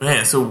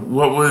 Man, so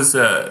what was?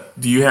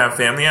 Do you have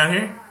family out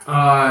here?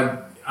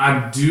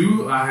 I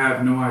do. I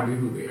have no idea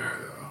who they are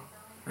though.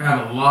 I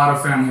have a lot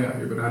of family out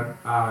here, but I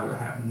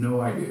have no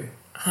idea.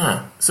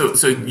 Huh.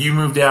 So you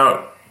moved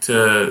out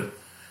to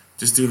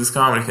just do this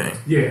comedy thing?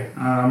 Yeah,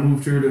 I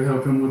moved here to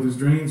help him with his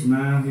dreams.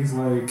 Man, he's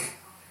like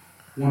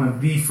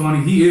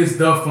he is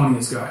the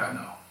funniest guy I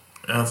know.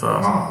 That's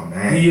awesome. Oh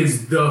man, he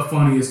is the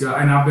funniest guy,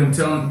 and I've been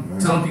telling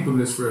people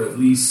this for at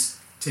least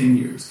 10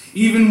 years,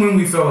 even when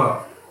we fell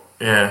out.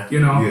 Yeah. You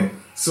know? Yeah.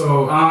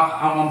 So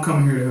I'm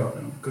coming here to help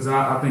him because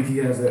I think he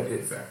has that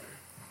it factor.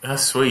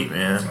 That's sweet,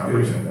 man. I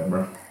appreciate that,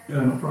 bro.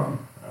 Yeah, no problem.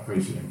 I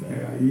appreciate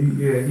that.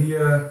 He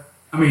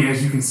I mean,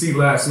 as you can see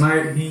last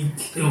night, he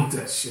killed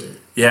that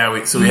shit. Yeah, we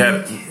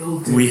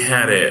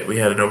had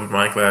an open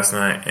mic last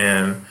night,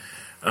 and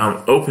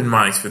open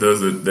mics, for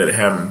those that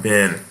haven't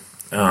been,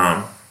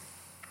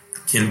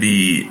 can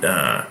be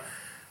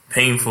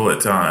painful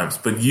at times,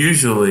 but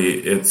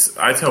usually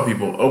I tell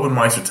people open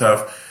mics are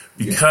tough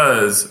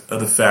because of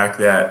the fact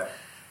that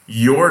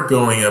you're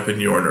going up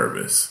and you're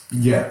nervous.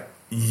 Yeah.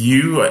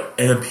 You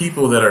and the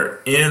people that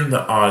are in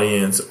the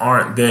audience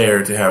aren't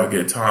there to have a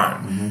good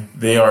time. Mm-hmm.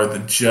 They are the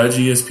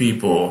judgiest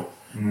people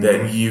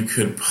that you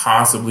could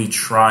possibly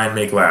try and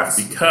make laugh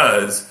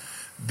because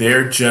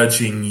they're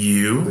judging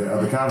you.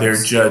 They're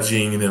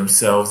judging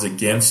themselves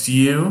against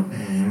you.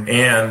 Mm-hmm.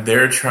 And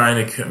they're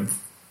trying to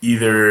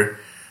either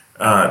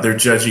they're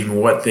judging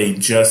what they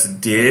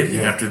just did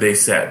after they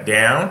sat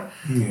down.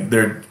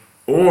 Yeah.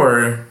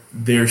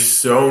 They're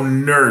so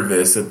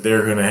nervous that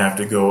they're going to have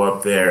to go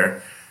up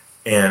there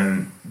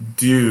and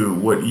do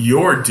what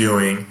you're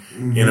doing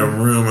in a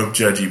room of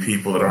judgy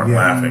people that aren't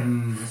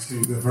laughing.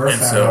 The first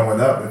time I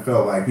went up, it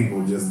felt like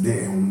people just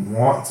didn't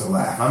want to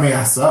laugh. I mean,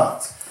 I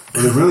sucked,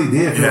 but it really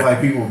did feel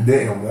like people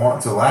didn't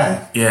want to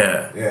laugh.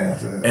 Yeah.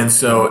 And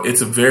so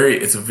it's a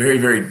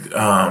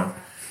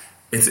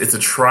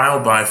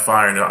trial by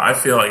fire. Now, I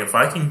feel like if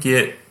I can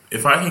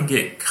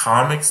get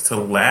comics to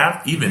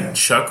laugh, even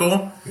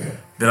chuckle,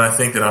 then I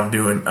think that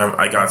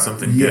I got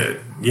something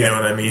good. You know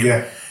what I mean?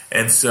 Yeah.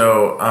 And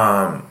so,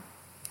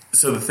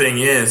 so the thing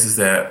is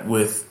that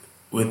with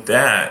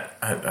that,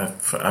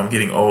 I'm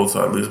getting old,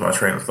 so I lose my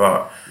train of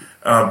thought.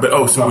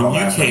 So when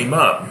you came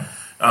up,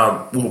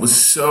 what was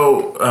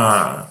so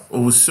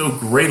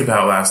great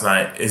about last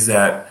night is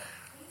that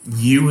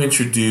you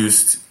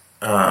introduced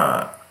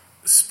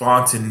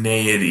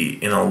spontaneity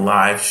in a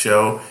live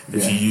show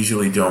that you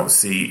usually don't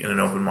see in an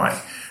open mic.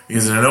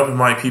 Because in an open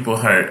mic,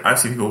 I've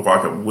seen people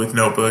walk up with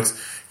notebooks.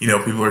 You know,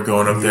 people are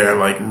going up there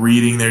like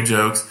reading their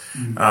jokes,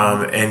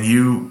 and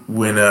you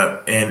went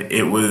up, and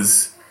it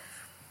was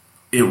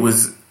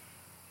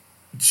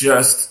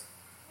just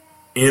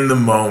in the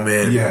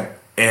moment. Yeah.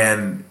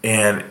 And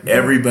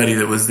everybody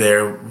that was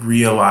there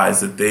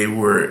realized that they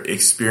were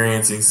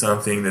experiencing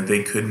something that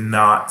they could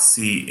not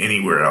see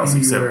anywhere else.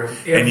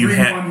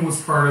 Everyone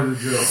was part of the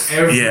joke.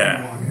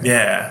 Everyone.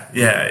 Yeah.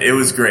 It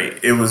was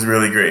great. It was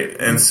really great.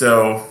 And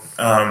so,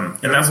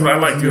 And that's what I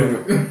like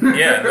doing.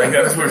 Yeah, like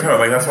that's what we're talking.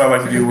 Like that's what I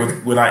like to do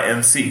with I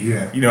MC.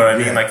 Yeah. You know what I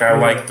mean? Like I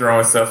like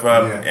throwing stuff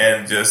up Yeah.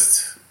 and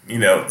just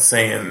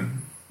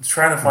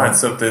trying to find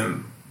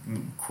something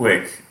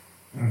quick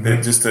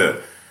that just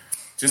to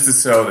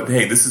show that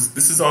hey, this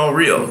is all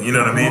real. You know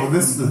what I mean? Well,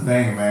 this is the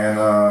thing, man.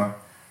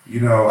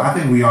 I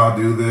think we all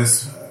do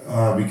this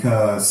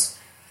because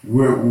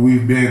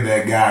we've been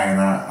that guy in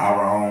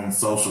our own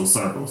social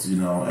circles.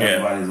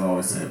 Everybody's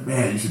always said,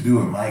 "Man, you should do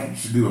it, Mike. You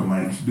should do it,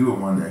 Mike. You should do it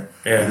one day."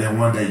 Yeah. And then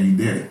one day you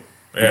did it.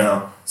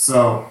 Yeah.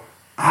 So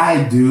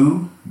I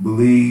do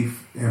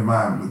believe in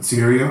my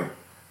material,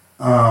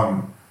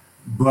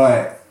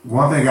 but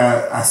one thing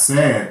I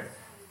said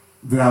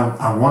that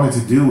I wanted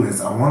to do is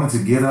I wanted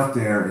to get up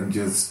there and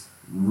just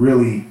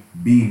really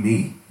be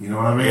me. You know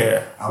what I mean?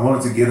 Yeah. I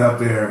wanted to get up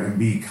there and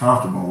be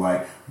comfortable.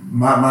 Like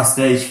my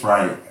stage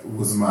fright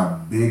was my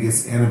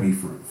biggest enemy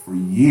for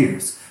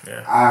years.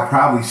 Yeah. I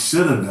probably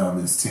should have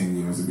done this 10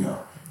 years ago.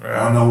 Right.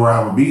 I don't know where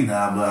I would be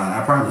now, but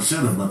I probably should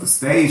have. But the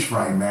stage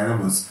fright, man,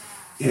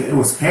 it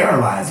was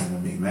paralyzing to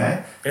me,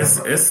 man.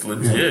 It's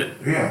legit.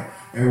 Yeah.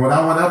 And when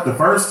I went up the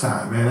first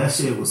time, man, that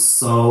shit was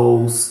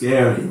so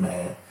scary,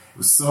 man. It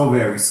was so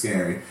very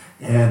scary.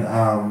 And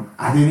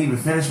I didn't even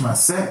finish my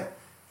set.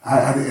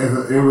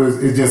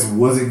 It just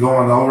wasn't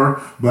going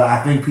over, but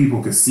I think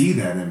people could see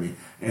that in me,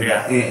 and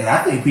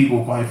I think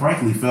people, quite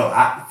frankly, felt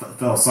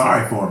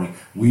sorry for me.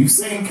 We've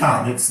seen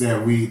comics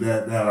that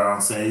are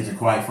on stage, and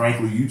quite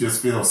frankly, you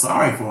just feel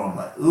sorry for them.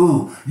 Like,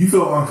 ooh, you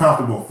feel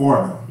uncomfortable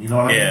for them. You know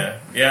what I mean?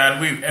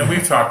 Yeah, and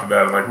we've talked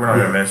about it. Like we're not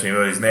going to mention any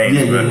of these names,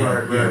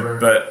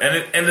 but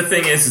the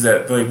thing is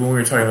that like when we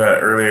were talking about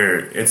it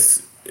earlier,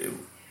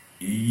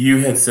 you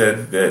had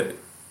said that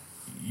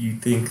you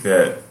think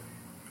that.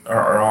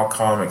 Are all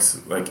comics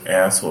like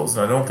assholes?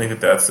 And I don't think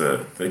that that's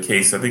the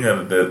case. I think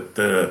that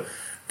the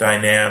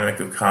dynamic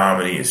of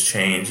comedy is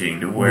changing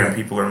to where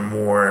people are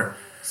more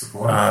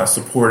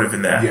supportive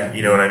in that. Yeah.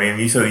 You know what I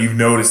mean? So you've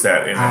noticed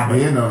that. I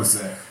did notice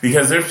that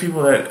because there's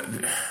people that.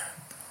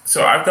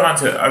 So I've gone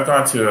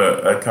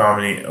to a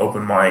comedy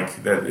open mic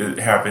that it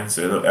happens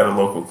at a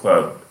local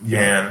club,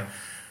 and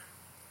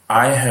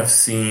I have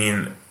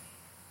seen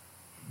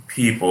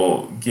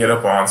people get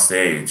up on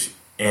stage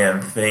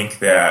and think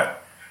that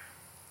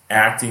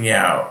acting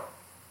out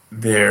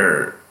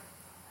their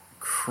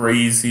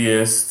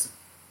craziest,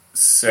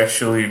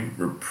 sexually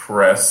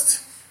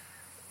repressed,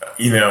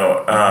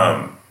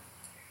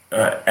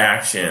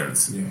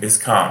 actions is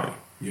comedy.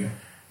 Yeah.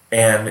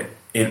 And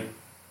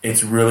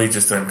it's really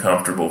just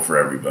uncomfortable for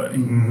everybody.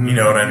 Mm-hmm. You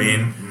know what I mean?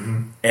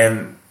 Mm-hmm.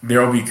 And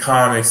there will be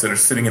comics that are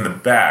sitting in the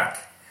back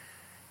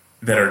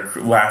that are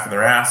laughing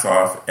their ass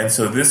off, and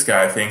so this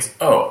guy thinks,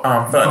 "Oh,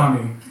 I'm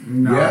funny."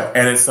 No. Yeah.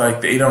 And it's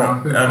like they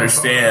don't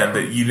understand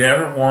that you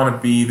never want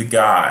to be the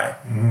guy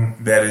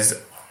that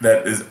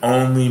is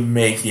only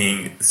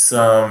making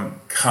some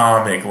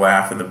comic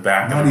laugh in the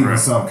back of the room. Not even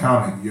some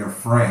comic, your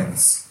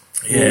friends.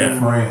 Yeah.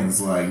 Your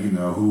friends,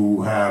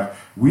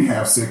 we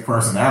have sick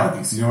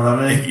personalities. You know what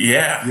I mean?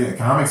 Yeah. Yeah,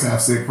 comics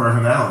have sick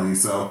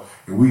personalities, so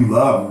we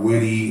love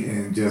witty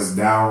and just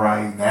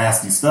downright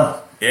nasty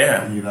stuff.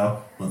 Yeah.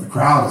 But the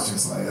crowd is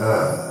just like,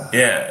 ugh.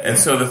 Yeah, and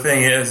so the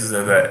thing is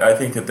that I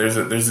think that there's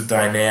a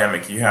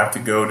dynamic. You have to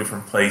go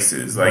different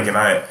places. Like, and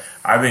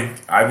I've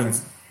been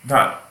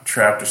not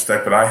trapped or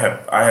stuck, but I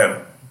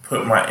have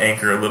put my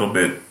anchor a little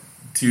bit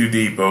too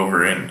deep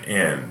over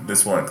in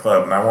this one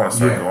club, and I want to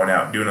start going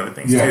out and doing other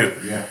things too.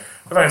 Yeah.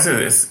 But like I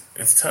said, it's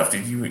tough,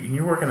 dude.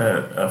 You're working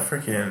a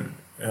freaking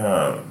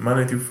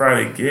Monday through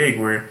Friday gig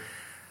where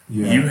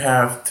you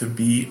have to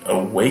be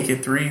awake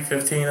at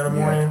 3:15 in the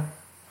morning.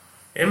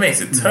 It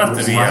makes it tough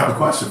to be out. I have a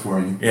question for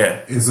you.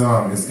 Yeah. Is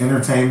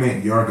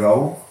entertainment your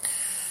goal?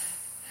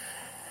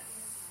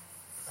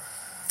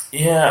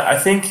 Yeah, I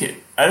think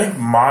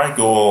my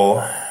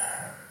goal,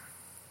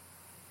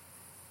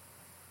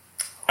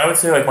 I would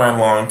say like my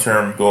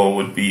long-term goal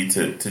would be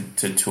to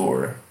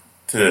tour,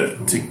 to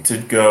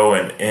go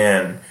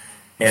and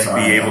be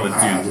able to do.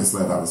 I just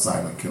let out a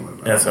silent killer.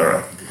 That's all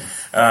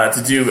right.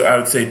 To do, I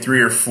would say 3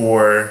 or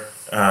 4,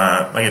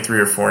 like a 3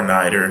 or 4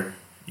 nighter.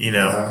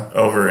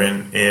 Over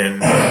in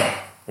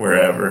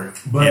wherever.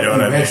 But you know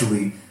what eventually,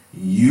 I mean?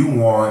 You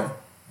want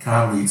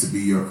comedy to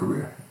be your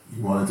career.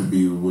 You want it to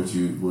be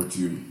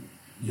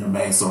your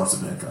main source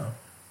of income.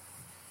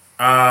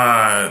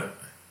 At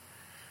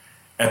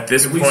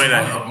this point,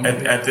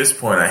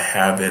 I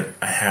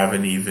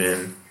haven't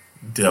even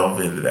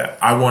delved into that.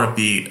 I want to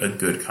be a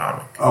good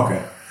comic.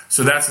 Okay.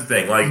 So that's the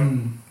thing. Like,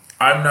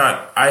 I'm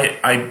not.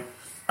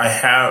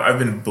 I've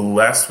been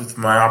blessed with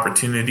my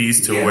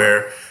opportunities to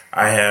where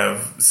I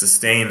have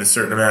sustained a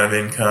certain amount of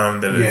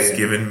income that has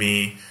given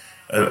me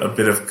a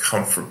bit of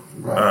comfort,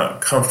 a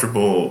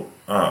comfortable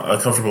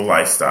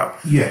lifestyle.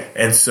 Yeah,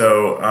 and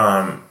so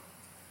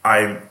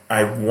I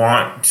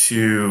want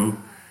to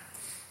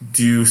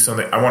do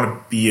something. I want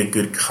to be a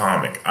good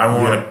comic. I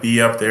want to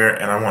be up there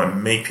and I want to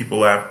make people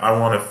laugh. I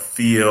want to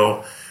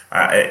feel.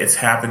 It's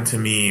happened to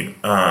me.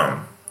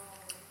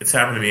 It's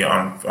happened to me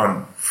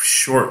on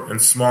short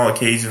and small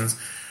occasions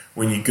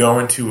when you go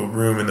into a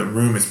room and the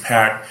room is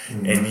packed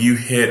and you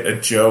hit a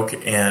joke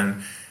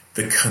and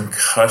the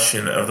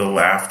concussion of the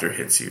laughter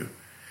hits you.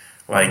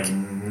 Like,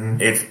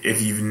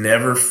 if you've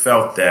never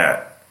felt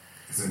that,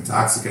 it's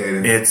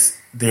intoxicating.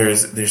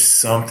 There's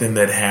something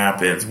that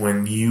happens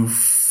when you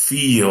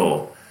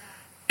feel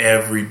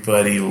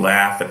everybody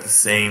laugh at the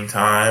same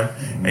time,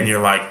 and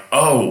you're like,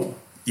 oh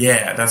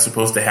yeah, that's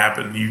supposed to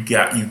happen. You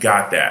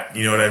got that.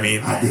 You know what I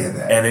mean? I did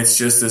that. And it's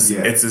just this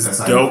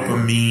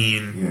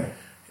dopamine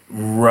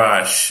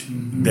rush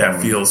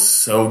that feels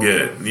so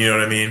good. You know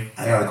what I mean?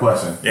 I got a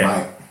question. Yeah.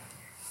 Mike,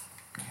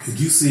 could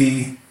you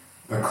see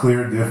a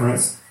clear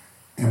difference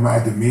in my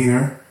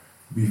demeanor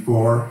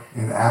before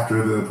and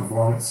after the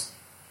performance?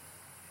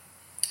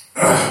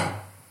 I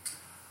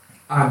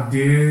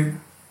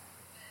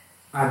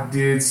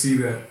did see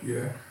that,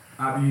 yeah.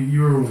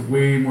 You were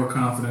way more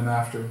confident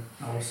after,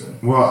 I would say.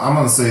 Well, I'm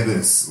going to say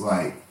this.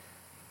 Like,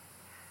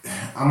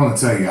 I'm going to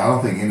tell you, I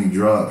don't think any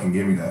drug can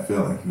give me that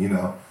feeling, you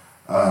know.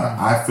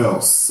 I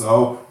felt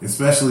so,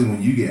 especially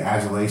when you get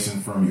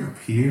adulation from your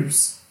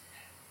peers.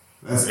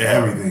 That's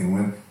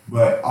everything.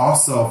 But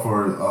also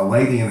for a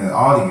lady in the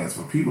audience,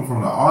 for people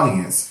from the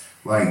audience,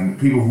 like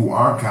people who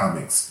aren't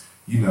comics,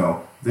 you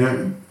know,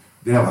 they're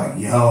like,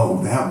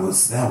 yo, that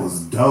was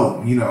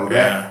dope. You know,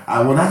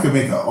 when I could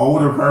make an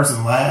older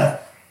person laugh,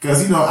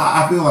 because, you know,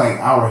 I feel like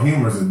our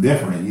humors are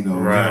different, you know,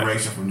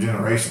 generation from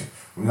generation.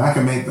 When I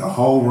can make the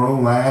whole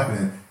room laugh,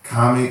 and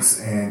comics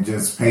and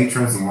just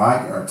patrons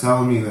alike are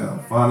telling me that I'm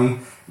funny,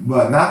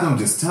 but not them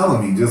just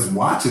telling me, just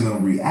watching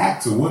them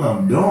react to what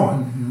I'm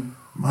doing.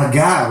 My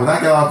God, when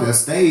I got off that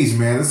stage,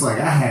 man, it's like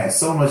I had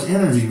so much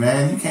energy,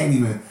 man. You can't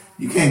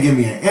give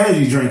me an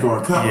energy drink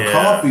or a cup of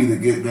coffee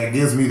that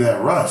gives me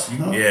that rush, you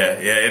know? Yeah,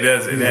 it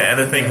does. And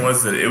the thing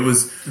was that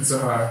it's a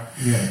high.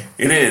 Yeah.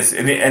 It is.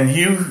 And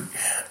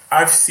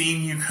I've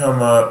seen you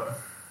come up.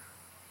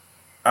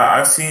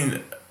 I've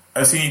seen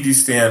you do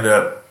stand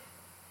up.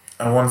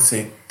 I want to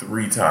say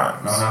 3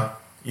 times.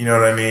 You know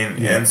what I mean?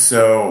 Yeah. And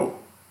so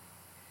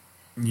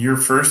your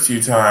first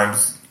 2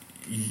 times,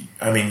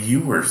 you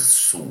were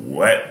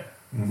sweating.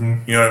 You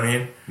know what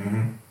I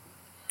mean?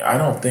 I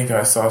don't think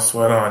I saw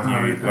sweat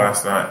on you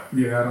last night.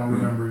 Yeah, I don't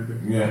remember either.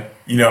 Yeah.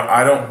 You know,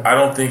 I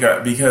don't think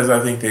because I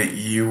think that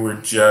you were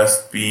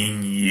just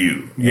being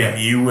you. Yeah.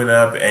 And you went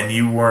up and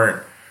you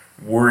weren't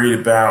worried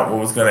about what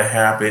was going to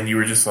happen. You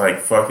were just like,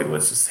 fuck it,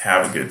 let's just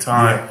have a good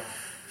time. Yeah.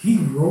 He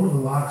wrote a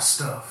lot of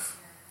stuff.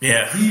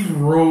 Yeah. He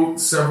wrote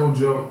several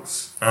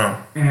jokes.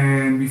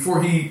 And before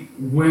we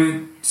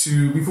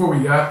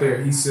got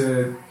there, he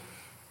said,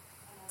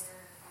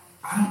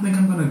 I don't think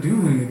I'm going to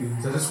do any of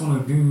these. I just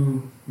want to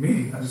do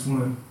me. I just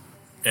want to...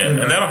 Yeah, and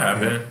that'll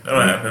happen.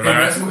 That'll happen.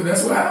 And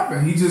that's what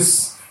happened. He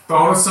just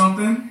thought of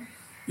something,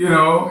 you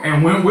know,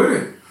 and went with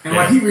it. And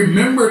like he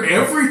remembered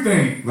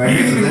everything. Like, he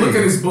didn't even look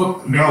at his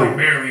book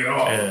barely at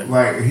all. Yeah.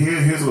 Like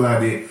here's what I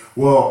did.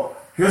 Well,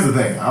 here's the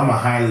thing. I'm a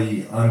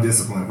highly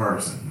undisciplined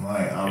person.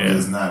 Like I'm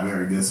just not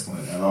very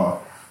disciplined at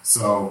all.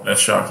 So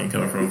that's shocking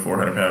coming from a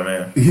 400-pound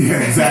man.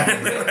 Yeah,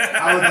 exactly.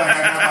 I was like,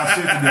 I got my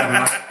shit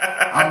together.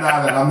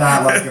 I'm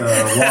not like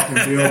a walking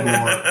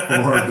billboard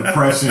for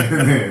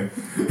depression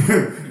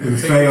and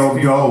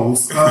failed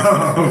goals.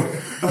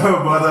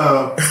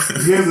 But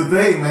here's the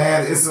thing,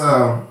 man. It's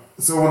so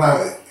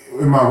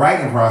in my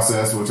writing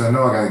process, which I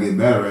know I got to get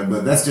better at,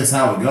 but that's just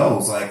how it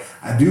goes. Like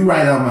I do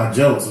write out my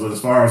jokes, but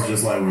as far as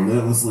just like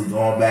relentlessly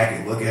going back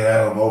and looking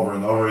at them over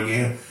and over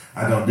again,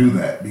 I don't do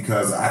that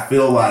because I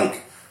feel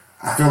like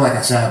I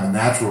should have a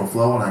natural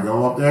flow when I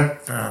go up there.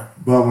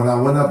 But when I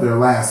went up there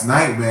last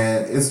night,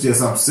 man, it's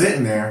just I'm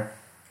sitting there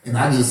and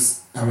I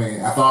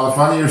thought of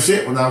funnier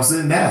shit when I'm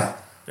sitting down.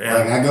 Yeah.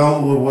 Like I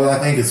go with what I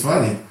think is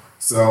funny.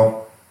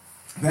 So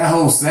that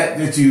whole set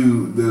that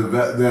you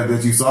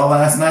saw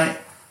last night,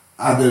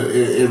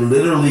 it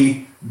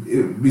literally,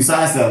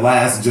 besides that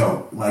last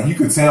joke, like you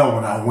could tell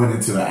when I went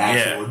into the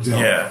actual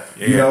joke. Yeah.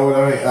 You know what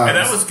I mean? And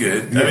that was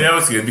good. Yeah. I mean, that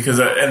was good because,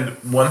 and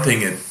one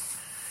thing,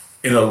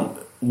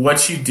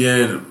 what you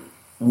did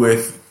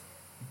with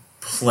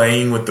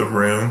playing with the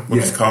room,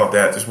 we'll just call it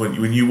that, just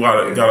when you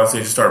got on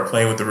stage and started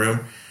playing with the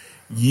room,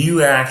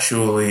 you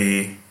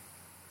actually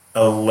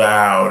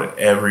allowed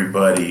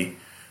everybody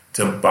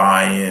to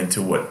buy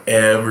into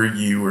whatever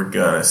you were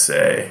gonna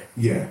say.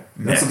 Yeah,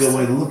 that's a good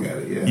way to look at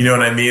it. Yeah, you know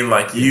what I mean.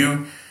 Like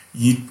you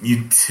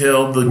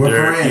tilled the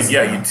dirt.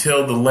 You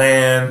tilled the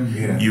land.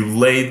 Yeah. You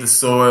laid the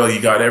soil. You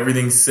got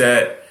everything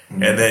set,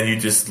 and then you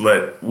just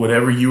let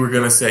whatever you were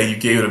gonna say. You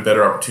gave it a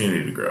better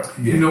opportunity to grow.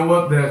 Yeah. You know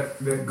what?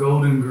 That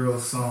Golden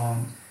Girls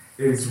song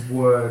is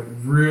what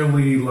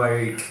really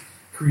like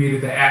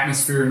created the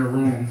atmosphere in the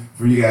room.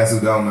 For you guys who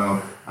don't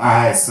know,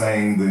 I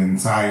sang the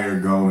entire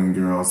Golden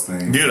Girls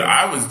thing. Dude,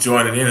 I was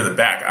joining in the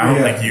back. I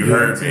don't think you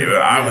heard me,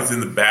 but I was in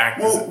the back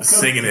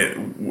singing it,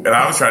 and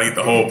I was trying to get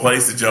the whole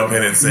place to jump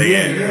in and sing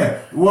it. Yeah.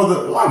 Well,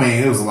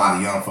 it was a lot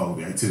of young folk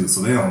there too,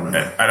 so they don't really.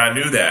 And I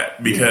knew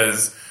that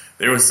because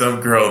there was some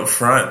girl in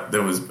front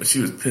she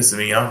was pissing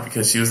me off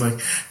because she was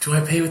like, "Do I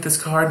pay with this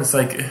card?" And it's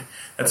like,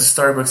 that's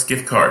a Starbucks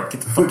gift card.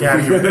 Get the fuck out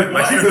of here with that.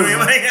 Like, you know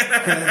what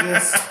I mean?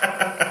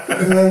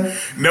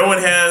 No one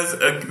has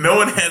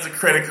a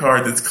credit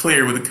card that's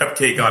clear with a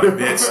cupcake on it,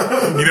 bitch.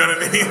 You know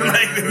what I mean?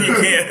 Like, you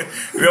can't.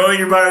 The only thing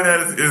you're buying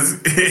that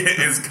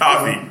is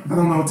coffee. I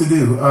don't know what to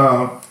do.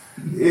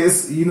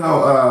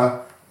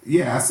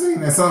 I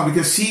sang that song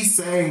because she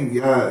sang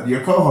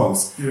your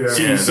co-host. Yeah.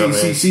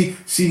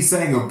 She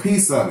sang a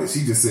piece of it.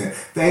 She just said,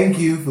 "Thank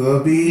you for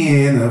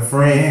being a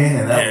friend,"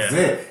 and that was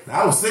it. And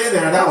I was sitting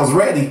there and I was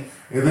ready.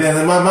 And then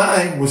in my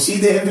mind, when she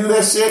didn't do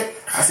that shit,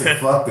 I said,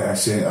 "Fuck that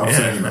shit." I'm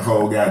singing the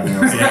whole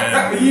goddamn song.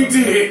 You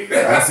did.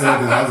 I said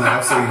that. I was like,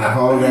 I'm singing the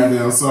whole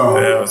goddamn song.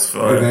 That was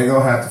fun. And they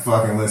gonna have to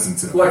fucking listen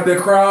to it. Like the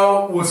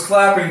crowd was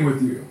clapping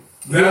with you.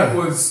 That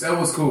was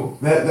cool.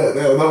 That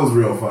was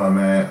real fun,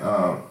 man.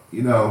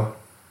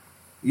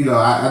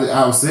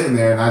 I was sitting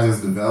there and I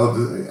just developed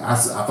it. I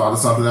thought of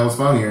something that was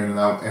funnier and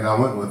I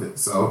went with it.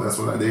 So that's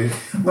what I did.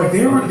 Like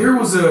there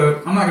was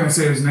I'm not gonna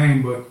say his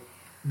name, but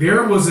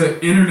there was an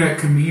internet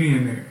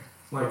comedian there.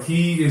 Like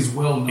he is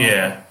well known.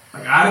 Yeah.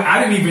 Like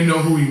I didn't even know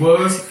who he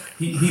was.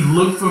 He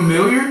looked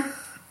familiar.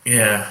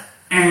 Yeah.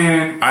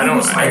 And I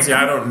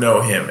don't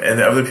know him. And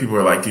the other people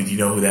were like, "Dude, you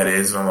know who that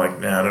is?" And I'm like,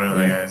 "Nah, I don't know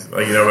that guy."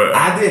 Like, but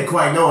I didn't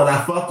quite know, and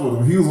I fucked with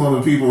him. He was one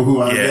of the people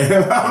who I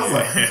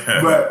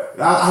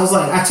was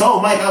like, I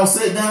told Mike, I was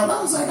sitting down, and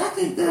I was like, I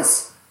think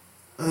this.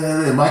 And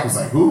then Mike was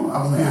like, "Who?"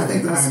 I was like, I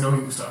think that's. I didn't know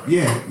he was talking.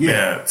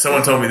 Yeah.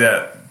 Someone told me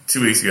that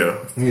 2 weeks ago.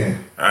 Yeah.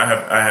 I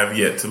have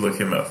yet to look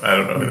him up. I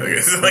don't know who that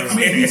is. Like, I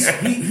mean,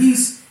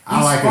 he's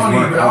I like funny,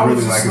 his work. but I really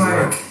was like just his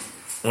work.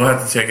 We'll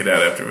have to check it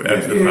out after the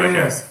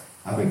podcast.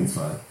 I think he's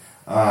funny.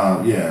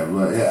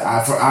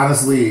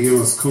 Honestly, it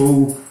was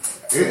cool.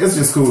 It's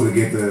just cool to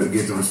get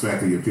the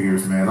respect of your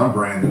peers, man. I'm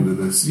brand new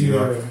to this. You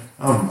know?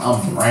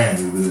 I'm brand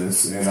new to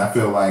this, and I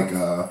feel like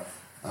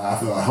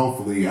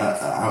hopefully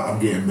I'm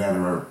getting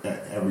better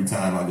every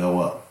time I go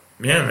up.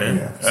 Yeah, man.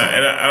 Yeah, so.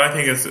 And I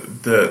think it's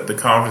the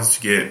confidence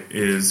you get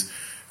is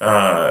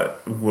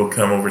will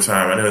come over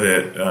time. I know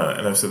that,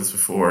 and I've said this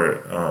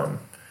before.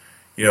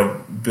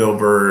 Bill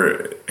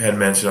Burr had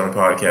mentioned on a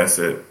podcast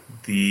that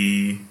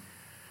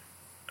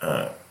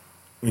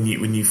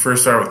when you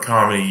first start with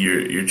comedy,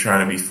 you're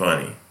trying to be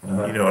funny.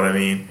 Uh-huh. You know what I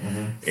mean?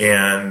 Mm-hmm.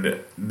 And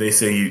they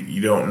say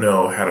you don't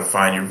know how to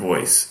find your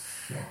voice.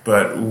 Yeah.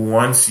 But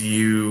once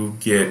you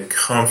get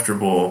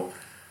comfortable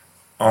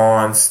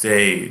on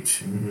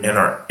stage and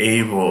are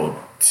able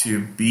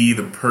to be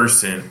the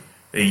person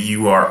that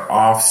you are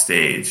off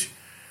stage,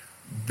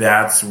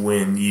 that's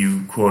when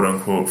you quote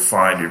unquote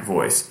find your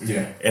voice.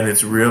 Yeah. And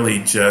it's really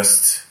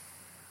just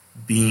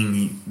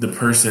being the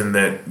person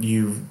that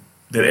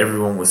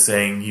everyone was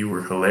saying you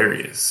were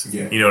hilarious.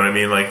 Yeah. You know what I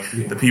mean? Like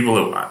the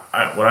people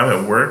that when I'm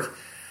at work,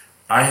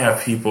 I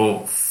have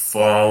people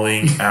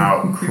falling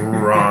out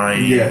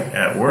crying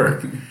at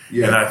work.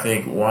 Yeah. And I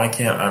think, why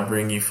can't I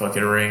bring you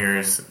fucking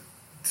ringers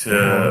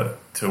to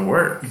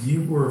work?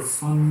 You were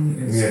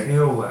funny as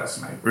hell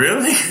last night.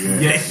 Really? Yeah.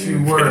 Yes,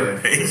 you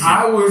were.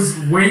 I was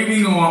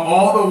waiting on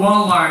all the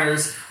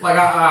one-liners. Like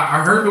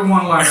I heard the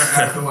one-liner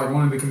after like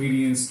one of the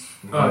comedians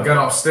got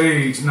off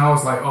stage, and I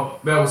was like, "Oh,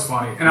 that was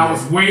funny." And I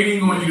was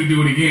waiting on you to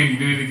do it again. You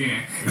did it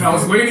again, and I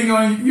was waiting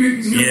on you.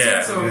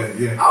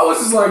 I was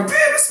just like,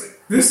 "Man,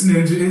 this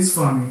ninja is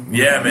funny."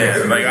 Yeah,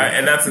 man. Like,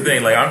 and that's the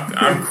thing. Like,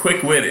 I'm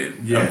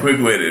quick-witted. Yeah. I'm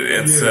quick-witted,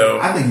 and so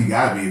I think you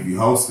gotta be if you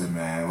hosting,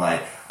 man.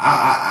 Like,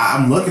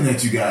 I'm looking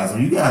at you guys.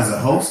 When you guys are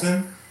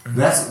hosting,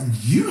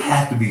 you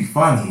have to be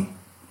funny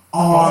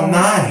all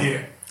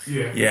night.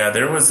 Yeah.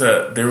 There was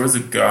a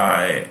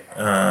guy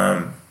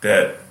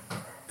that.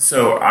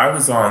 So I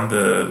was on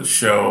the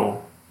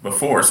show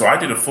before, so I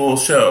did a full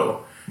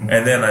show,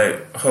 and then I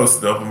hosted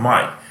the open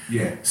mic.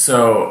 Yeah.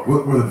 So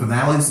were the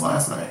finales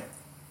last night?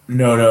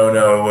 No.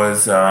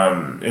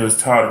 It was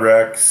Todd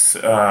Rex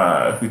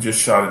who just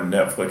shot a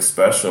Netflix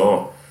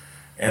special,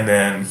 and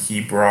then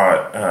he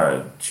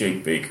brought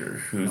Jake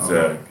Baker, who's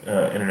an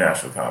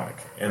international comic,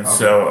 and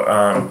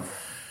so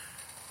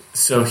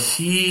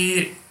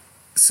he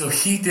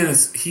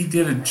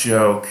did a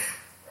joke,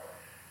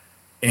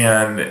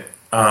 and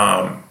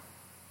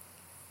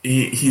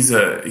he's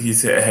a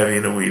heavy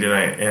into weed,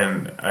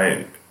 and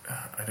I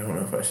don't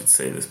know if I should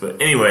say this,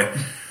 but anyway.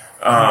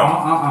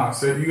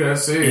 So you gotta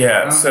say it.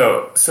 Yeah.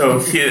 So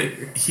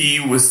he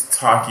was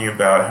talking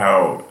about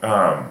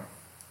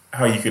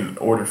how you can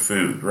order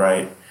food,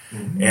 right?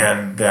 Mm-hmm.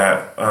 And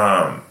that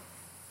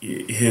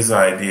his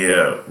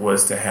idea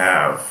was to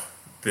have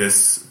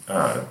this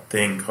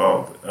thing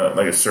called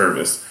like a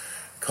service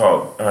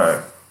called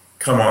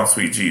 "Come On,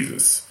 Sweet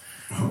Jesus,"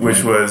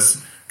 which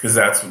was. Because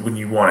that's when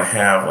you want to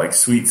have like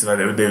sweets, and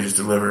they would just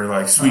deliver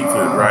like sweet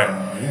food, right?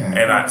 Yeah.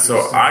 And I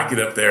get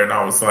up there, and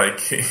I was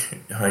like,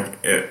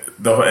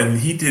 and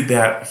he did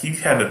that. He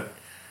had a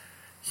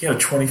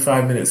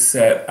 25-minute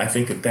set. I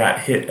think that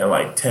hit at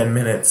like 10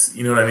 minutes.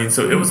 You know what I mean?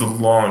 So it was a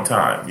long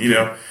time, you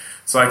know.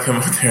 So I come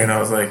up there, and I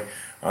was like,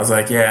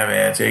 yeah,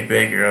 man, Jake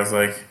Baker. I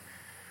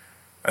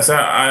said,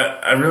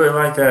 I really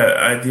like that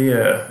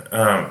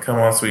idea. Come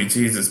on, sweet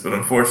Jesus, but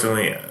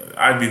unfortunately,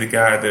 I'd be the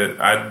guy that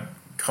I'd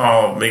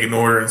call, make an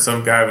order, and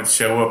some guy would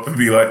show up and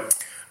be like,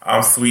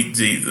 I'm sweet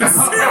Jesus. And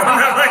I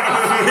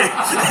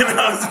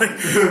was like,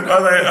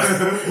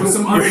 With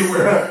some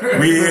underwear.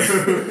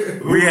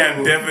 we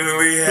have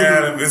definitely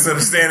had a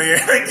misunderstanding here.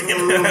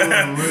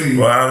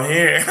 Well, I'm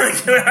here.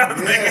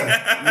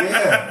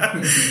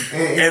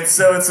 And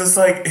so it's just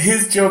like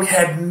his joke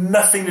had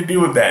nothing to do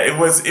with that. It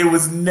was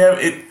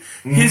never.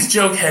 His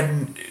joke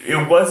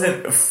it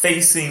wasn't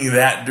facing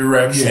that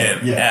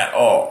direction at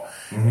all.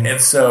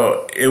 And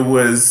so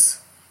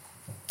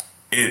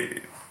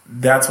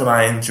that's what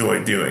I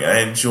enjoy doing. I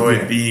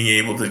enjoy being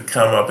able to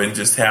come up and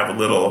just have a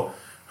little,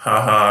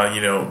 haha,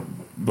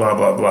 blah,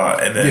 blah, blah,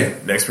 and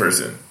then next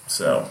person.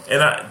 So,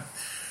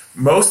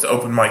 most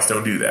open mics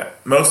don't do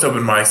that. Most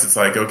open mics, it's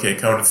like, okay,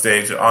 come to the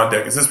stage, on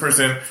deck is this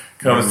person,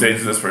 come to the stage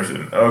is this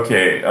person.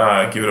 Okay,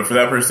 give it up for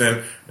that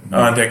person,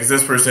 on deck is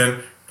this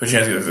person, put your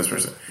hands together for this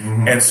person.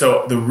 And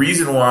so the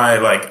reason why,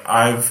 like,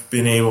 I've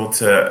been able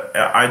to,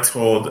 I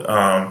told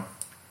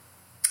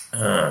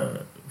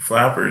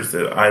Flappers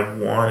that I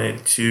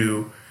wanted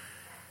to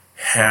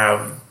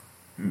have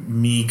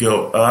me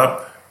go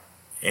up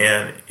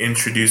and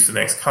introduce the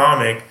next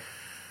comic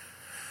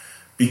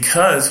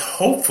because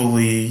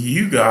hopefully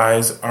you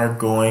guys are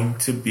going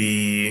to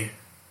be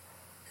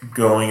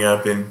going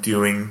up and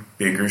doing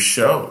bigger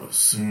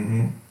shows.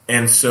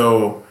 And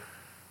so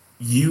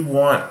you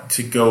want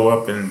to go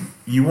up and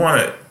you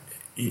want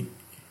to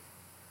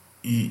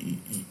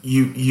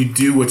you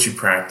do what you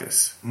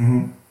practice.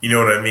 You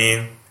know what I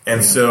mean?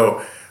 And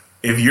so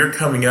if you're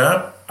coming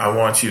up, I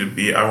want to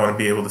be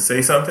able to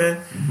say something,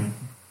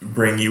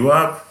 bring you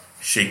up,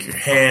 shake your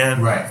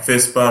hand,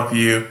 fist bump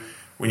you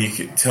when you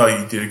can tell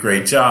you did a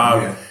great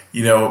job,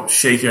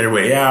 shake you on your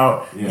way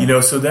out,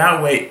 so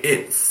that way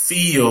it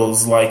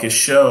feels like a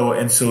show.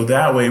 And so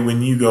that way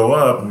when you go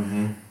up,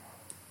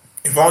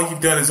 if all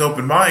you've done is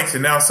open mics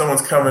and now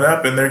someone's coming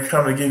up and they're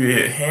coming to give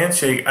you a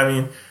handshake, I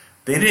mean,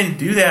 they didn't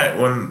do that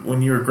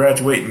when you were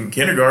graduating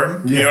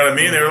kindergarten. You know what I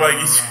mean? They were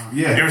like,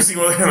 you ever see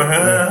one? Which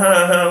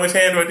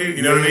hand do I do?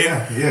 You know what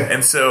I mean?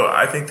 And so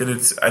I think that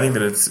it's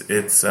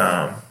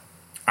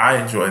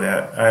I enjoy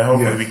that. I hope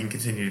that we can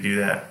continue to do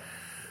that.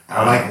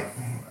 I like it.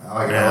 I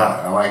like it a lot.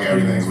 I like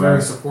everything. It's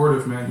very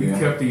supportive, man. You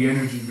kept the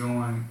energy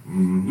going.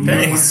 Even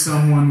when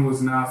someone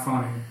was not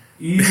funny.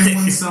 Even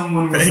when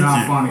someone was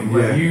not funny.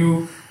 Like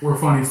you were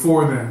funny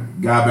for them.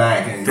 Got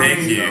back and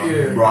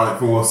brought it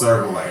full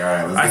circle. Like, all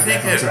right, let's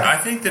get back on track. I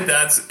think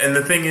that's, and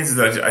the thing is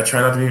that I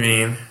try not to be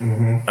mean.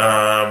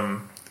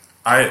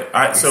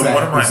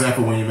 Except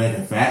for when you're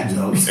making fat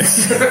jokes.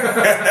 This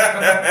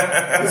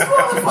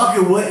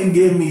motherfucker wouldn't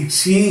give me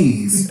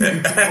cheese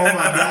on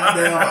my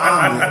goddamn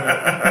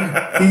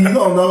omelet. You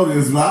don't know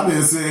this, but I've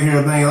been sitting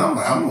here thinking, I'm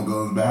gonna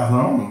go to the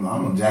bathroom.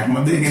 I'm gonna jack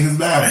my dick in his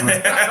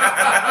bathroom.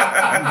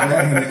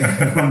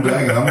 I'm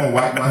gonna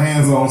wipe my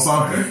hands on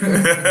something.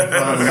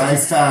 Find a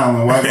nice towel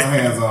and wipe my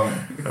hands on it.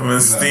 I'm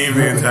gonna steam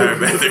the entire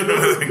bathroom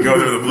and go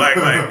through the black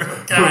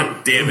light.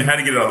 God damn it! How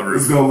to get it on the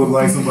roof? It's gonna look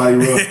like somebody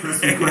rubbed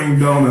Krispy Kreme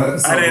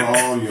donuts over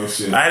all your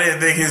shit. I didn't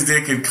think his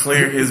dick could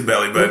clear his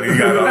belly button. He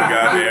got on the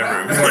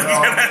goddamn roof.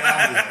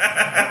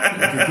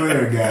 It can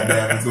clear it,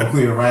 goddamn. It's gonna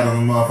clear right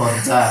on the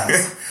motherfucking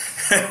tiles.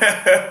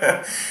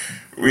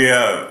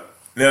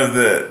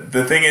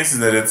 The thing is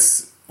that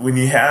it's. When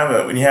you have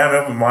an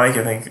open mic,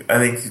 I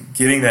think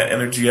getting that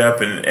energy up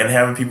and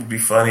having people be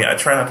funny. I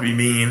try not to be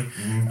mean,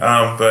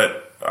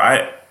 but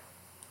I've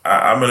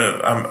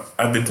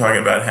been talking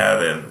about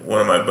having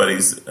one of my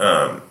buddies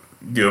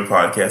do a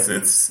podcast, and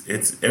it's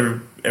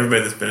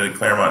everybody that's been in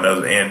Claremont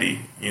knows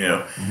Andy,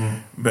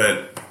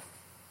 But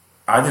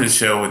I did a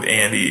show with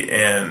Andy,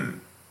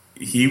 and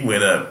he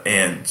went up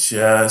and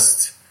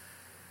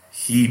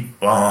he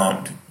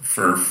bombed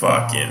for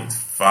fucking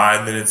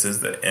 5 minutes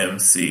as the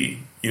MC.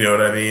 You know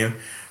what I mean?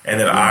 And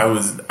then I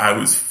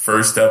was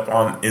first up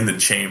in the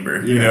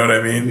chamber. You know what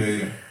I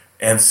mean?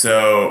 And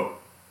so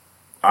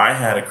I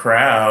had a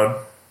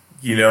crowd,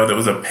 that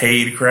was a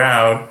paid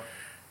crowd,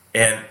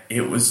 and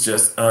it was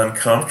just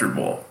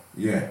uncomfortable.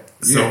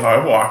 So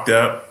I walked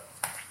up,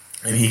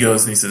 and he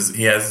goes and he says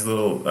he has his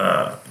little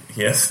the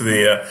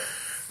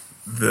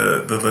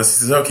list.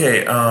 He says,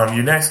 okay,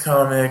 your next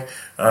comic.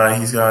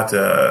 He's got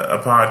a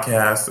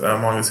podcast,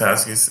 Mongos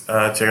House. You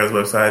can check out his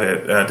website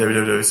at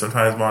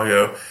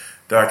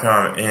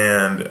www.sometimesmongo.com.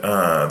 And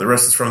the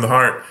rest is from the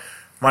heart,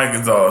 Mike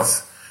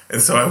Gonzalez.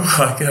 And so I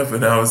walk up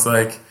and I was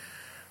like,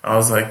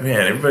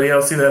 man, everybody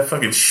else see that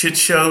fucking shit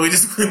show we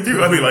just went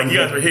through? I mean, like, you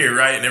guys were here,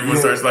 right? And everyone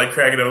starts like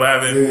cracking up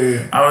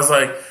laughing. I was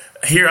like,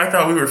 here, I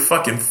thought we were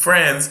fucking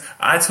friends.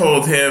 I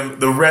told him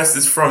the rest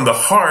is from the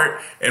heart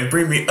and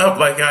bring me up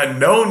like I'd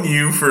known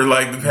you for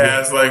like the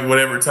past like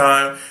whatever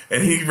time.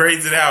 And he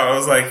raised it out. I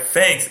was like,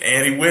 thanks,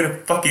 Andy. Way to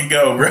fucking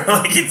go, bro.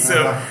 Like it's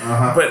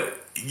but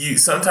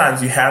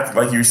sometimes you have to,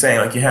 like you were saying,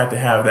 like you have to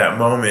have that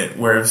moment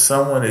where if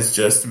someone has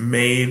just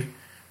made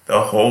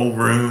the whole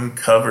room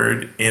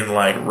covered in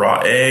like raw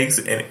eggs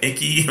and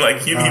icky,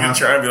 like you need to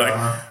try and be like,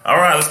 all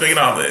right, let's make an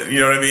omelet. You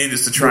know what I mean?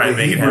 Just to try and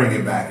make it happen.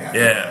 Bring it back after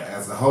that.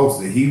 As the host,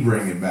 did he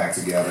bring it back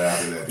together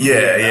after that?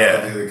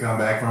 Did it come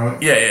back from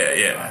it?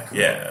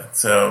 Yeah.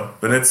 So,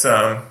 but it's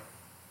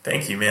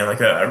Thank you, man.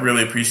 Like, I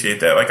really appreciate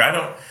that. Like, I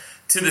don't,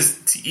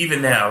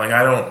 even now, like,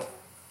 I don't,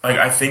 like,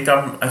 I think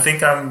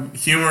I'm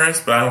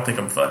humorous, but I don't think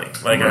I'm funny.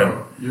 Like,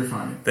 you're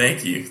funny.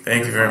 Thank you.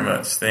 Thank you very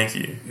much. Thank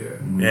you. Yeah.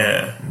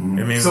 Yeah.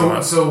 It means a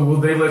lot. So will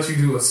they let you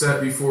do a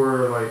set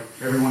before, like,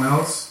 everyone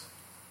else?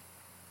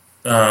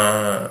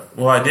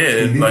 Well, I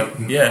did. Like,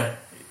 yeah.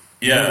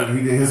 Yeah.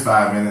 He did his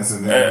 5 minutes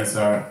and then he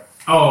started.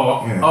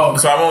 Oh.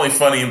 So I'm only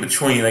funny in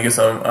between. I guess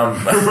I'm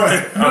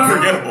Right. I'm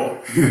forgettable.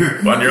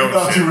 On your own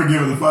thought shit. you were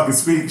giving the fucking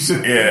speech.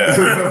 Yeah.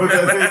 So, you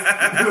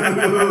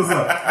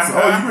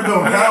were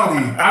doing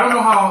comedy. I don't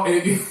know how.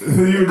 You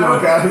were doing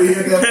comedy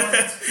at that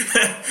point?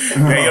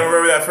 Hey, you don't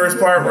remember that first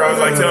part where I was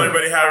like telling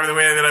everybody how everything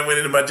went, and then I went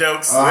into my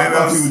jokes? I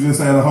thought you were just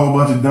saying a whole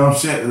bunch of dumb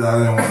shit that I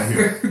didn't want to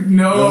hear.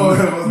 No,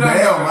 Damn, Mike.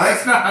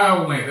 that's not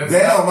how it went. That's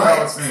Damn, not what I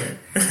Mike. was saying.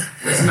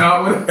 That's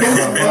not what it was.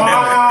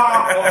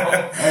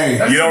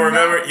 Hey, You don't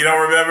remember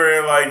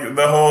like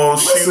the whole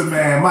shoot. listen,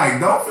 man, Mike,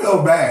 don't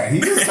feel bad.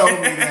 He just told me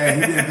that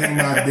he didn't think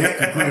my dick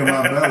could clear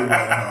my belly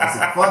right now. So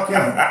fuck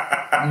him.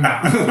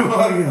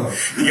 Fuck him.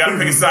 You gotta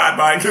pick a side,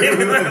 Mike. So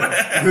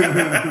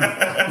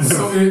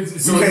We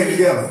came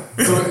together.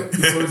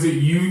 So is it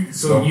you?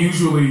 So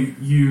usually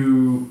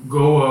you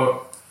go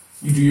up,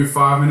 you do your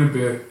 5 minute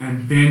bit,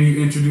 and then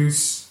you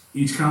introduce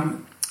each comic.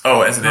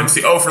 Oh, as an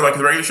MC. Oh, for like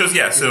the regular shows,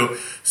 yeah. So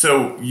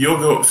you'll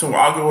go. So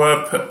I'll go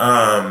up.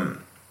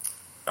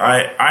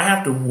 I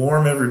have to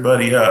warm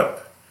everybody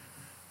up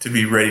to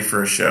be ready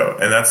for a show,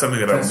 and that's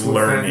something that That's I'm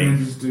what fat learning.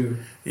 ninjas do.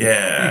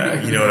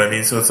 Yeah, you know what I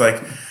mean. So it's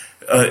like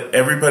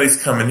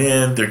everybody's coming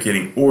in, they're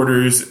getting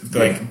orders.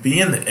 Like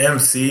being the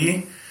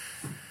MC,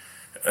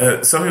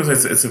 some people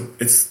say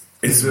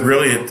it's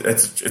really a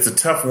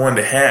tough one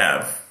to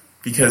have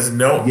because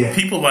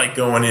people like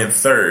going in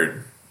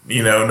third.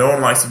 You know, no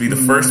one likes to be the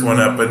first one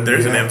up, but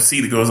there's an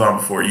MC that goes on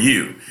before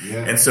you.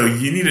 Yeah. And so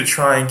you need to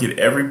try and get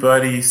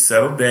everybody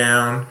settled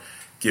down,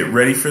 get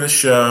ready for the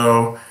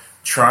show,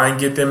 try and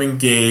get them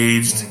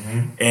engaged,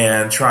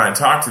 and try and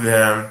talk to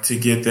them to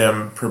get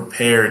them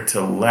prepared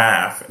to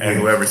laugh at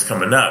whoever's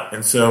coming up.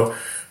 And so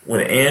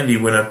when Andy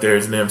went up there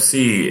as an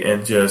MC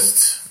and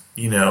just,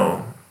 shit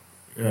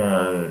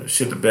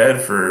the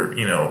bed for,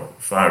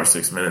 5 or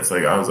 6 minutes,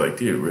 like I was like,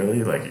 dude,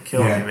 really? Like you're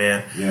killing me,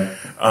 man. Yeah.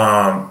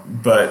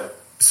 But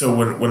so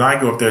when I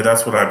go up there,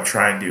 that's what I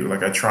try and do.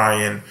 Like I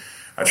try and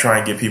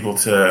get people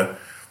to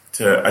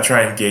I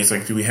try and engage.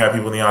 Like, do we have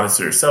people in the audience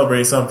that are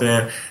celebrating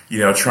something?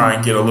 Try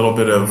and get a little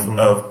bit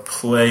of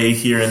play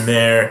here and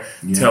there.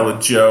 Tell a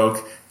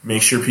joke.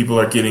 Make sure people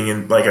are getting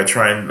in. Like I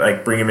try and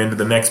like bring them into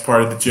the next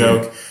part of the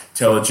joke.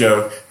 Tell a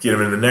joke. Get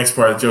them into the next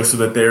part of the joke so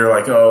that they're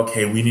like, oh,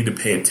 okay, we need to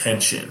pay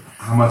attention.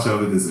 How much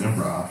of it is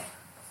improv?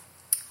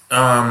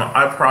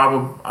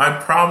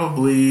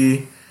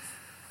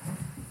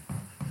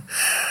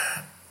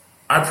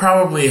 I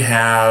probably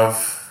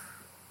have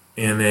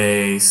in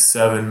a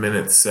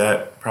 7-minute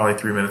set probably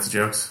 3 minutes of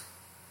jokes.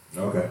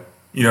 Okay.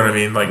 You know what I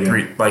mean? Like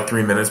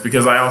 3 minutes,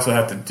 because I also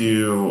have to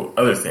do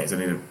other things. I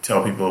need to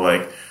tell people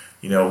like,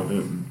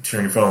 turn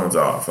your phones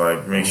off.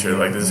 Like make sure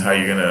like this is how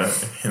you're gonna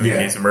in the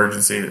case of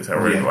emergency, this is how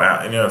we're gonna go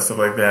out, stuff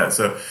like that.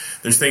 So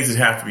there's things that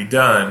have to be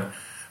done.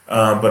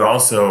 But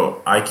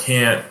also I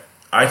can't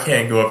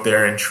go up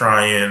there and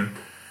try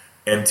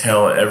and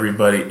tell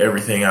everybody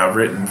everything I've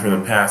written for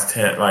the past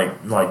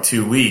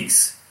 2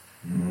 weeks,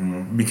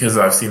 because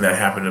I've seen that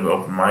happen to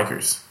open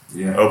micers.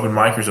 Yeah. Open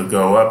micers will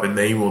go up and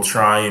they will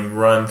try and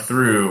run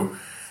through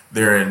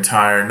their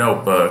entire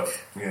notebook,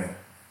 to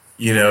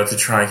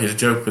try and catch a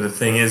joke. But the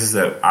thing is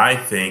that I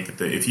think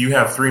that if you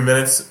have 3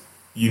 minutes,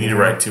 you need to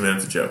write 2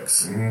 minutes of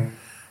jokes.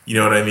 You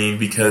know what I mean?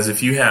 Because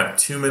if you have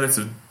 2 minutes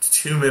of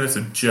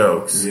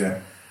jokes,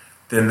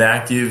 then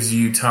that gives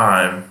you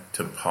time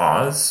to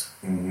pause.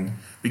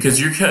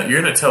 Because you're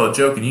going to tell a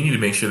joke and you need to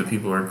make sure that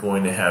people are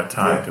going to have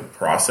time to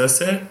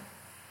process it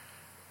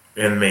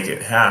and make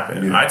it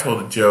happen. I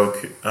told a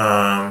joke,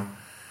 and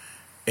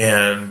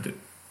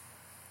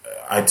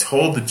I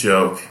told the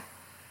joke,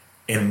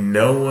 and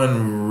no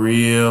one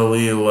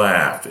really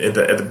laughed at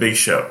the big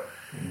show.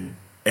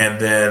 And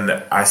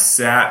then I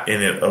sat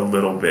in it a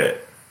little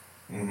bit,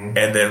 and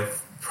then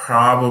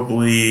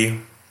probably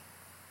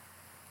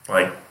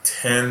like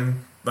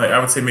 10, I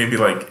would say maybe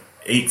like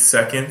 8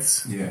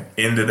 seconds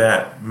into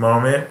that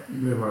moment,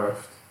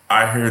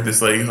 I heard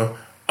this lady go,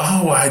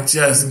 "Oh, I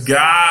just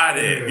got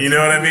it." You know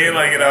what I mean?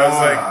 Like, and I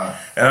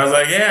was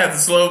like, yeah, it's a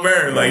slow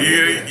burn. Like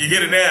you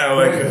get it now.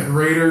 Like a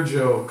grater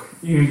joke.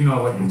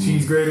 Like the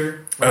cheese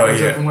grater. Like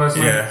joke from last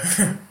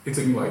night. It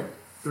took me like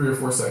 3 or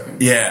 4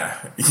 seconds. Yeah.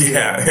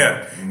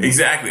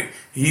 Exactly.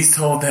 He's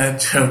told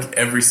that joke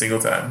every single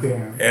time.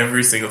 Damn.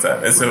 Every single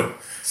time. And so,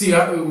 see,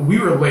 we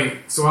were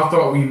late, so I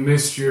thought we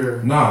missed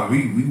your. No,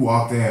 we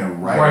walked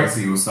in right as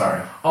he was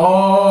starting.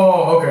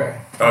 Oh, okay.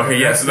 Okay,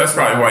 yeah, so that's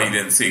probably why you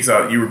didn't see,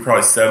 because you were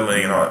probably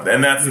settling and all that.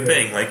 And that's the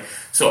thing, like,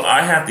 so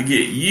I have to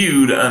get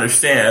you to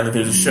understand that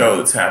there's a show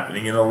that's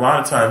happening. And a lot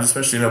of times,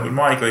 especially in open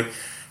mic, like,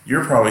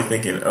 you're probably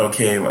thinking,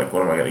 okay, like,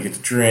 what am I going to get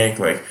to drink?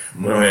 Like,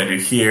 what am I going to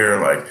do here?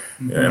 Like,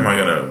 am I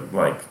going to,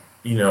 like,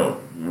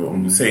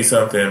 say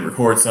something,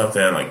 record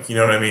something, like, you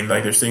know what I mean?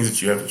 Like, there's things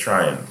that you have to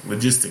try and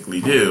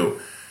logistically do,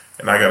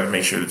 and I got to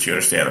make sure that you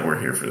understand that we're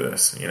here for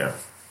this, So, yeah.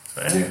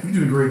 You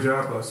did a great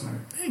job last night.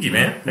 Thank you,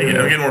 man. Thank you.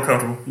 I'm getting more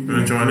comfortable. You I'm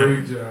enjoying it.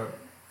 Great job.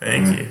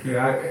 Thank you.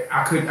 Yeah,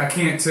 I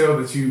can't tell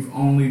that you've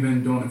only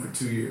been doing it for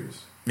 2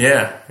 years.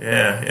 Yeah.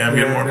 I'm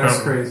getting more that's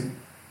comfortable. Crazy.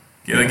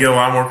 Get a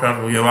lot more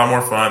comfortable. Get a lot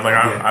more fun. Like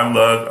I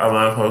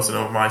love hosting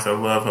open mics. I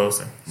love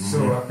hosting.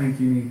 So I think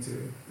you need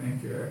to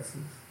thank your exes.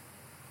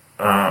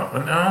 No, I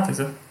don't think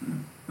so.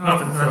 No.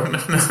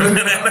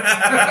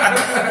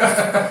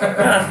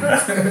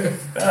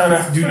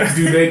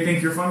 Do they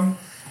think you're funny?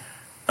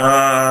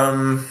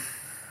 I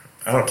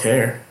don't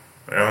care.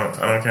 I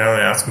don't care how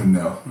they ask them.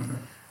 No.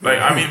 Like,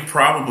 I mean,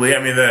 probably.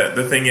 I mean,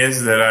 the thing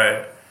is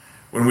that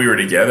when we were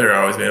together,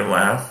 I always made them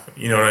laugh.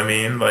 You know what I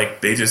mean?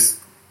 Like, they just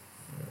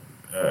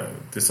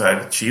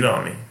decided to cheat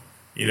on me.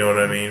 You know what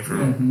I mean?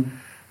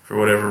 For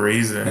whatever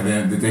reason. And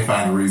then did they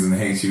find a reason to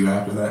hate you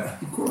after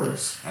that? Of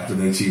course. After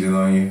they cheated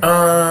on you?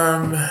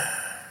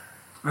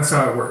 That's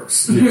how it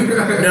works.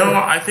 No,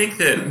 I think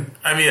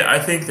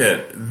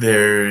that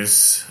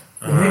there's.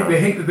 They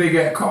hate that they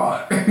got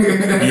caught.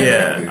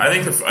 Yeah, I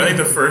think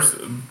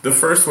the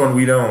first one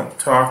we don't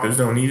talk. There's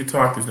no need to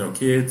talk. There's no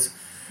kids,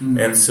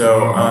 and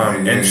so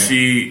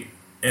she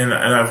and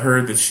I've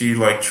heard that she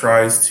like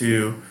tries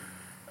to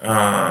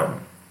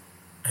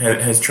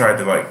has tried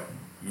to like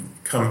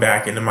come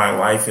back into my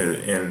life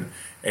and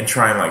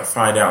try and like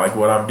find out like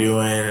what I'm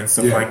doing and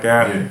stuff like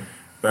that. Yeah.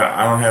 But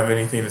I don't have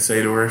anything to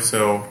say to her,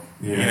 so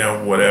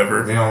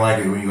whatever. They don't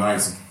like it when you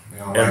ice them. They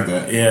don't like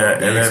that. Yeah,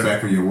 they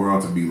expect for your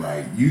world to be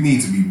like, you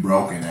need to be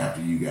broken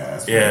after you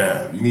guys.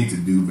 Yeah, you need to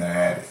do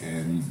bad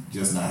and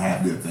just not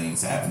have good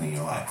things happen in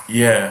your life.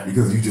 Yeah,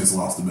 because you just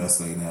lost the best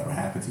thing that ever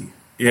happened to you.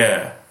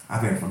 Yeah, I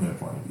think from their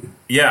point of view.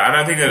 Yeah, and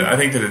I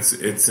think that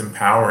it's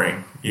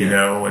empowering,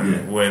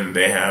 when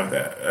they have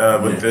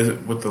that.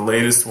 With the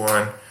latest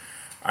one,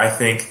 I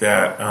think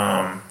that.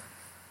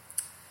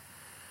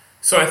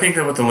 So I think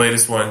that with the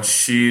latest one,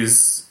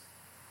 she's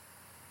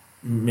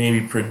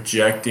maybe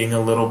projecting a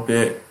little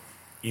bit.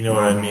 You know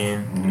what I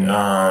mean?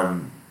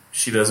 Mm-hmm.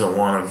 She doesn't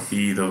want to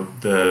be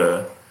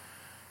the.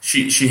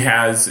 She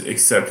has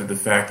accepted the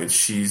fact that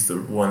she's the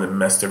one that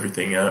messed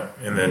everything up,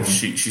 and then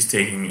she's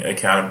taking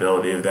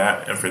accountability of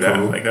that, and for that,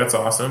 like, that's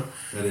awesome.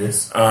 It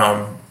is.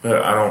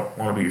 But I don't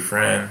want to be your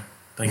friend,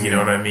 like, you know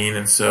what I mean.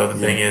 And so the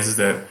thing is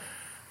that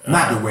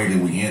not the way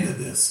that we ended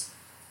this.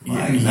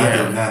 Like,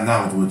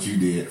 not with what you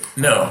did.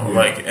 No,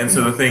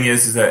 so the thing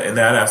is that in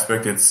that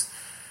aspect, it's.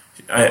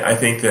 I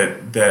think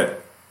that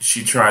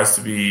she tries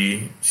to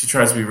be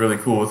really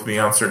cool with me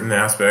on certain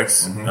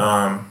aspects,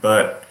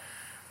 but.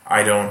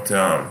 I don't,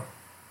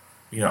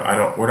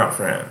 we're not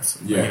friends.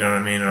 Yeah. You know what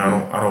I mean? And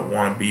I don't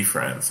want to be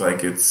friends.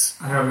 Like, it's.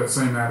 I have that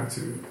same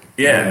attitude.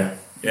 Yeah.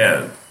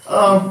 I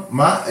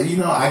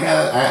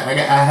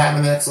have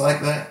an ex like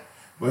that.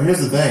 But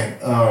here's the thing.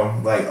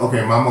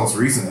 My most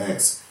recent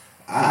ex,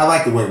 I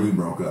like the way we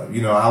broke up.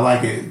 I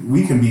like it.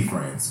 We can be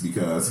friends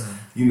because,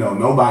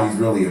 nobody's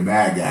really a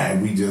bad guy.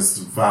 We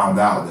just found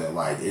out that,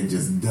 like, it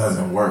just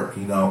doesn't work,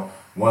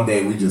 One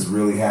day we just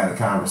really had a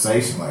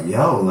conversation like,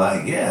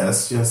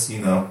 it's just,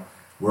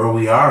 where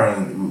we are,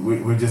 and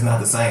we're just not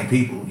the same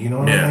people. You know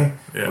what I mean?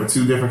 Yeah. We're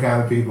two different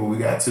kind of people. We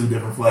got two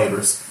different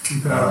flavors. She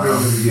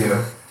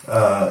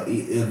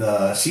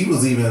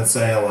was even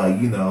saying, like,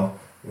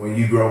 when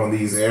you grow in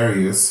these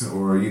areas,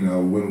 or,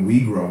 when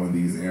we grow in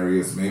these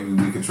areas, maybe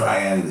we could try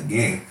at it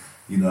again,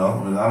 And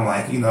I'm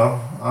like,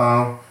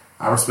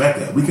 I respect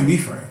that. We can be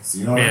friends.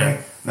 You know what I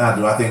mean? Now,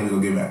 do I think we're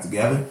going to get back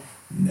together?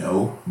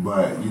 No,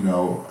 but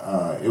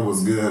it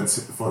was good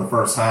for the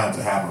first time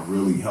to have a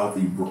really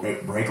healthy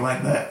break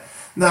like that.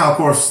 Now, of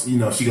course, she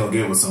gonna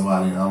get with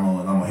somebody, and I'm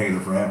gonna hate her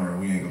forever, and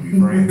we ain't gonna be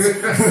friends.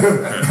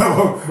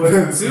 But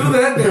until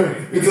that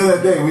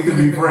day, we can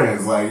be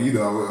friends. Like,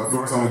 of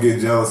course, I'm gonna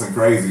get jealous and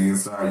crazy and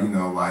start,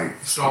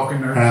 stalking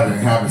her,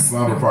 having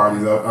slumber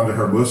parties under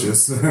her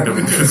bushes. Big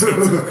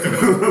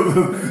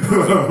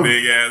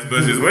ass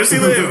bushes. Where she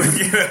live?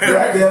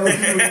 Right there,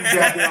 with you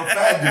goddamn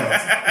fat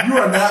jokes. You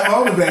are not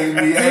motivating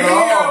me at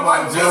all,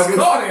 my just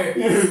caught it.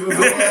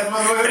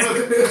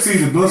 See,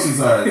 the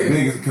bushes are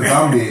big because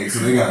I'm big, so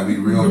they gotta be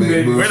real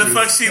big bushes. Where the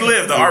fuck she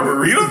live? The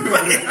Arboretum?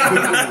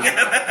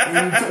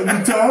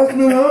 You touch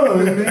me,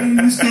 man.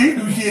 You stick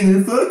to shit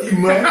and fuck you,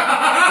 man.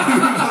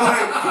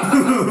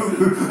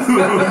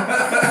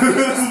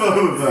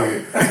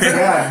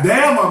 God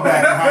damn, I'm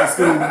back in high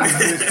school with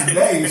this bitch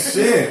today.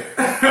 Shit.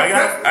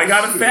 I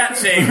got a fat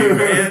shame,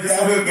 man.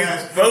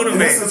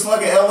 This is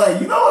fucking LA.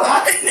 You know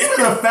what?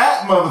 Even the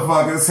fat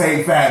motherfuckers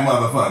hate fat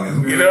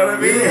motherfuckers. You know what I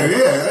mean?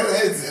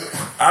 Yeah.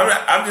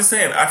 I'm just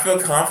saying, I feel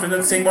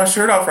confident to take my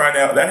shirt off right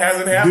now. That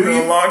hasn't happened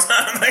in a long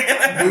time.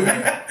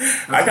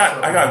 I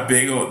got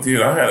big old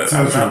dude. I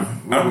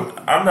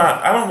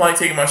don't like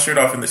taking my shirt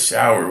off in the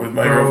shower with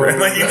my girlfriend.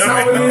 Like, that's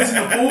how it is in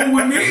the pool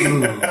with me.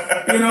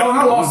 You know,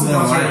 I lost a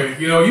bunch of weight.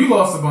 You know, you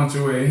lost a bunch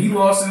of weight. He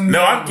lost in.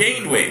 No, I've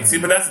gained weight. See,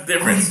 but that's the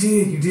difference.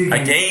 You did.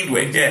 I gained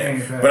weight, yeah.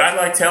 But I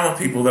like telling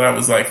people that I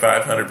was like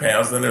 500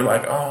 pounds, and they're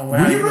like, "Oh,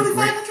 wow, Were you really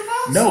 500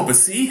 pounds? No, but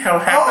see how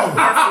happy you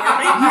are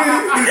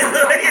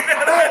for me.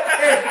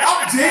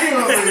 I'm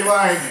genuinely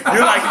like,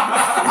 You're like,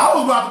 I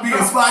was about to be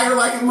inspired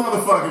like a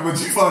motherfucker, but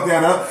you fucked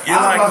that up. I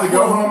was like, about to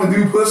go home and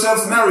do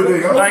push-ups and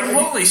everything. I was like,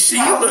 holy shit,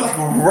 you look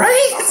great.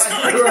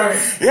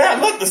 Right. Yeah,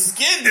 look, the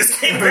skin just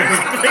came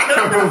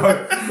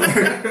back.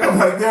 I'm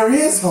like, there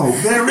is hope.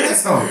 There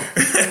is hope.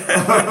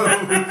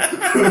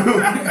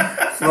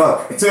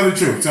 Look, tell me the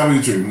truth. Tell me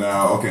the truth.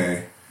 Now,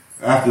 okay.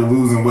 After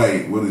losing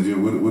weight, what did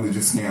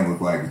your skin look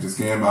like? Did your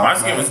skin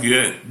bounce My skin was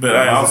good,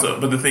 but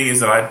but the thing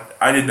is that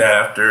I did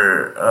that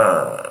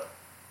after.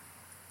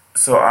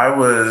 So I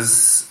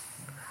lost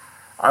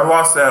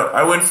that.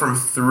 I went from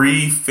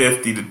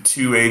 350 to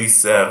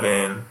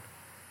 287,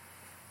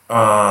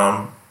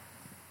 and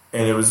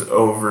it was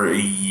over a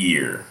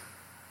year.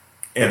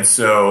 And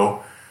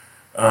so,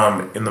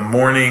 in the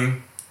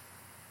morning,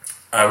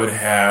 I would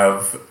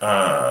have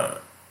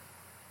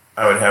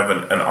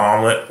an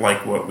omelet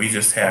like what we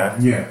just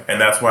had. Yeah.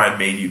 And that's why I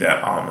made you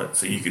that omelet.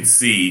 So you could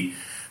see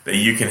that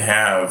you can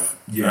have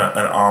an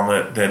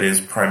omelet that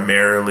is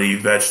primarily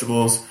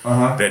vegetables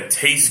that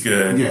tastes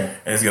good and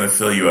is going to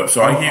fill you up.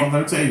 So let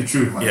me tell you the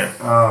truth, Mike.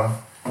 Yeah.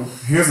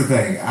 Here's the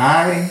thing.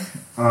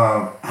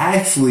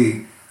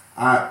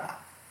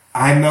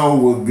 I know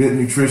what good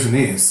nutrition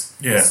is.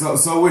 Yeah.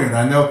 So weird.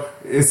 I know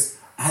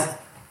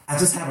I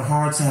just have a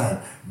hard time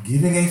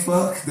giving a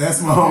fuck.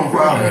 That's my whole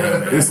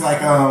problem. It's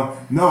like,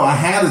 no, I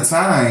had a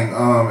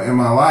time in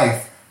my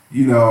life,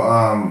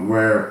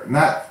 where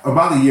not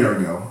about a year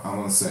ago, I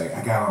want to say,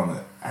 I got on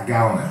it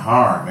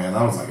hard, man.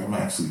 I was like, I'm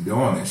actually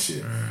doing this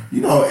shit.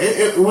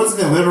 It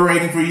wasn't it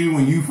liberating for you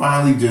when you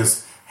finally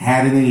just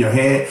had it in your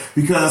head?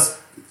 Because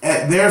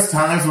there's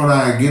times when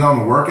I get on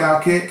the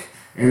workout kick,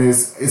 and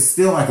it's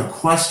still like a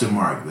question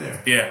mark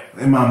there. Yeah.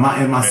 In my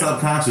mind, in my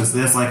subconscious,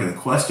 there's like a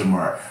question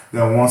mark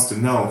that wants to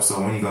know. So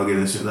when you go get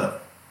this shit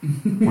up.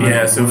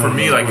 So for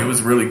me, like, it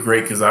was really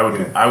great because I would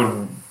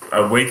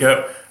wake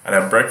up, I'd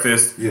have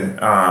breakfast. Yeah.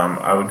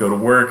 I would go to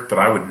work, but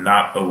I would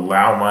not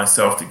allow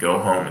myself to go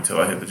home until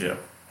I hit the gym.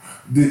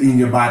 And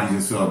your body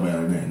just felt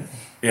better then.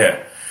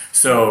 Yeah.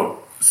 So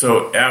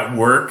at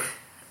work,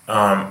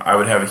 I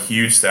would have a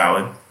huge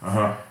salad.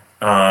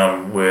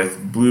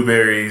 With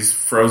blueberries,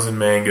 frozen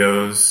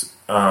mangoes,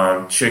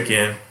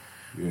 chicken.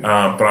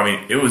 Yeah. But I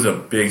mean, it was a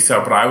big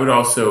salad. But I would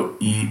also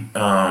eat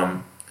my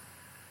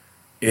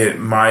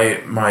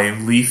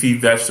leafy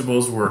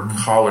vegetables were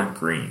collard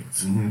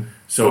greens. Mm-hmm.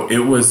 So it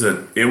was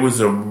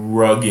a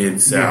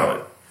rugged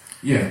salad.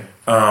 Yeah.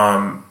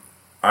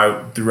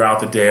 Throughout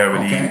the day I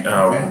would eat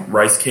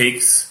rice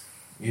cakes,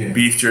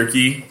 beef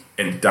jerky,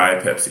 and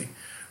Diet Pepsi.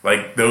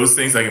 Like those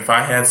things, like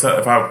because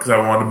I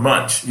wanted to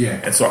munch,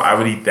 and so I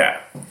would eat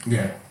that,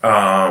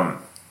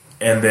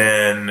 and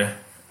then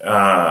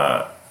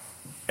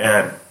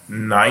at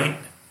night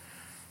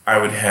I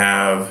would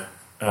have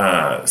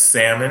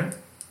salmon,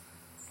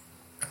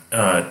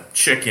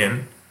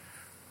 chicken,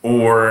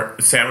 or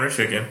salmon or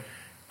chicken.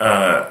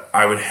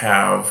 I would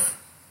have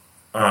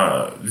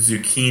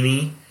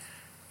zucchini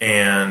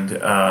and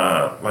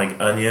like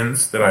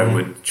onions that I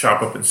would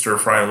chop up and stir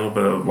fry in a little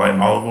bit of light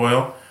olive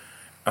oil.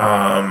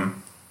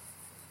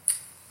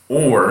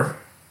 Or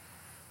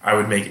I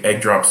would make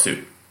egg drop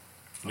soup.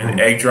 And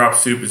egg drop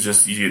soup is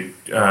just you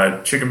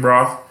get chicken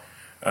broth,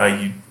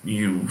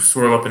 you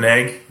swirl up an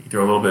egg, you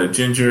throw a little bit of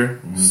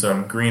ginger,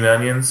 some green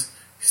onions,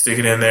 stick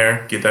it in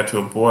there, get that to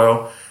a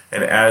boil,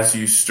 and as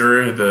you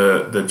stir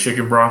the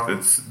chicken broth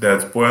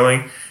that's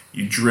boiling,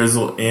 you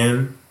drizzle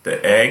in the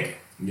egg,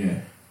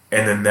 and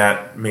then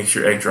that makes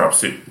your egg drop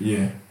soup.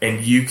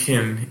 And you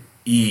can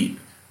eat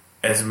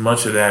as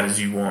much of that as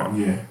you want.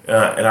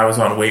 And I was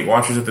on Weight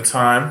Watchers at the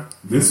time.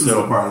 This is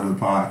the part of the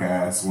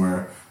podcast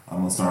where I'm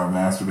going to start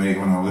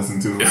masturbating when I listen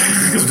to it.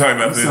 Because we're talking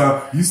about food.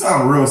 So you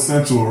sound real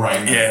sensual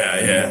right now.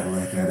 Yeah.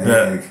 Like that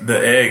egg. The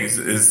egg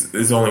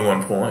is only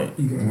 1 point.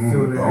 You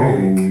know what I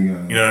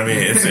mean?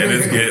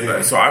 It's good.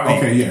 Like, so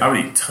I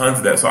would eat tons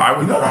of that. So I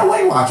would. You know how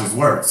Weight Watchers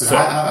works. So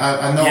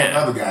I know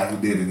another guy who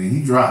did it and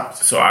he dropped.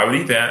 So I would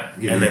eat that.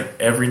 And then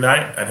every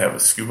night I'd have a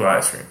scoop of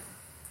ice cream.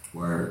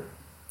 Word.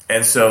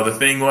 And so the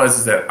thing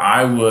was that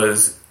I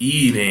was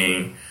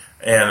eating,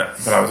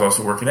 but I was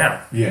also working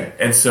out. Yeah.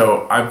 And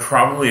so I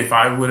probably, if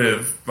I would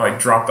have like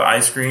dropped the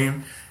ice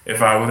cream,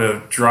 if I would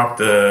have dropped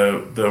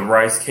the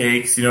rice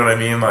cakes, you know what I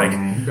mean? Like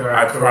if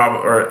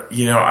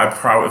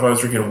I was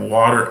drinking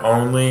water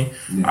only,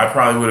 I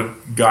probably would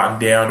have gotten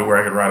down to where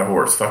I could ride a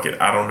horse. Fuck it,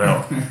 I don't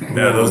know.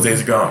 Those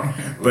days are gone.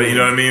 But you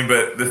know what I mean?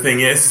 But the thing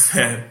is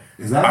that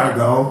Is that our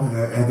goal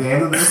at the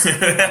end of this?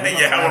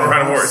 Yeah, I want to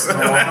ride a horse.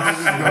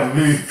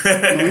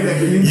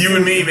 You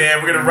and me,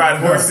 man, we're gonna ride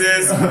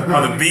horses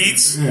on the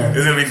beach. Yeah.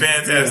 It's gonna be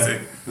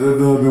fantastic. Yeah.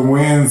 The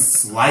wind's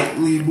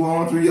slightly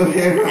blowing through your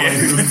hair.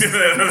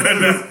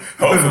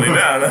 Hopefully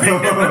not.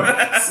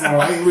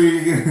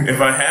 Slightly.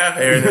 If I have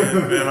hair,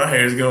 then man, my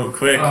hair is going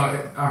quick.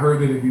 I heard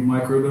that if you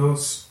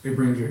microdose, it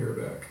brings your hair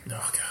back.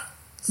 Oh God.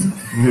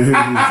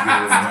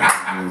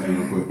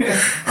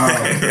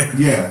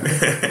 Yeah.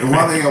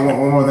 One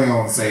more thing I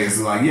want to say is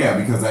like, yeah,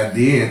 because I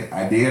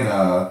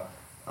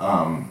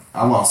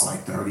lost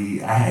like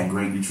 30. I had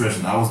great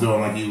nutrition. I was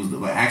doing like you was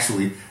like.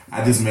 Actually,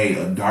 I just made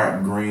a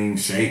dark green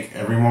shake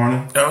every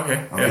morning. Oh,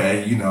 okay. Okay.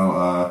 Yeah. You know,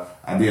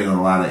 I did a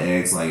lot of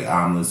eggs, like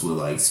omelets with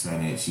like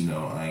spinach, you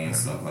know, onions,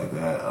 stuff like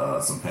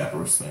that. Some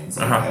peppers, things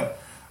like that.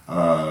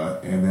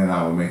 And then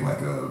I would make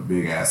like a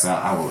big ass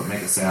salad. I would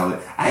make a salad.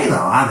 I ate a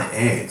lot of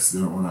eggs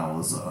when I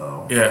was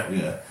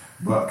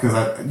but because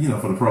I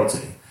for the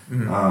protein.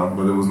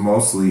 But it was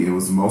mostly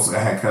I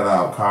had cut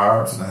out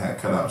carbs and I had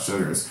cut out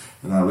sugars,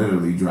 and I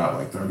literally dropped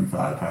like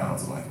 35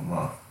 pounds in like a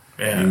month.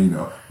 Yeah. And,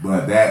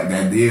 but that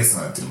did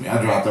something to me.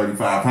 I dropped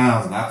 35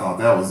 pounds and I thought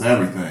that was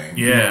everything.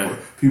 Yeah.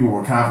 People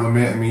were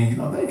complimenting me.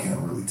 They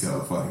can't really tell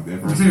the fucking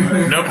difference.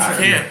 No, but you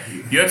can't.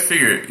 You have to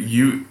figure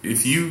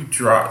if you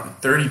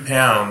drop 30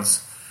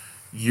 pounds,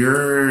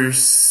 you're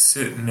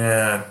sitting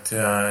at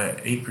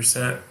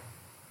 8%,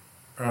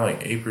 probably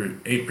like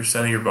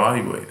 8% of your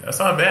body weight. That's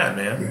not bad,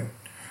 man. Yeah.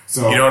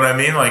 So you know what I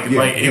mean? Like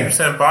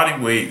 8%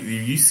 body weight,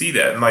 you see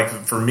that. And like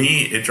for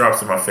me, it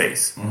drops in my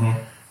face. Mm-hmm.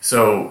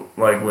 So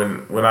like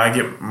when I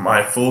get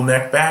my full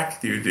neck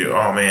back, dude,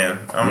 oh man,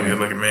 I'm a good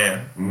looking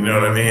man. You know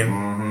what I mean?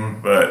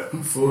 Mm-hmm. But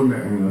full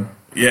neck.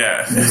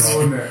 yeah.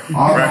 Full neck.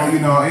 Although,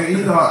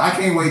 I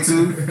can't wait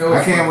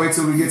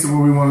till we get to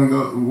where we want to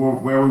go,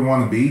 where we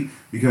want to be,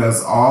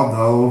 because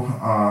although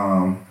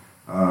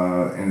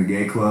in the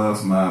gay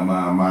clubs,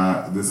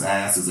 my this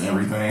ass is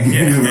everything.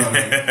 Yeah. You know what I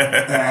mean?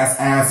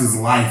 Ass is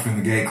life in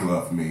the gay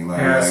club for me. Like,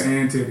 ass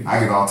and titties. I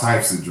get all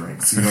types of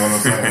drinks. You know what I'm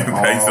saying?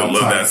 I used to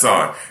love that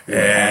song. Yeah,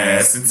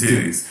 ass and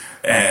titties.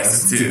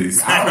 Ass and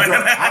titties.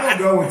 I don't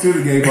go into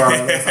the gay bar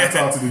unless I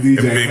talk to the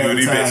DJ. Big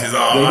booty bitches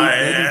all they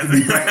need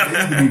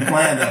to be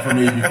playing that for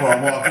me before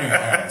I walk in.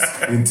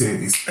 Ass and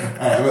titties.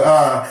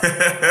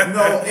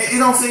 It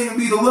don't seem to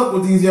be the look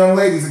with these young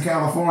ladies in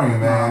California,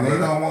 man. They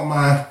don't want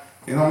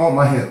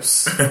my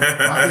hips.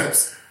 My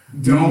hips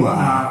do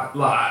lie.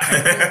 lie.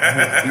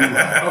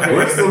 Okay.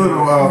 Where's the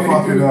little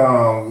fucking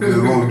the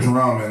little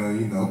drum and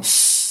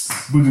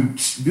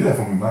do that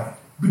for me, Mike.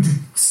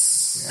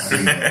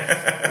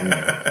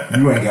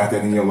 You ain't got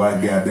that in your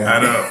life, goddamn. I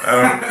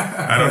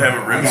don't have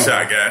a rim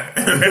shot guy.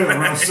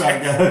 Rim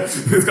shot guy.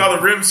 It's called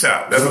a rim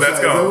shot. That's what that's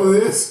called. Is that what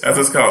it is? That's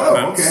what it's called.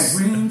 Oh, okay.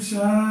 Rim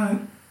shot.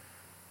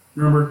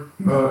 Remember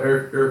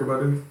Erica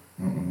Badu?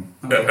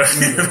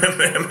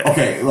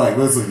 Okay, like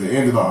listen, to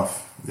end it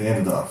off.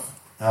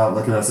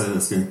 Look at I say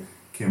this.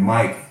 Can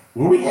Mike?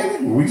 Were we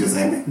ending? Were we just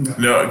ending?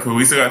 No, because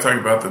we still got to talk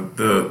about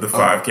the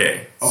 5K.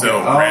 Okay.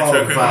 So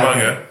Rancho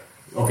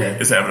Cucamonga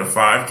is having a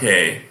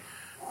 5K.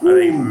 I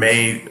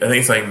think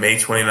it's like May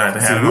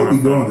 29th. So we'll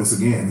be doing this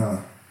again, huh?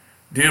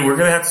 Dude, you're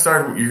gonna have to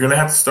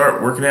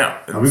start working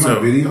out. Are we gonna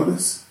video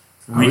this?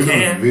 We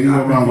can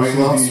video my weight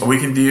loss. We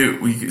can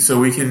do.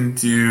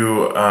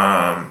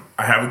 I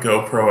have a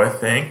GoPro, I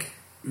think.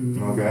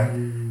 Okay.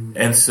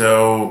 And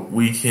so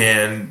we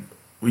can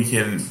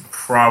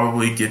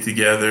probably get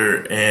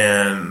together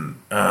and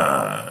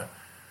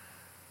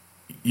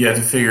you have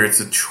to figure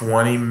it's a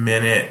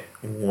 20-minute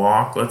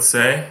walk, let's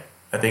say.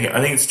 I think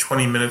it's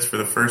 20 minutes for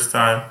the first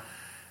time,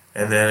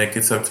 and then it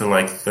gets up to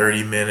like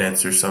 30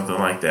 minutes or something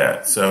like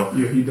that. So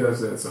yeah, he does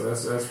that. So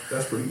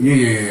that's pretty good.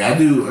 Yeah. I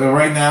do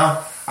right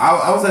now.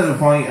 I was at the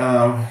point.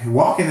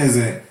 Walking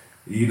isn't,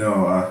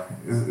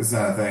 it's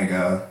not a thing.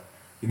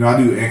 I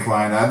do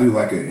incline. I do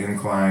like an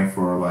incline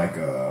for like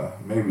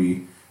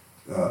maybe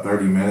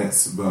 30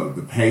 minutes, but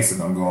the pace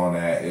that I'm going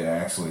at, it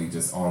actually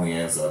just only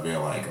ends up being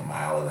like a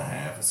mile and a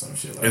half or some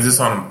shit. Is this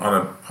on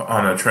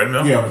a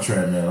treadmill? Yeah, on a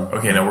treadmill.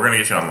 Okay, now we're gonna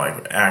get you on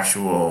like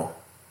actual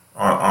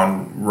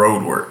on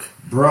road work,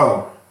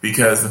 bro.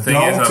 Because the thing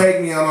don't take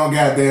me on no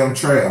goddamn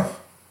trail.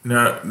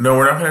 No,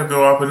 we're not gonna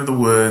go up into the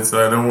woods.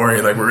 Don't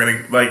worry. Like we're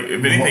gonna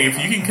if anything, if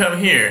you can come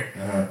here,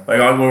 like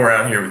I'll go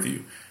around here with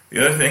you.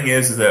 The other thing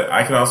is that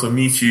I can also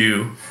meet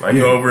you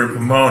over in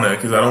Pomona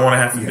because I don't want to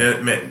have to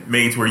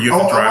make it to where you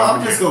have to drive.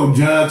 I'm just gonna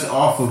judge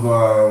off of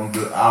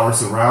our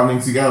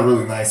surroundings. You got a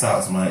really nice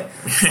house, Mike.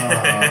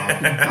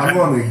 I'm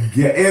going to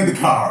get in the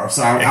cars,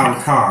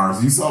 our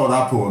cars. You saw what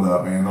I pulled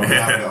up, man.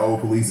 I'm the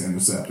old police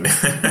interceptor.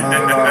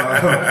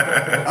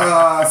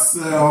 So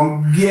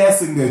I'm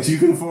guessing that you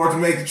can afford to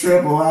make the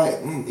trip a lot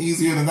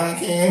easier than I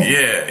can.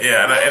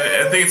 Yeah, and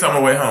I think it's on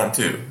my way home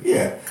too.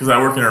 Yeah, because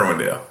I work in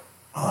Irwindale.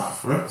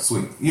 Oh,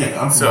 sweet. Yeah,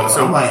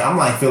 I'm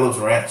like Phillips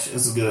Ranch.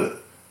 It's good.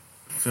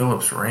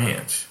 Phillips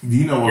Ranch. Do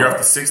you know where you're up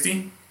to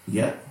 60?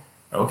 Yeah.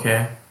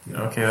 Okay,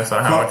 that's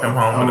not how I come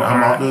home.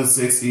 I'm up to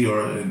 60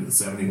 or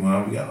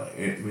 71. We got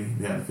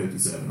the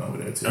 57 over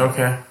there too.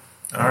 Okay,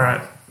 all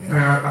right.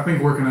 Yeah, I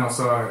think working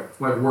outside,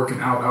 like working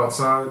out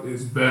outside,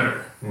 is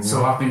better. Mm-hmm.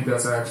 So I think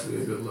that's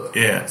actually a good look.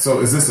 Yeah.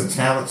 So is this a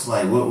challenge?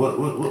 Like,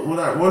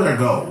 what are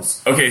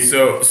goals? Okay,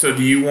 so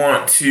do you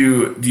want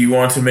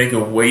to make a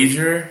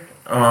wager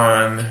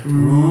on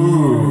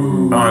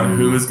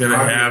who is going to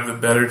have the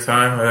better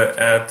time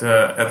at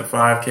the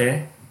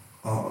 5K?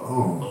 I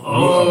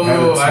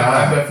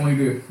definitely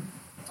do.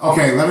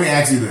 Okay, let me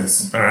ask you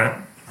this. All right.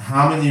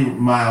 How many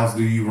miles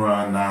do you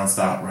run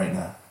nonstop right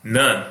now?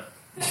 None.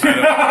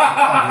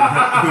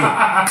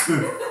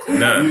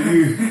 None.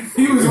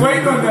 He was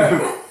waiting on that.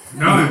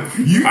 None.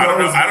 I don't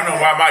know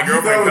why my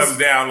girlfriend comes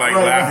down like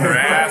laughing her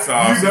ass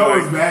off. You know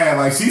it's bad.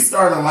 Like she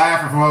started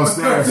laughing from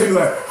upstairs. She was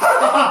like,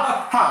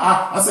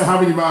 I said, how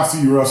many miles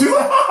do you run? She was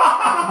like,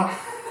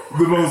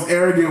 the most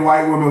arrogant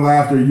white woman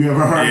laughter you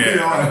ever heard. Yeah. You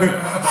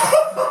know?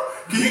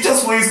 Can you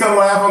just please come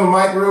laugh on the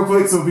mic real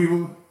quick so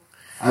people?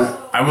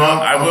 I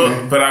will.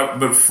 Okay.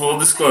 But full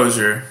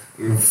disclosure.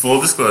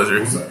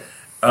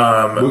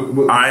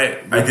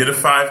 I did a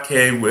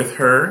 5K with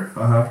her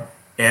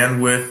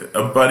and with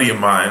a buddy of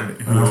mine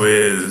who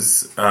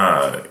is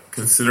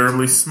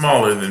considerably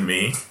smaller than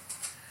me.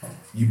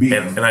 You beat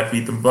them. And I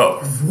beat them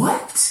both.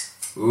 What?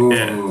 Ooh.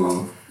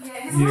 Yeah.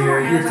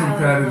 Yeah, you're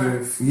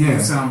competitive. Yeah.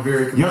 You sound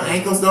very competitive. Your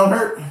ankles don't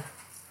hurt?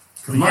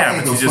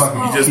 Yeah, but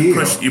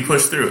you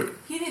push through it.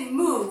 He didn't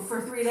move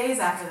for 3 days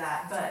after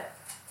that, but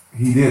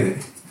he did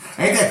it.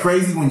 Ain't that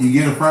crazy when you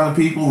get in front of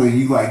people and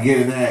you like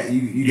get in that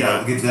you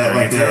gotta get that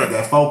like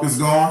that focus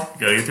going? You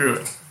gotta get through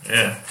it.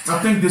 Yeah. I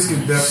think this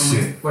could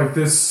definitely like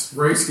this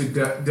race could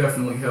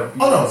definitely help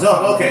you. Oh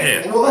no,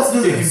 okay. Yeah. Well, let's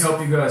do this. It can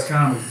help you guys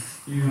comedy.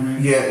 You know what I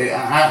mean? Yeah,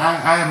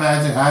 I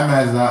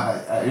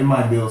imagine it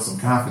might build some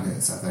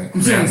confidence. I think.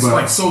 I'm saying it's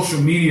like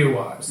social media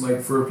wise,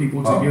 like for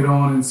people to get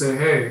on and say,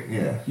 "Hey,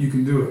 you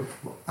can do it."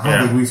 I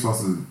don't think we're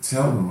supposed to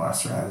tell them our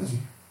strategy.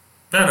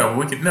 No,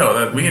 we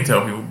can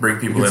tell people, bring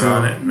people in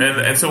on it,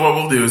 and so what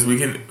we'll do is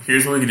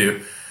here's what we can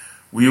do.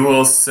 We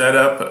will set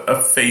up a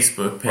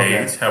Facebook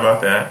page. Okay. How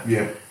about that?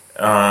 Yeah.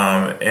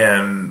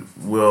 And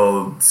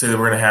we'll say that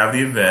we're going to have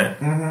the event.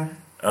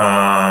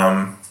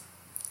 Mm-hmm.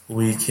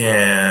 We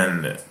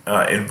can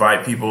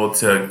invite people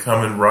to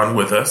come and run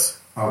with us.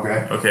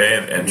 Okay.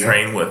 Okay, and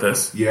train with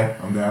us. Yeah,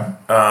 I'm down.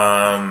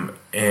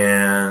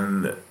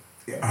 And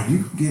are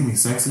you getting me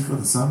sexy for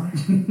the summer?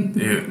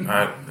 Dude,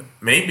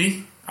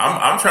 maybe.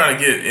 I'm trying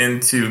to get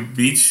into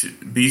beach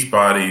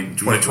body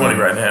 2020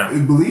 right now.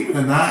 Believe it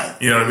or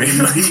not, you know what I mean.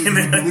 Believe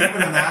it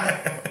or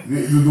not,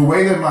 the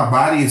way that my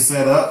body is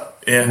set up,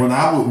 when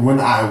I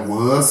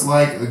was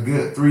like a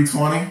good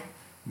 320,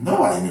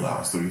 nobody knew I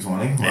was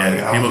 320.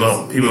 Yeah,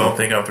 like, people don't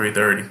think I'm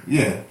 330.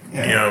 Yeah,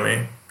 you know what I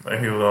mean. Like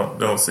people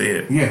don't see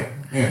it. Yeah.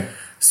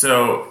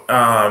 So,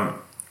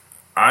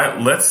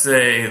 let's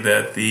say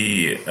that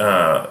the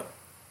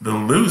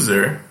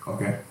loser,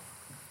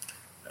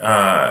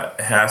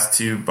 has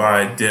to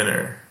buy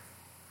dinner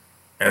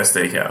at a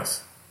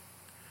steakhouse.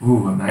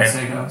 Ooh, a nice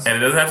steakhouse. And it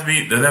doesn't have to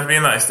be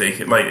a nice steak.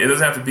 Like it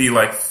doesn't have to be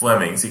like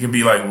Fleming's. It can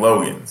be like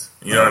Logan's.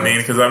 You know what I mean?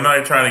 Because I'm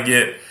not trying to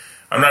get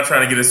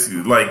us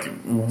like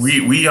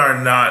we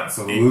are not.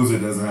 So the loser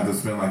doesn't have to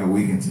spend like a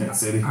week in Tent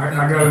City.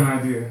 I got an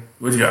idea.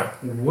 What you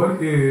got? What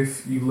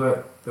if you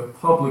let the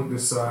public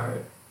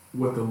decide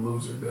what the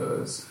loser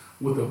does?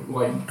 With a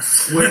like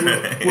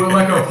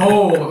a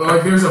poll,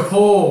 like there's a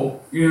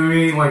poll. You know what I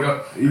mean? Like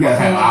you gotta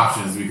have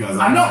options because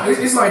I know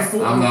it's like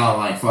I'm not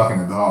like fucking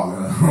a dog.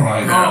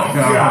 Like,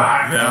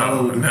 God,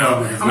 no.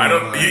 I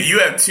don't. You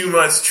have too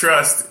much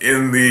trust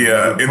in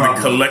the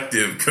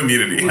collective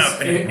community out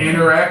there.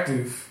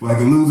 Interactive. Like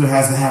the loser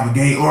has to have a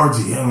gay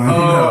orgy.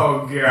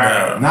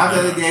 God! Not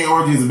that a gay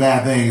orgy is a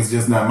bad thing. It's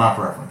just not my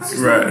preference.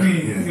 Right?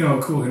 It would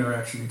be, cool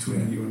interaction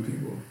between you and people.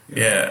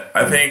 Yeah,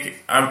 I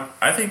think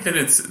that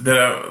it's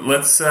that.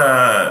 Let's.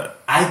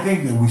 I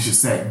think that we should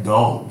set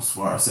goals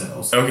for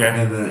ourselves. Okay.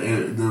 And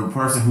the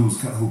person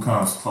who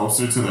comes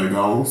closer to their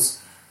goals,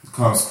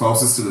 comes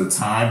closest to the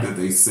time that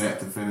they set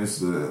to finish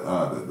the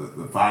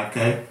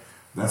 5K,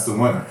 that's the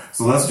winner.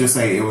 So let's just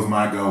say it was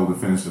my goal to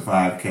finish the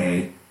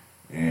 5K,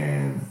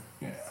 and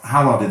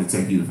how long did it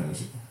take you to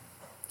finish it?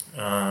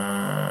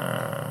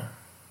 I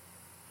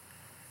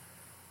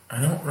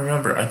don't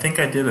remember. I think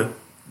I did a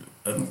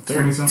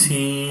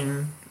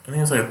 13. I think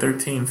it was like a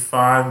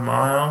 13.5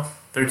 mile,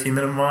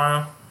 13-minute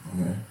mile.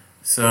 Okay.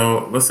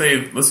 So let's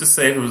just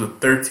say if it was a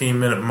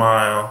 13-minute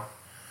mile.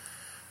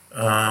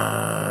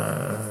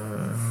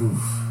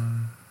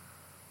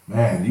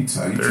 Man, you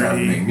trying to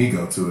make me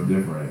go to a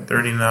different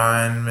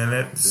 39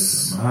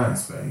 minutes, different mind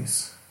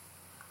space.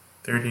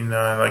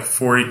 39, like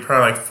 40,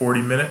 probably like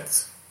 40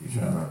 minutes.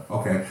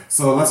 Okay,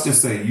 so let's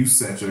just say you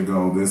set your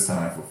goal this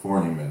time for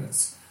 40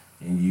 minutes,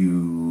 and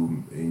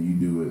you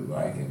do it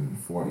like in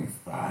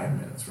 45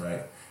 minutes,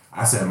 right?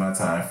 I set my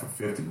time for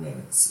 50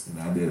 minutes, and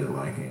I did it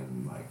like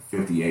in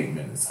 58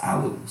 minutes. I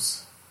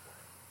lose.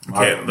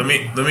 Okay, let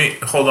me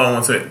hold on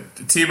one second.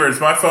 T-Bird, is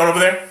my phone over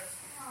there?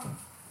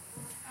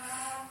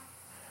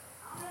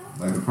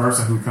 Like the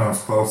person who comes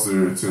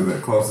closest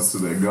to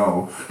their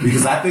goal.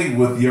 Because I think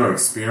with your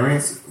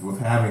experience,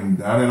 with having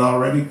done it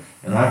already,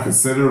 and I'm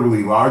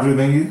considerably larger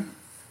than you,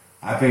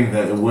 I think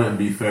that it wouldn't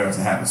be fair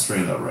to have a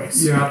straight up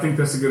race. Yeah, I think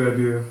that's a good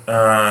idea.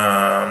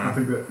 I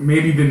think that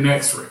maybe the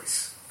next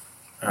race.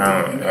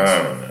 I don't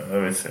know.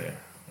 Let me see.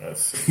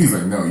 Let's see. He's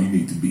like, no, you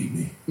need to beat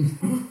me.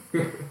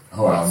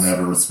 Oh, I'll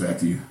never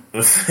respect you.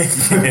 Let's see.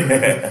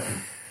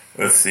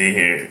 Let's see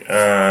here.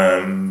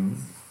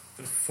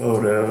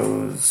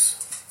 Photos.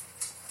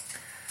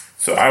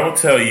 So I will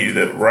tell you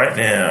that right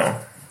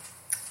now,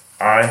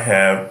 I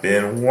have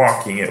been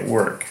walking at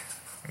work.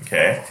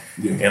 Okay?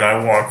 Yeah. And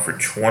I walk for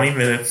 20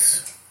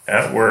 minutes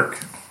at work.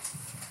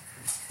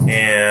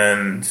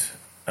 And,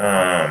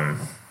 why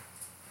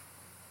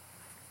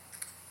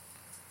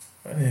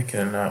the heck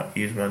can I not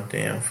use my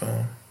damn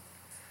phone?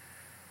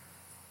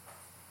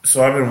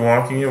 So I've been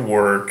walking at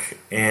work,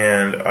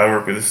 and I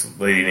work with this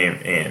lady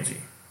named Angie.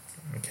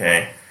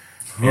 Okay?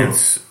 Who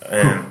was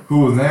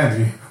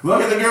Angie?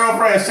 Look at the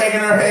girlfriend shaking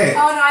her head.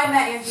 Oh no, I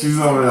met Angie. She's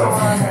over there.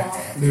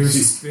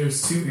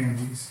 There's two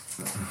Angies.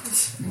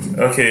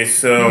 Okay,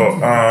 so, We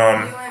went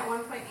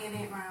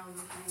 1.88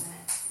 miles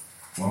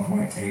in 20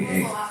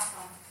 minutes.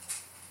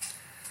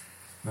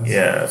 1.88.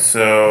 yeah,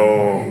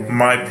 so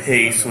my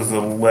pace was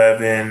an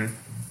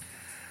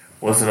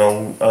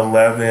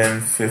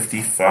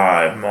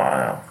 11:55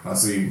 mile. I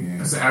see. Yeah.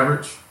 That's the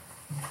average.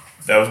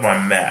 That was my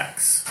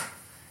max.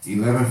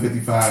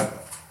 11:55.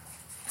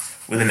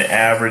 With an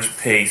average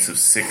pace of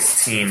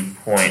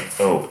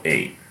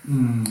 16.08.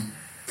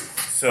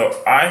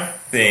 So I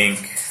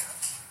think,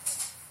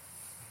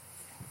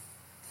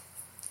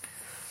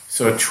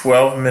 so a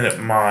 12-minute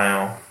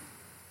mile.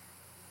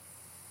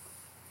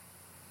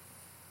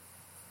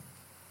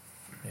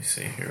 Let me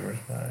see here. Where's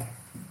my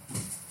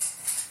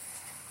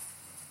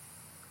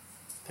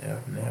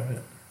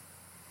Nabbit?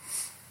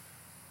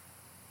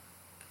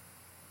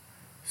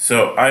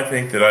 So I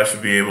think that I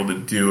should be able to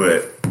do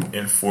it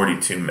in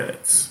 42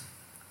 minutes.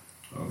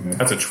 Okay.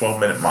 That's a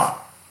 12-minute mile.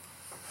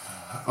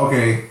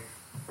 Okay,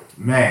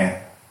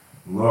 man,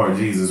 Lord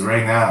Jesus,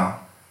 right now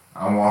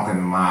I'm walking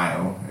a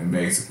mile in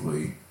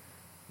basically,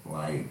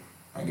 like,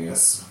 I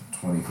guess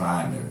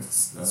 25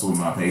 minutes. That's what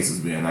my pace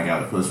has been. I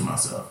got to push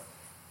myself.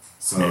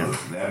 So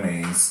that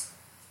means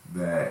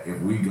that if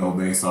we go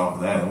based off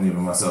of that, I'm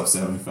giving myself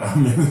 75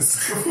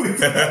 minutes. I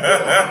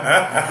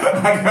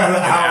got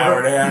an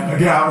hour and a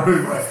half.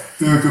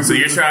 So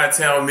you're trying to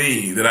tell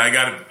me that I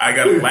got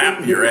to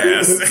lap your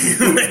ass?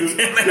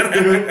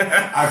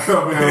 I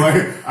come in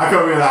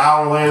an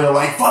hour later,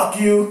 like, fuck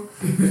you,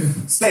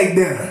 steak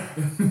dinner.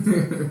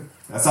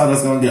 That's how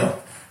that's gonna go.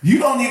 You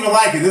don't even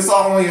like it. It's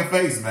all on your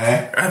face,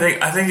 man. I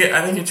think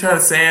you're trying to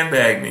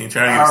sandbag me,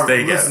 trying to get a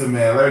steak out. Listen,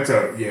 man. Let me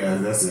tell you. Yeah,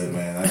 that's it,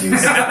 man. I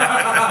just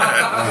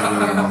I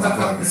really want some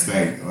fucking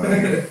steak.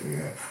 Like,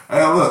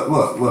 yeah.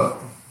 Look.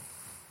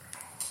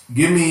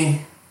 Give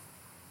me.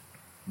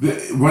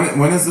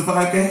 When is the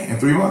 5K? In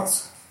 3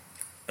 months?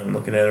 I'm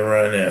looking at it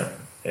right now,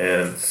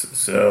 and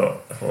so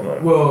hold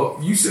on. Well,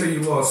 you say you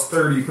lost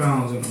 30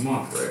 pounds in a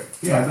month, right?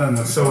 Yeah, I done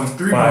that. So in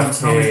 3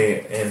 months,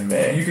 5K in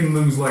May. you can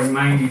lose like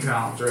 90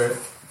 pounds, right?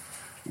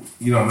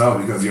 You don't know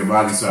because your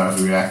body starts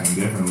reacting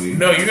differently.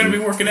 No, you're going to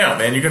be working out,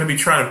 man. You're going to be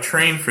trying to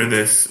train for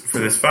this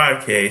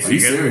 5K. So Are you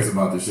serious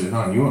about this shit,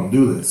 huh? You want to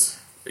do this?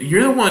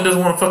 You're the one that doesn't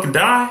want to fucking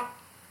die.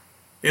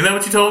 Isn't that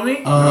what you told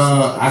me?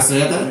 I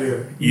said that.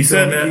 Yeah. You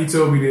said that? He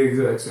told me the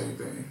exact same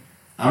thing.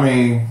 I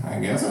mean, I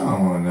guess I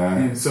don't want to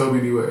die. In so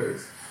many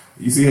ways.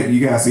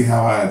 You guys see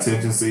how I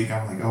attention seek?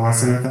 I'm like, oh, I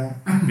said that.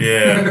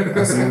 Yeah.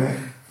 I said that.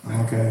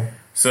 Okay.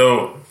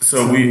 So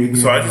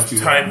I just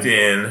typed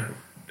in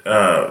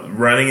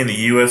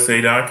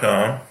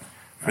runningintheusa.com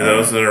for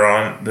those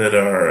that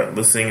are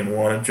listening and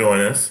want to join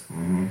us.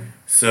 Mm-hmm.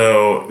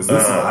 So is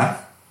this live?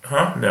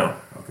 Huh? No.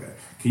 Okay.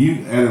 Can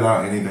you edit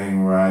out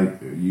anything where I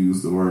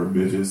use the word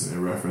bitches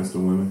in reference to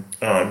women?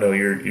 Oh no,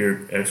 your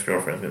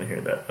ex-girlfriend's gonna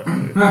hear that. He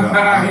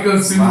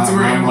gonna send it to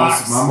her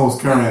inbox. My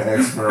most current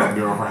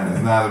ex-girlfriend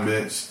is not a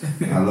bitch.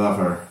 I love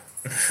her.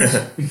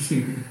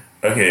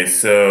 Okay,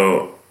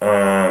 so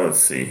let's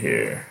see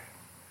here.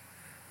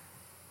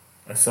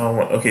 I saw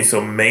one. Okay, so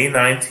May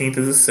 19th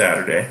is a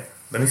Saturday.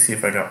 Let me see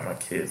if I got my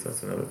kids.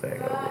 That's another thing I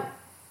gotta look.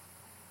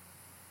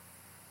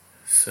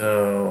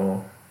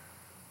 So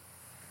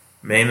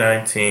May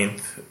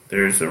 19th,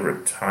 there's a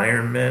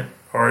retirement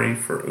party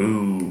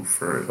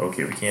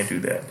okay, we can't do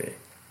that day.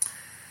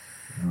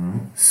 Mm-hmm.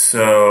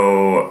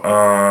 So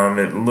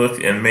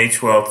and May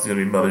 12th is going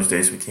to be Mother's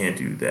Day, so we can't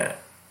do that.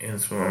 And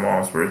it's my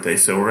mom's birthday,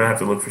 so we're going to have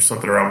to look for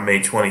something around May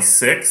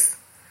 26th.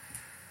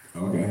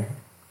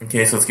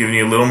 Okay, so it's giving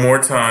you a little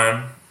more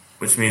time,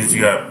 which means that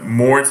you got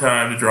more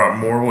time to drop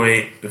more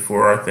weight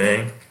before our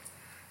thing,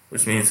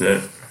 which means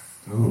that...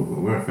 Ooh,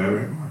 we're in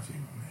February, March,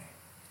 April,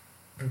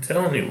 May. I'm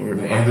telling you, we're...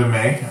 The end of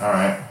May? All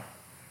right.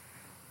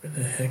 Where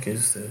the heck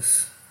is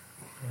this?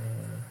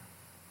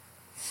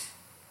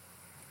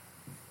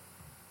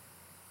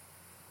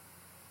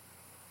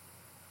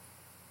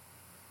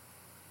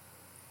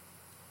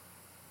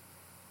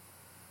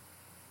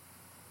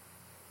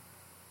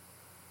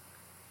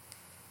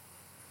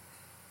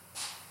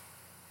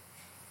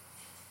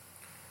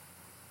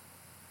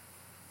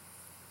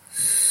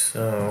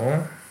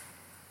 So,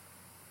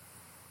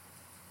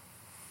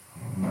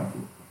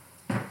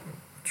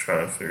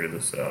 trying to figure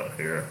this out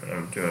here.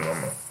 I'm doing it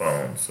on my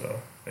phone,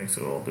 so it makes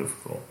it a little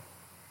difficult.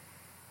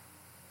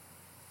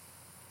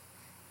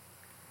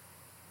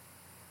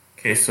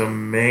 Okay, so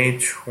May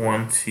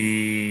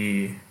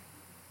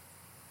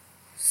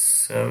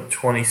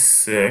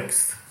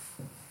 26th,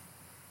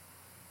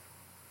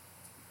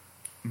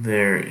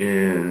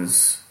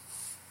 there's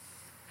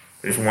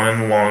one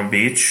in Long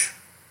Beach.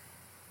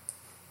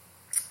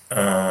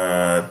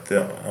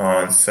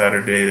 On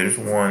Saturday, there's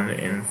one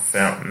in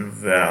Fountain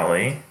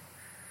Valley.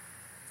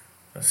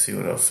 Let's see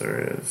what else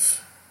there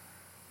is.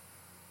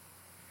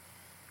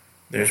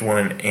 There's one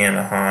in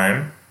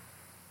Anaheim.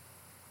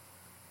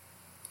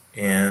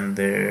 And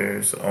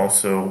there's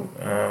also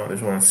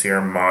there's one in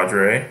Sierra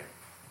Madre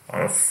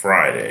on a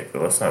Friday,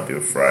 but let's not do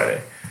a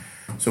Friday.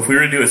 So if we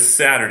were to do a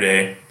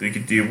Saturday, we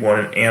could do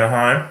one in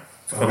Anaheim.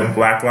 It's called the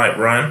Blacklight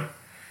Run.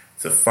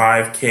 It's a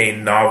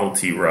 5K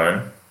novelty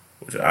run,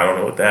 which I don't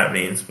know what that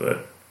means,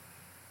 but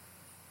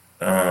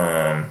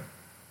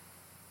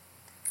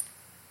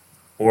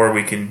or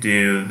we can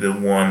do the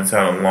one that's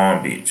out in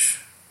Long Beach.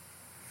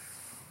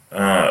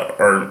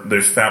 Or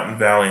there's Fountain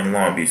Valley and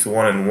Long Beach. The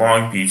one in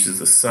Long Beach is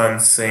the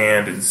Sun,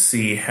 Sand, and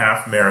Sea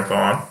Half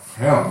Marathon.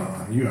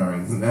 Hell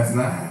no, that's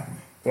not happening.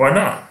 Why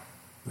not?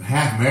 The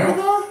half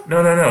marathon?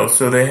 No.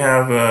 So they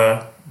have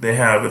a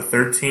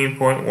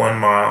 13.1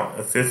 mile,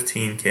 a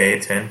 15K, a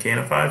 10K, and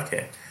a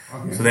 5K.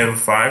 Okay. So they have a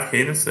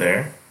 5K that's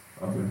there.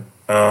 Okay.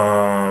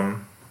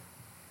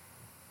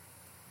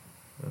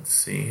 Let's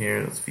see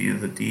here. Let's view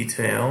the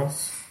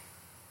details.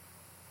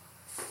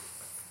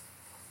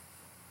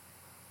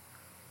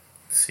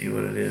 See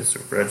what it is to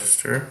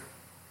register.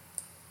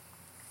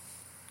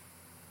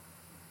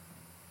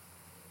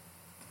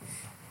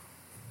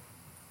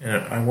 And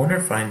I wonder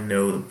if I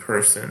know the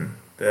person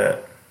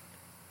that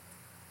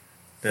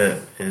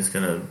is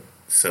going to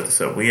set this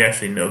up. We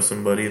actually know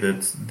somebody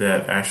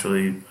that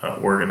actually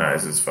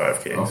organizes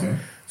 5Ks. Okay.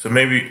 So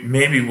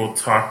maybe we'll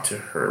talk to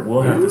her.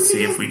 We'll have to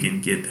see if we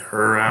can get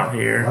her out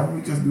here. Why don't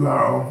we just do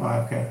our own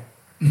 5K?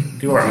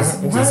 Do our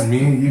own? Just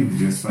me and you,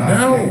 just 5K.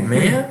 No,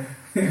 man.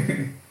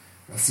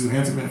 That's too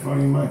intimate for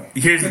you, Mike.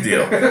 Here's the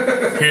deal.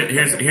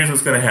 Here's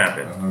what's going to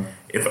happen. Uh-huh.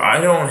 If I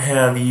don't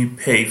have you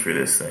pay for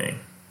this thing,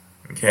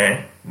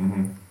 okay,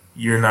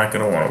 you're not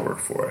going to want to work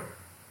for it,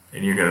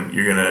 and you're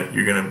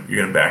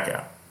gonna back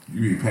out.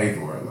 You pay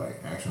for it,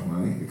 like actual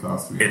money. It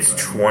costs me. It's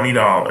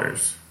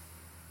 $20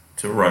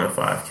 to run a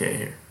 5K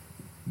here.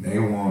 They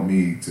want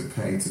me to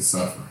pay to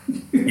suffer.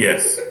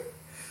 Yes.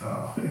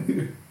 Oh,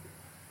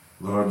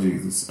 Lord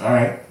Jesus! All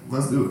right,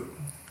 let's do it.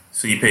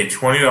 So you pay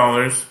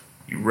 $20.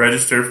 You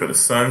register for the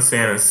Sun,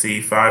 Sand, and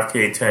Sea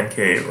 5K,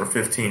 10K, or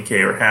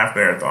 15K, or half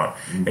marathon.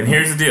 And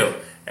here's the deal.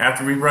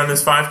 After we run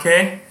this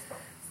 5K,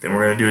 then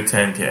we're going to do a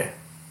 10K.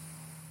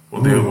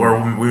 Or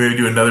we may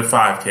do another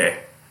 5K.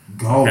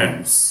 Goals.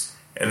 Okay?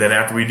 And then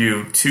after we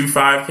do 2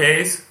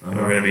 5Ks, then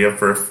we're going to be up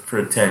for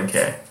a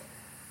 10K.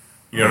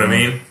 You know what I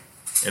mean?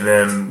 And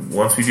then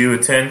once we do a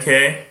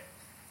 10K,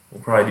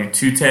 we'll probably do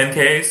 2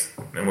 10Ks,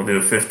 and we'll do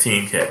a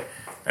 15K.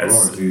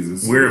 Lord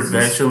Jesus. We're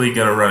eventually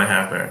going to run a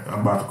half marathon.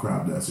 I'm about to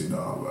crop dust your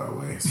dog, by the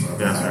way. So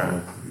That's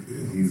right.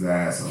 He's an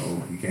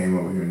asshole. He came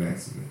over here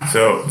next to me.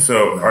 So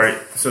all right.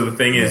 So the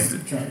thing is,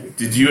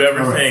 did you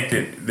ever think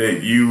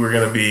that you were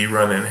going to be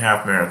running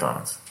half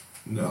marathons?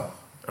 No.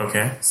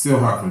 Okay. Still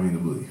hard for me to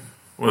believe.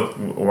 Well,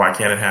 why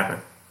can't it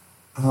happen?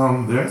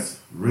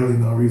 There's really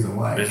no reason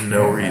why. There's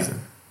no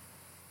reason.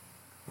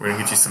 We're going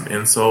to get you some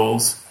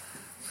insoles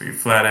for your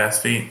flat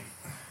ass feet.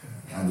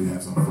 I do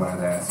have some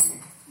flat ass feet.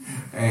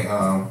 Hey,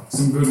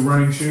 some good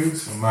running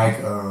shoes.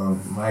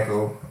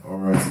 Michael,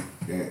 or as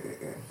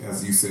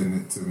you said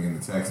it to me in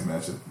the text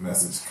message,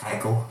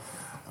 Keichel.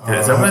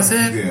 Is that what I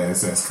said? Yeah, it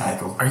says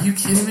Keichel. Are you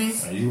kidding me?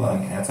 Are you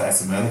like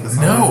anti-Semitic or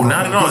something? No,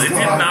 not at all. It did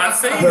not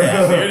say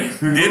that,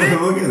 dude. Did it?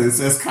 Look at it. It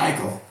says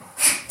Keichel.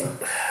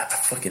 I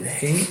fucking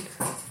hate.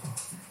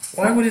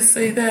 Why would it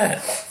say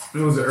that? It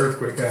was an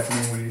earthquake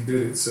happening when he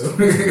did it, so.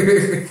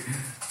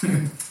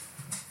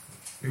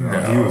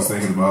 No. He was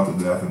thinking about the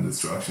death and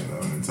destruction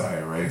of an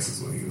entire race is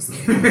what he was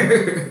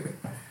thinking.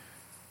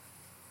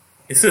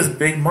 It says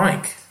Big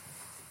Mike.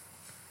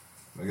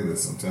 Look at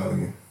this, I'm telling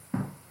you.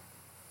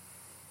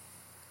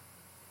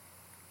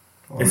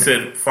 It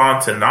said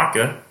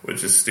Fontanaka,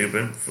 which is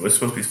stupid. It was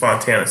supposed to be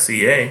Fontana,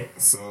 CA.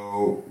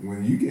 So,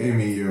 when you gave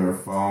me your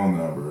phone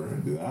number,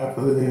 did I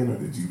put it in or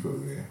did you put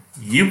it in?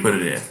 You put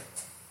it in.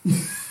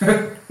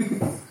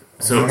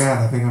 So, oh my God,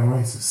 I think I'm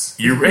racist.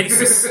 You're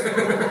racist.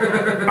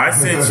 I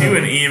sent you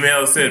an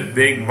email that said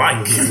Big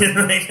Mike.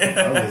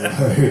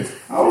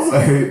 I was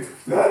like,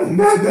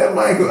 that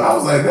Michael, I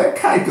was like, that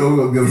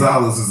Keiko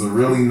Gonzalez is a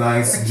really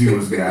nice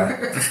Jewish guy.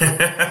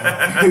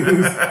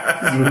 He's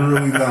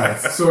really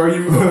nice. So are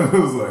you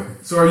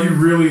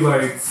really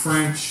like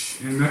French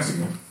and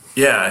Mexican?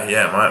 Yeah.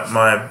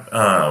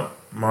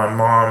 My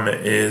mom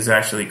is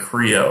actually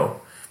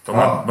Creole,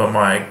 but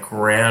my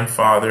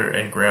grandfather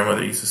and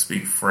grandmother used to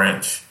speak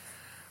French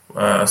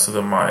so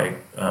that my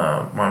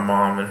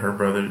mom and her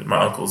brother,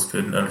 my uncles,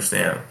 couldn't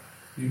understand.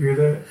 You hear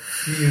that?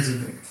 He is a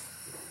nigga.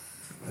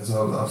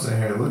 So I'm sitting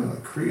here looking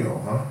like Creole,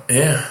 huh?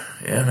 Yeah,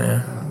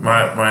 man.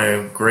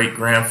 My great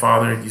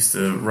grandfather used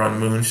to run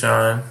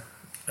moonshine,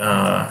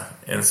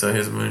 and so he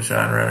was a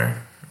moonshine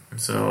runner. And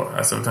so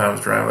I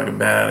sometimes drive like a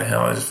bat out of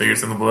hell. I just figure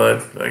it's in the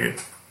blood. Like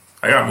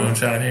I got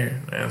moonshine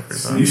here. Man,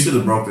 so you should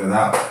have broke that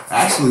out.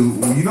 Actually,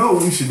 you know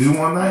what we should do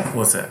one night?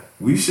 What's that?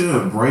 We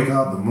should break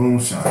out the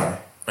moonshine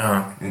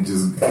and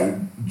just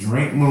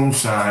drink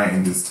moonshine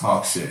and just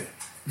talk shit.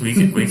 We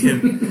can.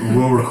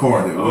 We'll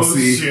record it. We'll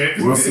see. Shit.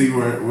 We'll see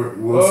where it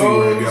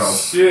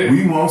goes. Shit.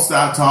 We won't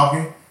stop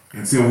talking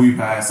until we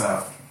pass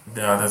out.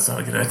 No, that's not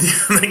a good idea.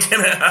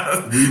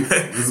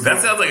 That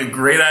sounds like a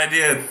great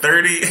idea.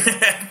 30,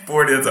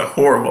 40, that's a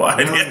horrible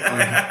idea.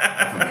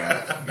 I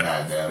forgot.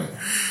 God damn it.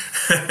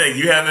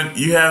 You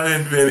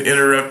haven't been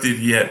interrupted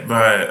yet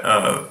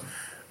by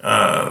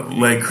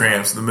leg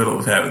cramps in the middle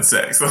of having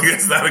sex. Like,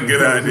 it's not a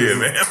good idea,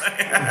 man.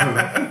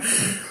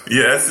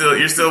 Yeah,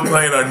 you're still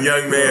playing on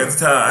young man's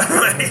time.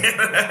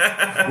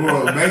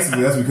 Well,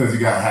 basically, that's because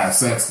you gotta have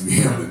sex to be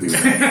able to do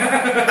that.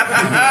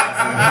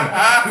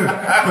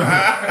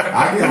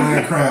 I get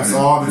leg cramps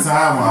all the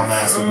time while I'm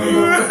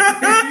masturbating.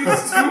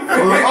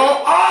 Like,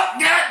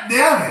 god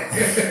damn it!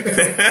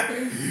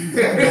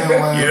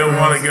 You don't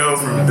want to go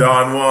from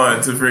Don Juan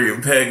to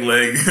freaking peg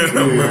leg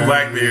with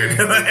Blackbeard.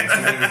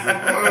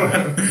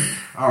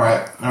 All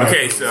right.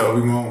 Okay, so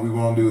we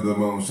won't do the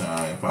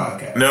moonshine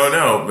podcast. No,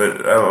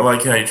 but I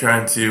like how you're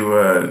trying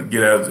to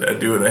get out and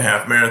doing a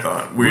half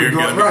marathon. We're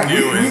going to be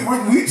doing.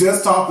 We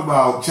just talked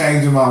about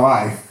changing my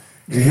life,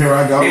 and here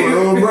I go.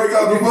 We'll break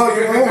out the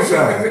fucking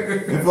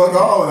moonshine and fuck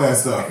all of that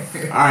stuff.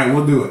 All right,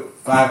 we'll do it.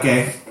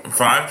 5K.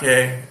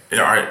 5K.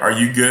 Are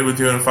you good with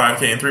doing a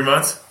 5K in 3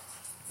 months?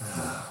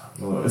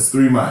 Well, it's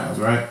 3 miles,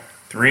 right?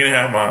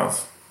 3.5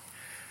 miles.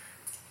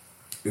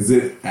 Is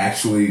it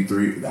actually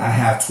 3? I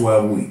have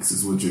 12 weeks,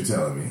 is what you're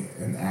telling me.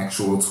 An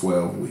actual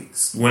 12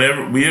 weeks.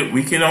 Whenever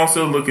we can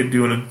also look at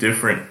doing a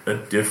different.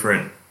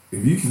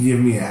 If you can give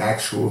me an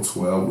actual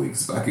 12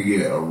 weeks, if I could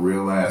get a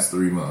real last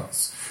 3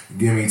 months,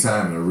 give me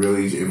time to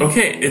really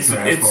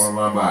transform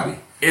my body.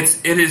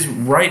 It is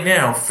right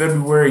now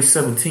February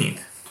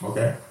 17th.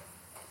 Okay.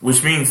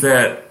 Which means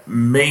that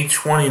May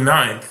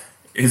 29th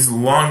is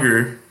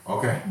longer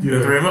than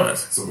 3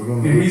 months. So we're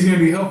gonna he's going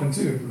to be helping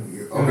too.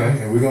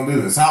 Okay, and we're going to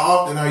do this. How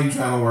often are you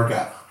trying to work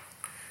out?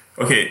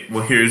 Okay,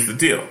 well, here's the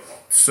deal.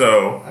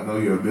 So, I know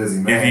you're a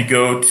busy man. If you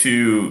go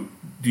to,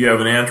 do you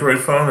have an Android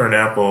phone or an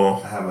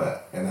Apple? I have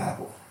an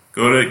Apple.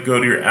 Go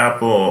to your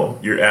Apple,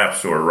 your app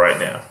store right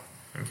now,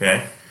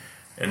 okay?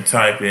 And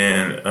type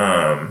in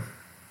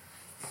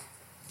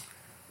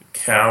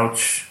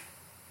couch,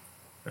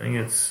 I think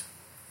it's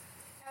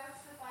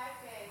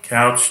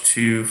couch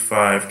to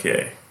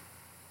 5K.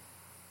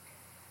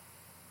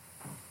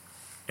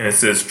 And it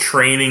says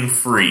training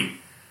free.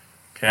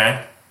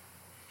 Okay?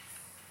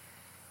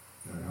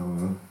 Hold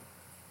on.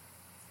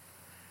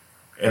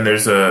 And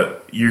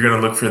you're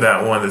going to look for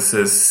that one that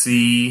says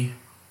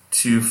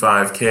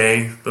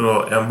C25K,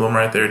 little emblem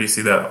right there. Do you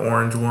see that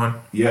orange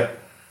one? Yep.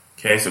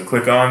 Okay, so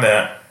click on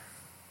that.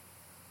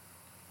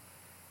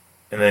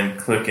 And then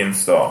click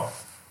install.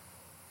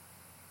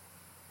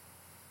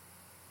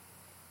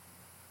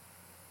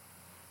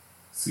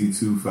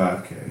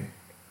 C25K.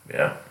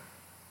 Yeah.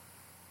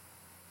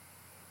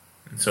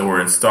 And so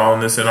we're installing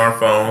this in our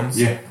phones.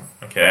 Yeah.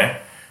 Okay.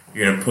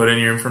 You're going to put in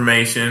your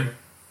information,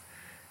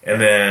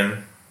 and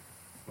then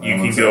you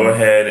can go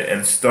ahead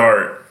and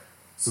start.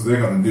 So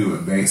they're going to do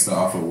it based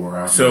off of where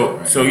I'm at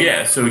right now.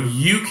 So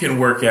you can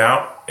work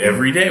out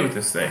every day with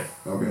this thing.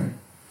 Okay.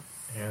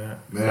 Yeah.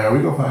 Man, are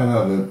we going to find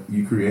out that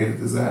you created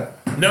this app?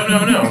 No.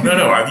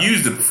 I've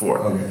used it before.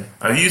 Okay.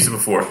 I've used it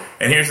before.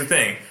 And here's the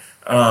thing.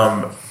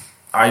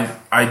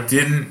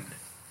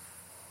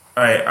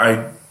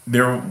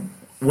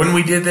 When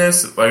we did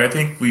this, like I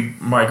think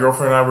my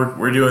girlfriend and I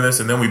were doing this,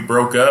 and then we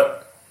broke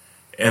up,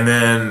 and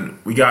then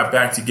we got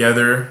back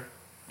together,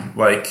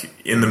 like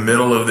in the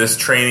middle of this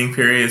training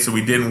period. So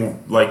we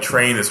didn't like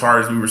train as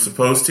hard as we were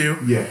supposed to.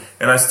 Yeah.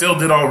 And I still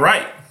did all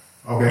right.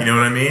 Okay. You know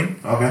what I mean?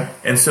 Okay.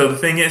 And so the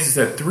thing is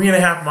that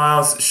 3.5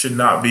 miles should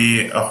not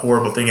be a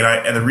horrible thing.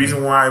 And the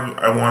reason why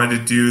I wanted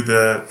to do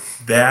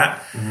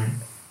that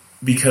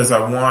because I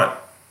want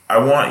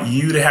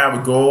you to have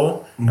a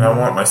goal, and I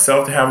want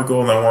myself to have a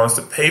goal, and I want us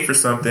to pay for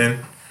something.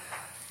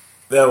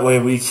 That way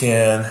we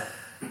can...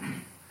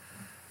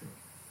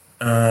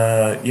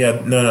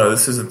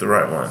 this isn't the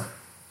right one.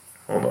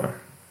 Hold on.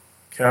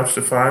 Couch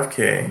to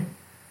 5K.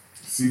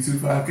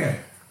 C25K.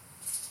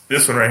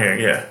 This one right here,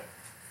 yeah.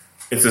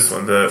 It's this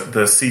one, the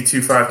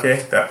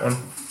C25K, that one.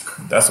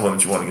 That's the one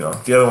that you want to get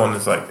on. The other one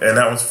is and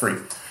that one's free.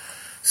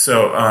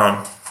 So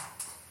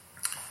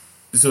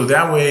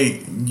that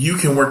way you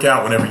can work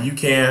out whenever you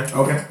can.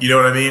 Okay. You know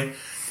what I mean?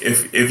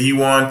 If you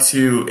want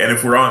to, and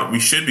if we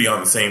should be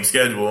on the same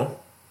schedule.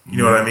 You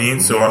know what I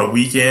mean? So on a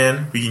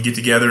weekend, we can get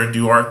together and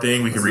do our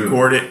thing. We can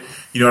record it.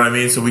 You know what I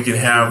mean? So we can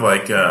have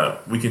like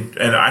we can,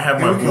 and I have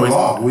my we can boys.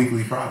 log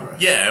weekly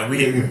progress. Yeah,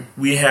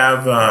 we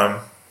have.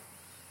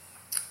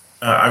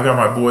 I've got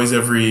my boys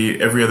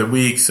every other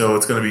week, so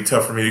it's going to be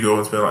tough for me to go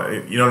and spend.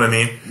 Like, you know what I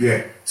mean?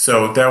 Yeah.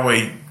 So that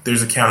way,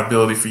 there's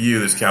accountability for you.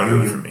 There's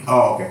accountability for me.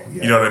 Oh, okay.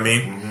 Yeah. You know what I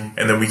mean?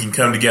 And then we can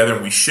come together,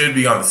 and we should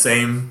be on the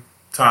same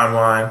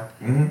timeline.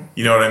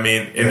 You know what I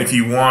mean? And if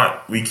you want,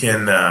 we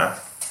can. I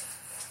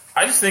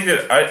just think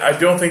that I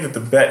don't think that the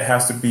bet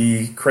has to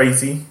be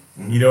crazy.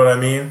 You know what I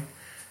mean?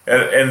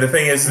 And the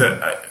thing is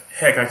that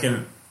I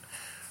can.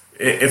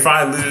 If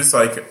I lose,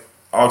 like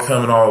I'll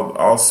come and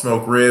I'll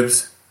smoke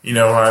ribs. You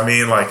know what I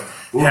mean? Like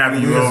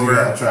have you over.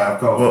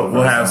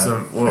 We'll have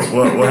some.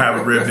 We'll have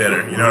a rib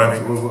dinner. You know what I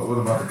mean? What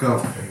about the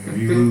coke? If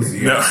you lose,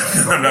 no,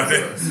 I'm not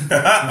doing. No,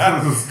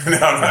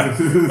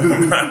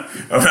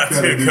 I'm not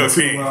doing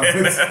cocaine.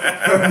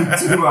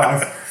 2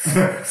 lives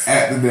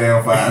at the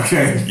damn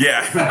 5K.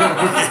 Yeah.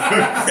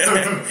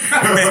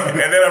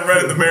 And then I'm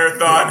running the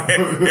marathon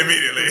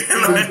immediately.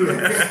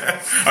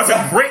 I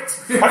feel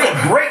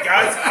great,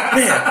 guys.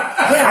 Man,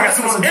 I got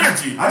so much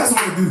energy. I just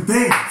want to do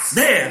things.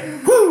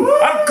 Man, woo,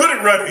 I'm good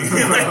at running.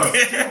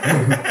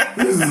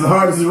 This is the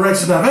hardest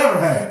erection I've ever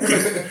had.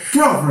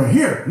 Girlfriend,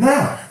 here,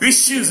 now.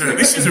 These shoes are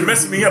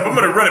messing me up. I'm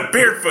gonna run it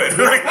barefoot.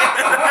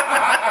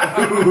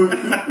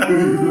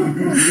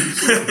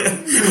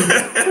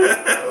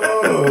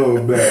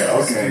 Oh man,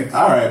 okay.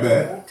 Alright,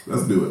 man.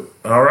 Let's do it.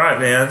 Alright,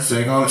 man.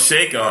 Shake on it.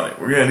 Shake on it.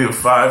 We're gonna do a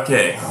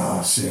 5K.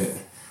 Oh shit.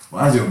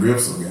 Why's your grip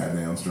so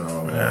goddamn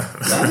strong, man? Yeah.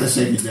 Did I just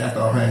shake your jack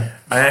off, man?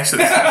 I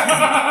actually I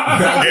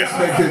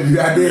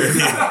did.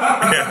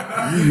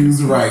 Yeah. You use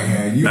the right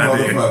hand. You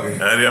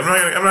motherfucker. I did.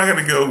 I'm not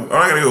gonna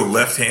go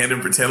left hand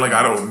and pretend like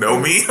I don't know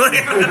me.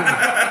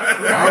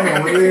 I don't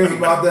know what it is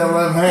about that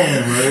left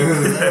hand,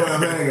 man. That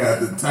left hand got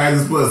the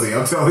tightest pussy.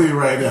 I'm telling you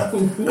right now.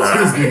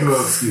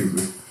 Excuse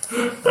me.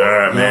 All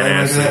right,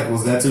 man.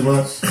 Was that too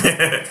much?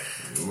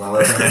 My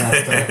left hand had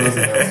the tight pussy.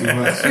 That was too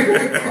much.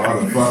 All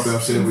the fucked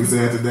up shit we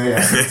said today.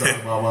 I should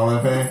talk about my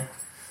left hand.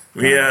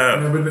 We've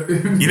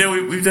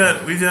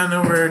done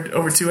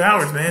over 2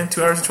 hours, man.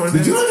 2 hours and 20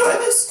 minutes. Did you enjoy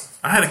this?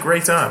 I had a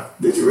great time.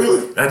 Did you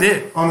really? I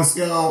did. On a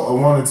scale of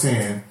 1 to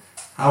 10,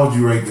 how would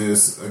you rate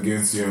this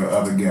against your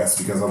other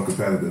guests? Because I'm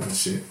competitive and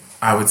shit.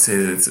 I would say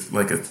that it's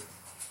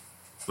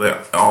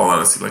all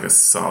honesty, like a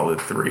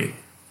solid 3.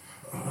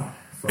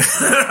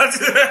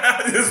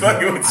 Just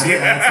fucking with you. I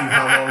didn't ask you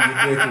how long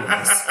your dick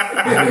was. I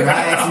did not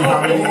ask you how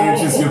many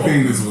inches your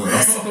penis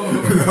was.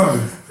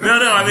 No.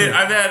 I mean,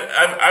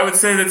 I would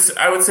say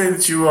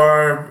that you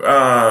are.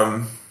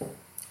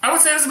 I would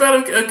say it's about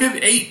a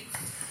good 8.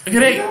 A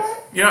good 8.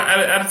 You know,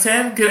 out of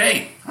 10, good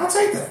 8. I'll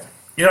take that.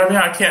 You know what I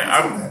mean? I can't.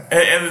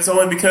 And it's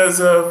only because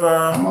of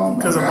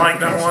Mike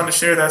not wanting to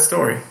share that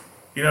story.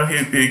 You know,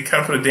 he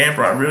kind of put a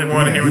damper on. I really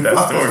wanted to hear that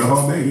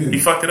story. He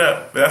fucked it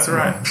up, but that's all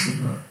right.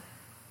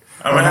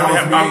 I'm gonna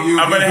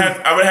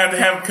have to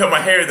have him cut my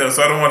hair though,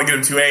 so I don't want to get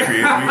him too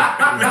angry. I'm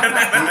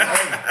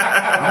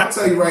gonna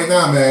tell you right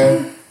now,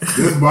 man.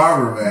 This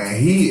barber, man,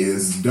 he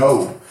is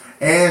dope.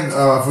 And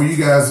for you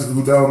guys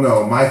who don't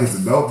know, Mike is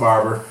a dope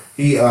barber.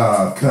 He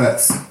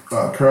cuts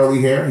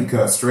curly hair. He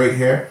cuts straight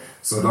hair.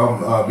 So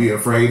don't be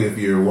afraid if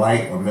you're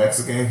white or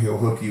Mexican. He'll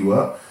hook you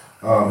up.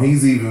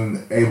 He's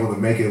even able to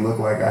make it look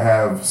like I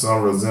have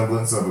some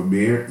resemblance of a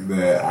beard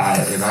that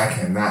I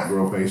cannot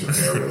grow facial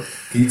hair with.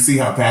 Can you see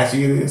how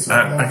patchy it is?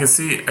 Right I can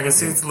see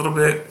it's a little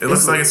bit. It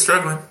looks like it's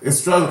struggling. It's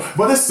struggling,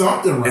 but it's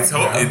something right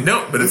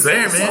now. But it's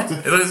there, man.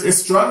 It's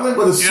struggling,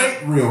 but it's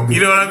shaped real good.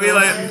 You know what I mean?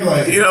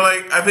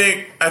 Like I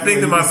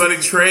think that my buddy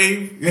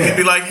Trey, he'd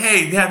be like,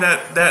 "Hey, yeah,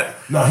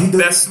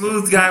 that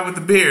smooth guy with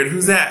the beard.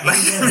 Who's that?" Like,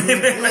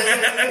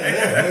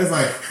 it's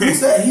like,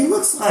 who's that? He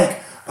looks like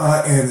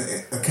and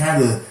a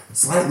kind of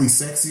slightly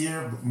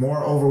sexier,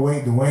 more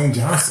overweight Dwayne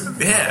Johnson.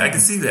 Yeah, I can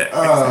see that.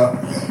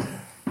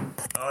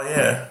 Oh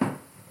yeah.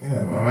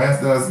 Yeah, my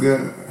man does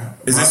good.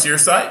 Is this your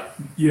site?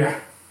 Yeah.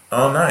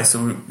 Oh, nice.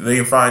 So they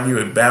can find you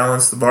at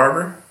Balance the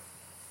Barber?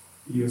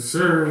 Yes,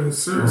 sir. Yes,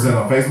 sir. Was that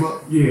on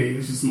Facebook? Yeah,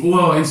 it's just,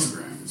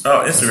 Instagram.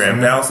 Oh, Instagram.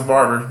 Balance the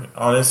Barber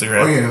on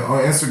Instagram. Oh, yeah. On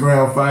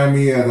Instagram, find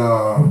me at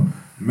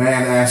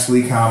Man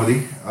Ashley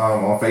Comedy.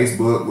 On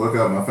Facebook, look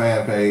up my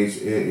fan page.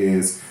 It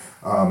is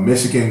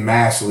Michigan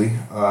Mashley.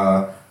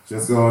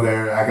 Just go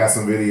there. I got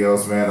some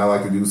videos, man. I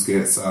like to do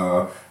skits.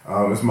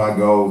 It's my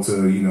goal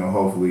to,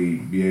 hopefully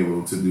be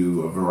able to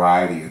do a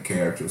variety of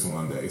characters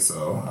one day.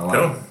 So I like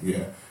it.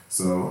 Yeah.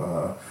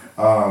 So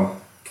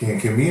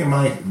can me and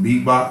Mike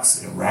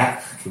beatbox and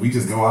rap? Can we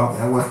just go out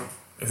that way?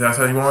 If that's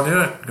how you want to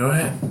do it, go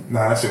ahead.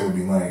 Nah, that shit would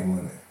be lame,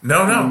 wouldn't it?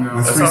 No.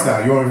 Let's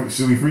freestyle.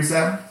 Should we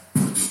freestyle?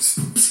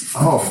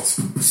 Oh!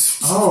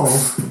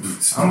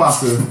 I'm about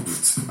to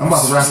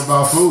rap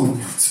about food.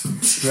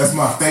 That's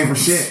my favorite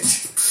shit.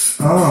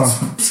 I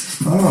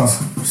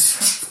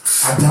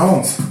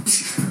don't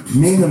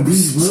mean to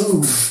be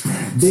rude.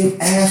 Big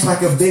ass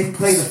like a big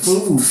plate of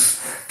food.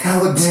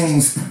 Collard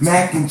greens,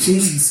 mac and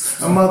cheese.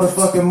 A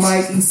motherfucker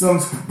might eat some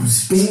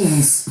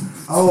beans.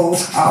 Oh,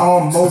 I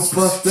almost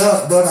fucked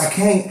up, but I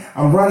can't.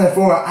 I'm running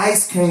for an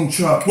ice cream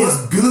truck.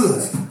 It's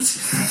good.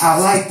 I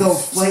like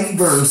those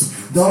flavors.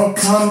 Don't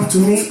come to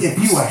me if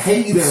you a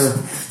hater.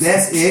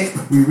 That's it.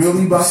 We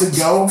really about to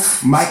go.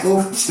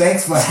 Michael,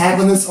 thanks for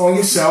having us on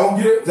your show.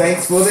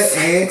 Thanks for the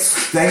eggs.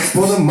 Thanks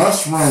for the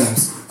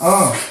mushrooms.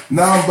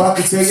 Now I'm about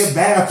to tear your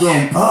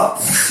bathroom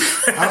up.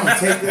 I'm gonna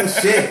take this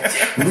shit,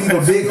 leave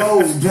a big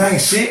old giant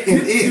shit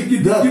in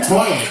it, the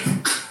toilet.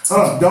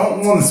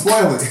 Don't want to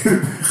spoil it.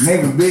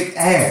 Name a big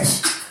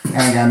ash.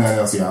 I ain't got nothing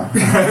else, y'all.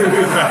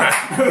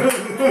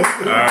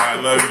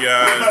 Alright, love you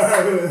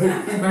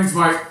guys. Thanks,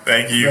 Mike.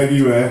 Thank you. Thank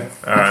you, man.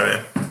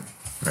 Alright, man.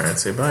 Alright,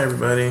 say bye,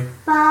 everybody.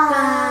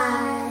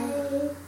 Bye.